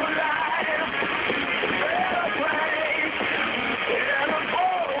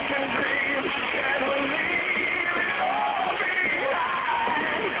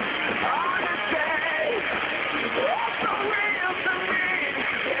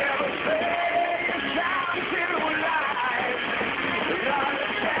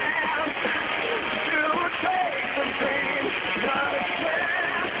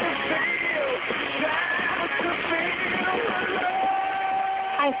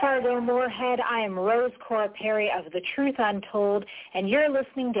 Fargo Moorhead. I am Rose Cora Perry of The Truth Untold, and you're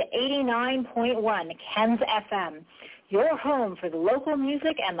listening to 89.1 KensFM, your home for the local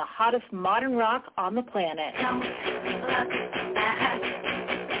music and the hottest modern rock on the planet. Don't look back.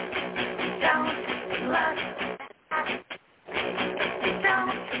 Don't look back.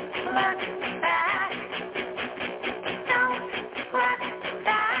 Don't look back. Don't look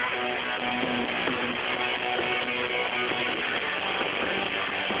back.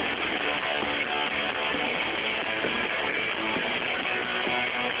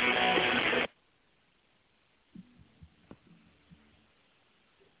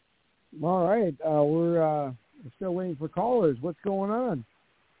 All right, we're still waiting for callers. What's going on?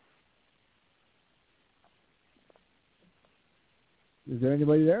 Is there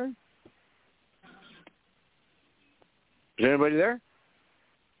anybody there? Is there anybody there?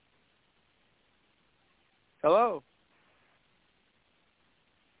 Hello?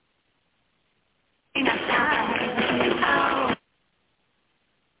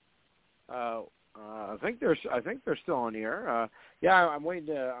 I think they're still on the air. Yeah, I'm waiting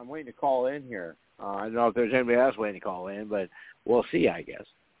to call in here. I don't know if there's anybody else waiting to call in, but we'll see, I guess.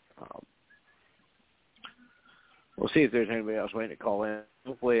 We'll see if there's anybody else waiting to call in.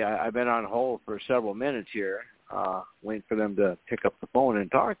 Hopefully, I've been on hold for several minutes here, waiting for them to pick up the phone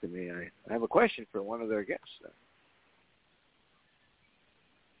and talk to me. I have a question for one of their guests.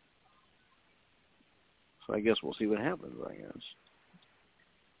 So I guess we'll see what happens, I guess.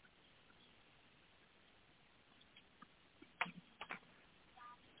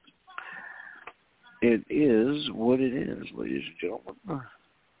 It is what it is, ladies and gentlemen.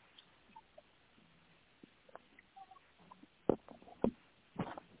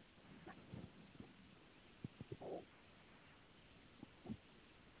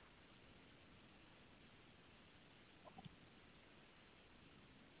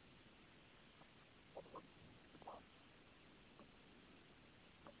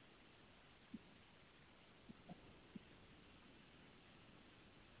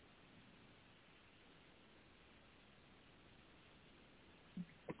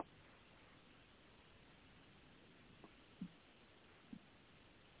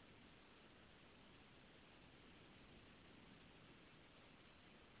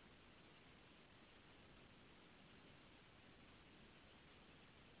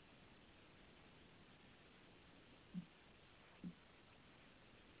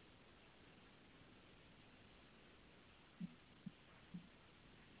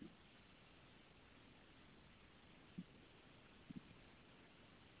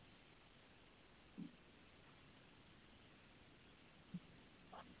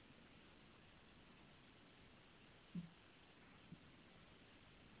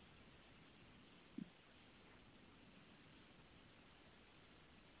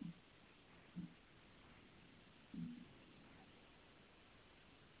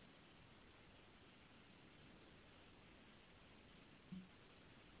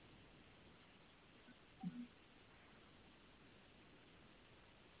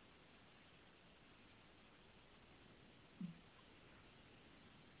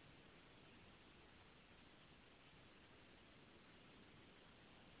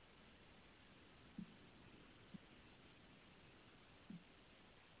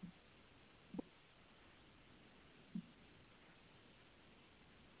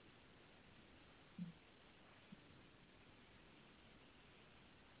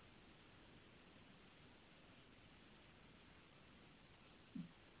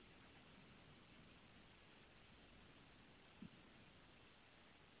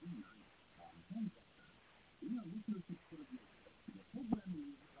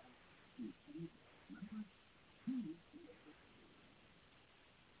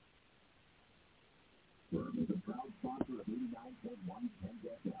 Is a proud sponsor of 89.1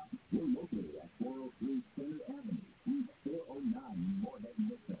 KensFM. We're located at 403 Center Avenue, Suite 409 in Moorhead,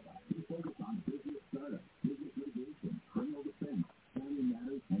 Minnesota. We focus on business startup, business litigation, criminal defense, family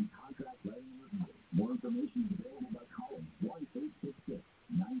matters, and contract writing and review. More information is available by calling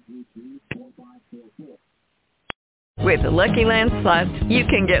 1-866-933-4544. With the Lucky Land Slots, you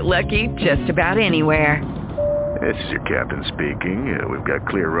can get lucky just about anywhere. This is your captain speaking. We've got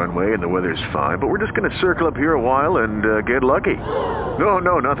clear runway and the weather's fine, but we're just going to circle up here a while and get lucky.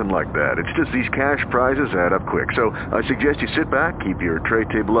 No, nothing like that. It's just these cash prizes add up quick. So I suggest you sit back, keep your tray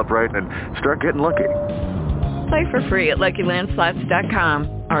table upright, and start getting lucky. Play for free at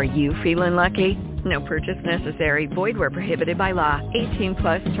LuckyLandSlots.com. Are you feeling lucky? No purchase necessary. Void where prohibited by law.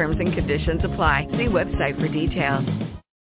 18+ terms and conditions apply. See website for details.